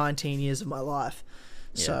 19 years of my life.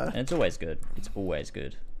 Yeah. So And it's always good. It's always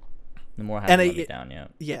good. The more I have it down,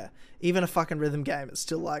 yeah. Even a fucking rhythm game, it's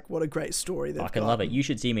still like, what a great story they've I can got. love it. You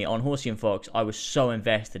should see me on Horsey and Fox. I was so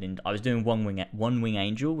invested in. I was doing One Wing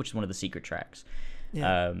Angel, which is one of the secret tracks.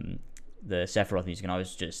 Yeah. The Sephiroth music, and I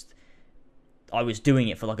was doing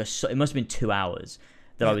it for like it must have been 2 hours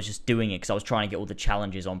that I was just doing it because I was trying to get all the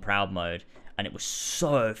challenges on Proud Mode, and it was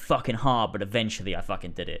so fucking hard. But eventually, I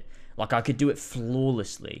fucking did it. Like, I could do it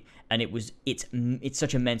flawlessly, and it's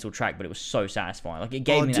such a mental track, but it was so satisfying. Like, it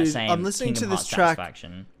gave me that same I'm listening Kingdom to Hearts this track.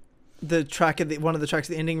 satisfaction. The track at one of the tracks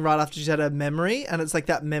at the ending, right after she's had a memory, and it's like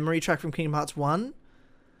that memory track from Kingdom Hearts 1.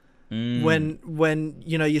 When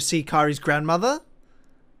you see Kairi's grandmother.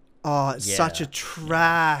 Oh, it's such a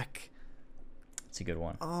track. It's a good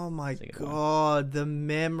one. Oh my god, the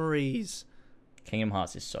memories. Kingdom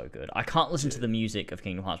Hearts is so good. I can't listen to the music of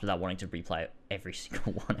Kingdom Hearts without wanting to replay every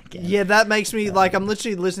single one again. Yeah, that makes me like, I'm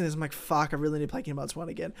literally listening to this, I'm like, fuck, I really need to play Kingdom Hearts 1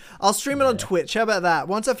 again. I'll stream it on Twitch. How about that?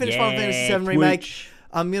 Once I finish Final Fantasy VII Remake,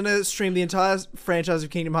 I'm going to stream the entire franchise of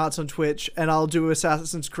Kingdom Hearts on Twitch, and I'll do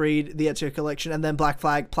Assassin's Creed, the Ezio Collection, and then Black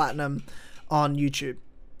Flag Platinum on YouTube.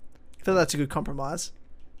 I feel that's a good compromise.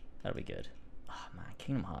 That'll be good. Oh man,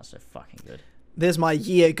 Kingdom Hearts are fucking good. There's my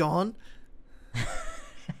year gone.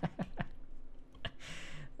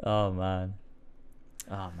 Oh man.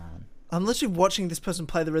 I'm literally watching this person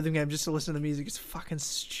play the rhythm game just to listen to the music. It's fucking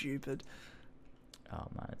stupid. Oh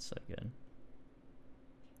man, it's so good.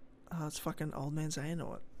 Oh, it's fucking Old Man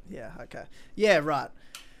Xehanort. Yeah, okay. Yeah, right.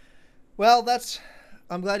 Well,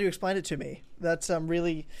 I'm glad you explained it to me. That's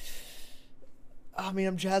really... I mean,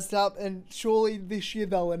 I'm jazzed up, and surely this year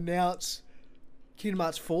they'll announce Kingdom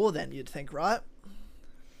Hearts 4 then, you'd think, right?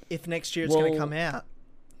 If next year it's going to come out.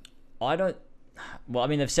 Well, I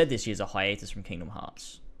mean, they've said this year's a hiatus from Kingdom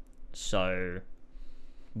Hearts. So,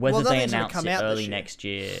 whether they announce it early next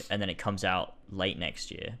year and then it comes out late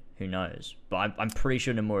next year, who knows? But I'm pretty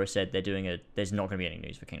sure Nomura said there's not going to be any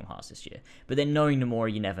news for Kingdom Hearts this year. But then knowing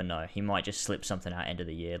Nomura, you never know. He might just slip something out end of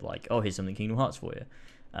the year, like, oh, here's something Kingdom Hearts for you.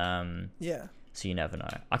 Yeah. So you never know.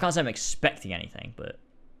 I can't say I'm expecting anything, but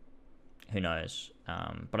who knows?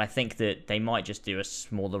 But I think that they might just do a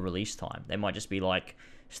smaller release time. They might just be like,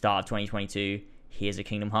 start of 2022, here's a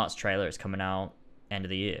Kingdom Hearts trailer, it's coming out end of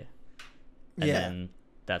the year. And then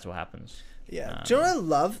that's what happens. Yeah. Do you know what I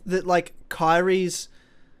love? That, like, Kairi's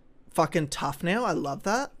fucking tough now. I love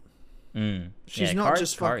that. She's not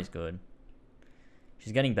just Kairi's good.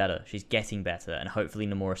 She's getting better. She's getting better, and hopefully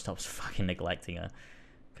Nomura stops fucking neglecting her,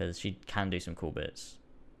 because she can do some cool bits.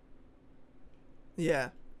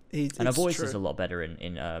 Yeah. And her voice is a lot better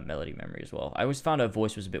in Melody Memory as well. I always found her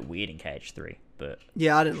voice was a bit weird in KH3, but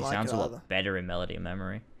yeah, I didn't she like it sounds a either. lot better in Melody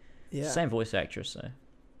Memory. Yeah. Same voice actress, though.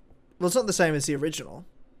 Well, it's not the same as the original.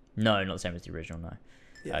 No, not the same as the original, no.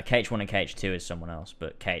 Yeah. KH1 and KH2 is someone else,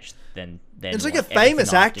 but KH then it's like a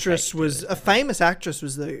famous actress was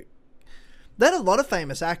the... They had a lot of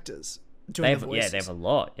famous actors doing the voices. Yeah, they have a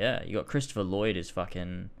lot, yeah. You got Christopher Lloyd as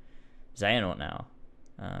fucking Xehanort now.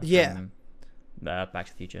 From, Back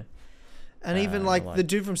to the Future. And even like the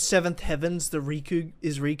dude from Seventh Heavens, the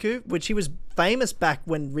Riku, which he was famous back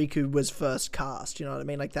when Riku was first cast. You know what I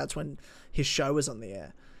mean? Like that's when his show was on the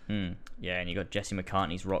air. Yeah, and you got Jesse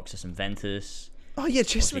McCartney's Roxas and Ventus. Oh yeah,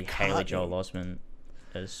 Jesse McCartney. Haley Joel Osment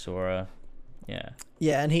as Sora. Yeah.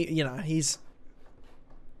 Yeah, and he's.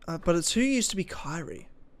 But it's who used to be Kairi.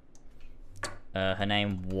 Her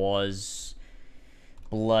name was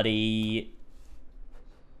bloody.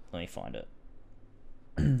 Let me find it.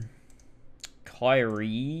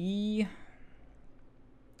 Kairi.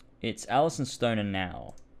 It's Alison Stoner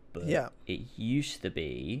now, but it used to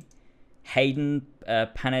be Hayden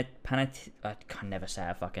Panett. I can never say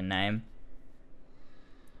her fucking name.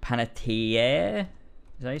 Panettiere?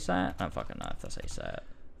 Is that how you say it? I don't fucking know if that's how you say it.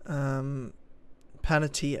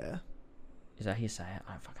 Panettiere. Is that how you say it?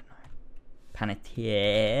 I don't fucking know.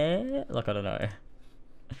 Panettiere? Like, I don't know.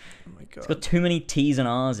 Oh my god. It's got too many T's and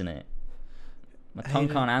R's in it. My tongue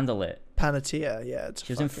can't handle it. Panettiere, yeah.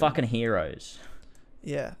 She was in fucking Heroes.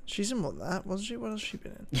 Yeah, she's in more than that, wasn't she? What else has she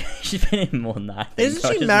been in? She's been in more than that. I think. Isn't I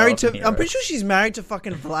she just married know to? of I'm Hero. pretty sure she's married to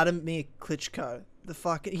fucking Vladimir Klitschko. The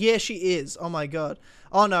fucking yeah, she is. Oh my god.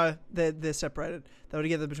 Oh no, they're separated. They were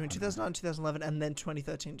together between 2009 and 2011, and then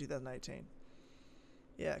 2013 2018.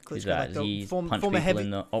 Yeah, Klitschko, Who's that? like the He's former punched people heavy,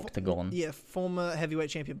 in the octagon. yeah, former heavyweight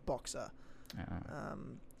champion boxer. Oh.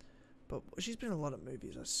 But she's been in a lot of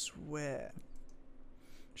movies. I swear.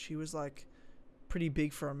 She was like pretty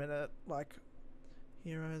big for a minute. Like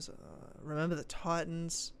Heroes, Remember the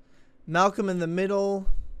Titans, Malcolm in the Middle,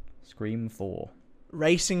 Scream 4.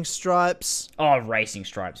 Racing Stripes. Oh, Racing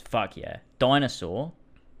Stripes. Fuck yeah. Dinosaur.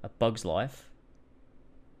 A Bug's Life.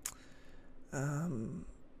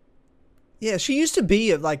 Yeah, she used to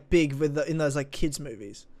be like big with in those like kids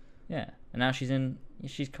movies. Yeah. And now she's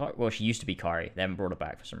well, she used to be Kyrie. They haven't brought her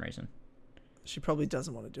back for some reason. She probably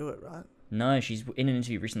doesn't want to do it, right? No, she's in an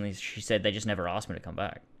interview recently. She said they just never asked me to come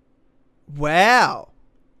back. Wow.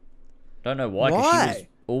 Don't know why. Because she was Why?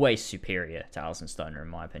 always superior to Alison Stoner, in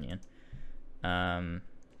my opinion. Yeah.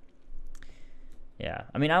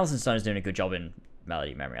 I mean, Alison Stoner's doing a good job in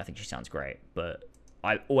Melody Memory. I think she sounds great, but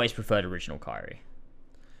I always preferred original Kyrie.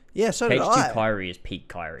 Yeah, so did Page 2 I. Kyrie is peak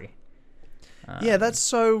Kyrie. Yeah, that's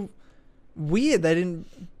so weird. They didn't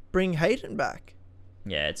bring Hayden back.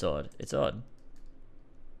 Yeah, it's odd. It's odd.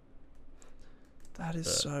 That is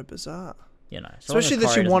so bizarre. You know, so long as Especially that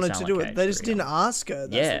she Kyrie doesn't wanted sound to do like it. They just Cage, didn't ask her.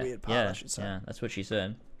 That's yeah, the weird part, yeah, I should say. yeah, that's what she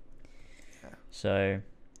said. Yeah. So,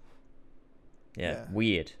 yeah, Yeah.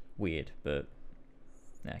 weird, but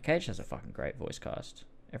yeah, Cage has a fucking great voice cast.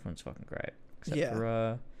 Everyone's fucking great, except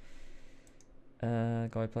for guy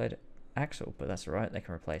who played Axel, but that's alright. They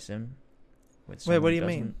can replace him with. Wait, someone what do who you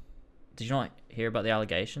mean? doesn't- Did you not hear about the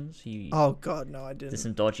allegations? He Oh god, no, I did didn't.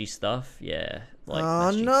 some dodgy stuff. Yeah, like Oh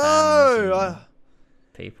messaging no! fans and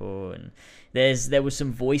people, and there was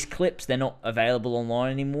some voice clips. They're not available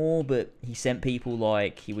online anymore, but he sent people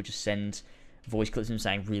like he would just send voice clips of him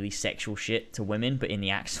saying really sexual shit to women, but in the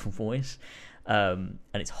Axel voice. And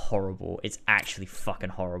it's horrible. It's actually fucking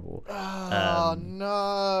horrible. Oh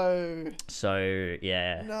no! So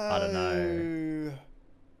yeah, No! I don't know.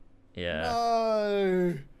 Yeah,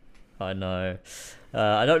 No! I know.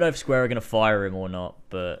 I don't know if Square are gonna fire him or not,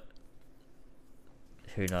 but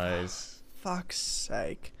who knows? Fuck's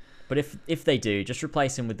sake! But if they do, just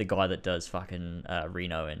replace him with the guy that does fucking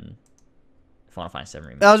Reno in Final Fantasy VII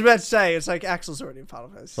Remake. I was about to say it's like Axel's already in Final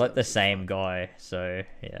Fantasy. It's like the same guy, so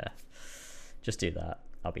yeah. Just do that.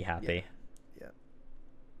 I'll be happy.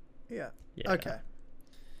 Yeah. Yeah. Okay.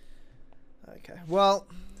 Well,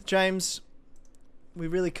 James, we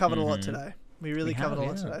really covered a lot today. We really covered a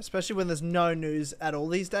lot today, especially when there's no news at all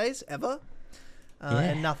these days, ever.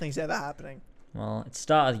 And nothing's ever happening. Well, it's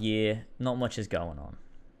start of the year. Not much is going on.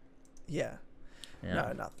 Yeah.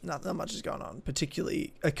 Yeah. No, not much is going on.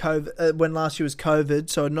 Particularly when last year was COVID,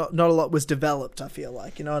 so not a lot was developed. I feel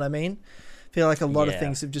like, you know what I mean. I feel like a lot of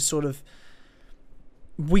things have just sort of.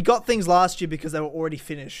 We got things last year because they were already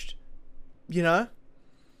finished, you know.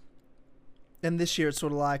 And this year it's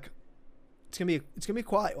sort of like it's gonna be a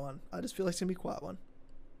quiet one. I just feel like it's gonna be a quiet one,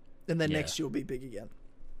 and then next year will be big again.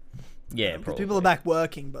 Yeah, Because probably. people are back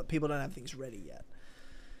working, but people don't have things ready yet.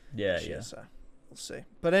 Yeah. So we'll see.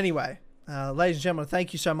 But anyway, ladies and gentlemen,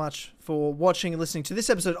 thank you so much for watching and listening to this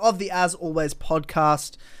episode of the As Always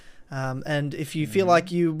podcast. And if you feel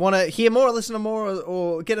like you want to hear more, or listen to more,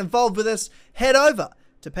 or get involved with us, head over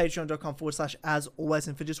to patreon.com/as always.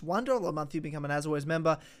 And for just $1 a month, you become an As Always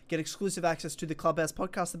member, get exclusive access to the Clubhouse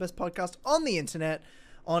podcast, the best podcast on the internet.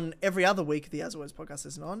 On every other week, the As Always podcast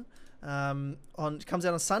isn't on. It comes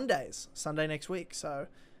out on Sunday next week. So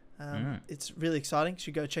it's really exciting. You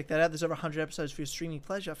should go check that out. There's over 100 episodes for your streaming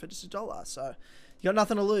pleasure for just $1. So you got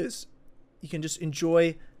nothing to lose. You can just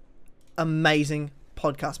enjoy amazing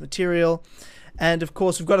podcast material. And of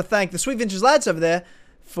course, we've got to thank the Sweet Vintage lads over there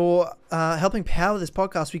for helping power this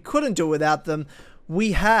podcast. We couldn't do it without them.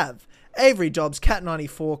 We have Avery Dobbs,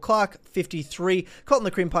 Cat94, Clark 53, Colton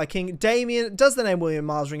the Cream Pie King, Damien, does the name William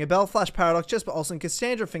Miles ring a bell, Flash Paradox, Jesper Olsen,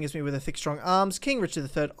 Cassandra fingers me with her thick strong arms, King Richard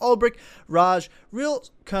III, Olbrick, Raj, Real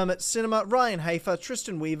Kermit Cinema, Ryan Hafer,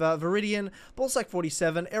 Tristan Weaver, Viridian, Ballsack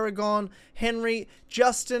 47, Aragon, Henry,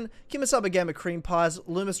 Justin, Kimasaba Gamma Cream Pies,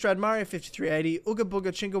 Lumistrad, Mario 5380, Ooga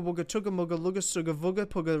Booga, Chinga Wooga, Tugga Mugga, Luga Suga Vuga,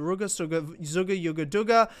 Puga Ruga Suga Zuga Yuga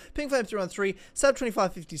Duga, Pink Flame 313, Sab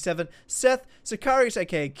 2557, Seth, Sicarius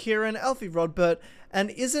aka Kieran, Alfie Rodbert, and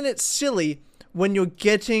isn't it silly when you're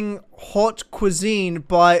getting hot cuisine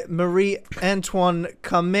by Marie Antoine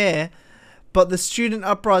Camer, but the student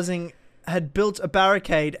uprising had built a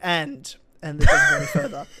barricade and And it doesn't go any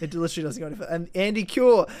further. It literally doesn't go any further. And Andy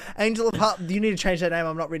Cure, Angel of Heart. You need to change that name.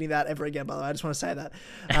 I'm not reading that ever again, by the way. I just want to say that.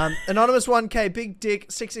 Anonymous 1K, Big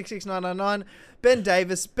Dick, 666999. Ben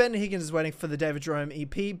Davis. Ben Higgins is waiting for the David Jerome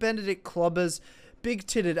EP. Benedict Clobbers. Big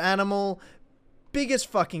Titted Animal. Biggest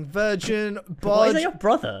fucking virgin. Why is that Bodge. your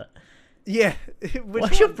brother? Yeah.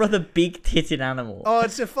 Why's your brother Big Titted Animal? Oh,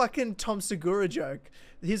 it's a fucking Tom Segura joke.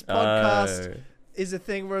 His podcast is a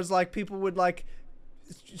thing where it's like people would like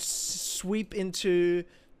sweep into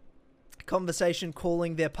conversation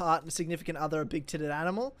calling their partner, significant other, a big titted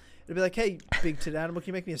animal. It'd be like, hey, big titted animal, can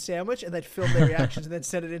you make me a sandwich? And they'd film their reactions and then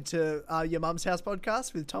send it into Your Mum's House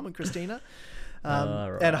podcast with Tom and Christina.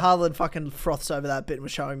 Right. And Harlan fucking froths over that bit and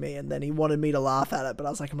was showing me, and then he wanted me to laugh at it, but I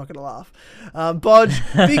was like, I'm not going to laugh. Bodge,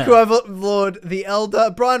 Biku Overlord, The Elder,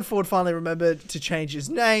 Brian Ford finally remembered to change his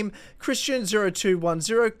name,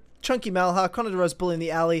 Christian0210, Chunky Malha, Connor DeRose Bull in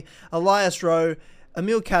the Alley, Elias Rowe,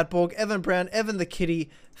 Emil Catborg, Evan Brown, Evan the Kitty,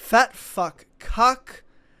 Fat Fuck Cuck,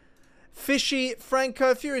 Fishy,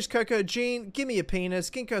 Franco, Furious Coco, Gene, Gimme a Penis,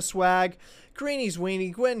 Ginkgo Swag, Greenie's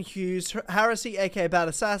Weenie, Gwen Hughes, Harrisy, aka Bad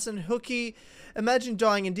Assassin, Hooky, Imagine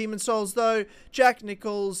Dying in Demon Souls though, Jack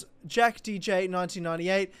Nichols, Jack DJ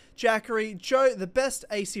 1998, Jackery, Joe, the best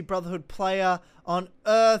AC Brotherhood player on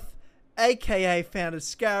Earth, aka Founded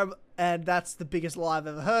Scarab, and that's the biggest lie I've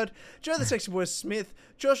ever heard. Joe the Sexy Boy Smith,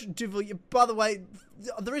 Josh Duval. By the way,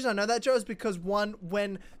 the reason I know that, Joe, is because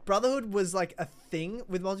when Brotherhood was like a thing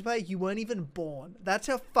with multiplayer, you weren't even born. That's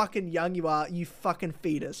how fucking young you are, you fucking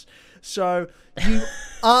fetus. So you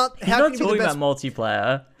aren't. He's how not can you be talking the best? about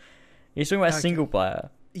multiplayer. He's talking about single player.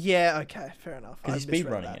 Yeah, okay, fair enough. Because he's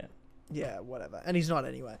speedrunning it. Yeah, whatever. And he's not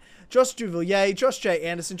anyway. Josh Duvalier, Josh J.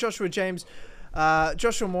 Anderson, Joshua James,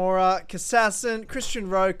 Joshua Mora, Kassassin, Christian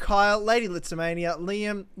Rowe, Kyle, Lady Litzamania,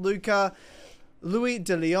 Liam, Luca, Louis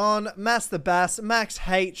De Leon, Mass the Bass, Max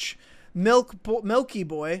H, Milky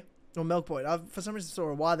Boy, or Milk Boy. For some reason saw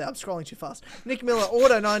a Y there. I'm scrolling too fast. Nick Miller,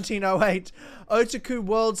 Auto 1908, Otaku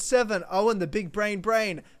World 7, Owen the Big Brain,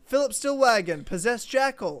 Philip Stillwagon, Possessed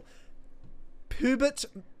Jackal, Pubert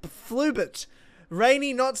Flubert,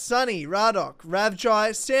 Rainy Not Sunny, Radok,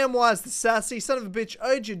 Ravjai, Samwise the Sassy, Son of a Bitch,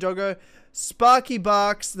 Oji Doggo, Sparky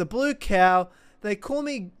Barks, The Blue Cow, They Call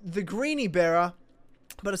Me the Greenie Bearer,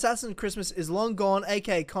 but Assassin Christmas is long gone,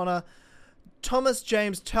 aka Connor, Thomas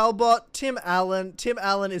James Talbot, Tim Allen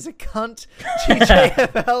is a cunt,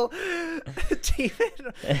 TJFL,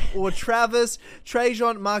 Steven or Travis,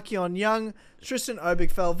 Trajan Markion Young, Tristan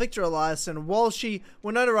Obigfell, Victor Eliasson, Walshy,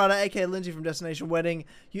 Winona Ryder, aka Lindsay from Destination Wedding,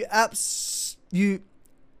 wow,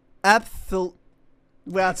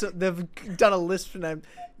 so they've done a list for name.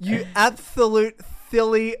 You absolute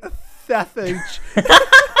silly Sathage.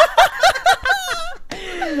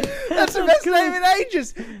 That's the best name in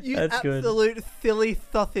ages. You That's absolute good. Silly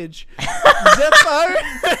sausage. Zeppo.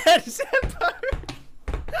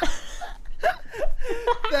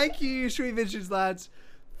 Thank you, Sweet Visions lads,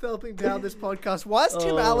 for helping power this podcast. Why is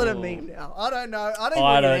Tim Allen a meme now? I don't know. I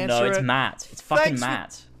don't know. It's Matt. It's fucking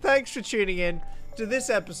Matt. Thanks for tuning in to this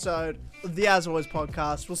episode of the As Always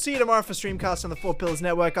podcast. We'll see you tomorrow for Streamcast on the Four Pillars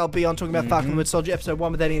Network. I'll be on talking about Falcon Winter Soldier episode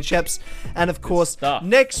 1 with Eddie and Sheps. And of course,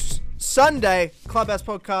 next Sunday, Clubhouse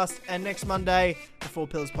podcast. And next Monday, the Four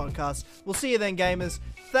Pillars podcast. We'll see you then, gamers.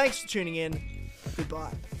 Thanks for tuning in.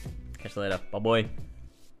 Goodbye. Catch you later. Bye, boy.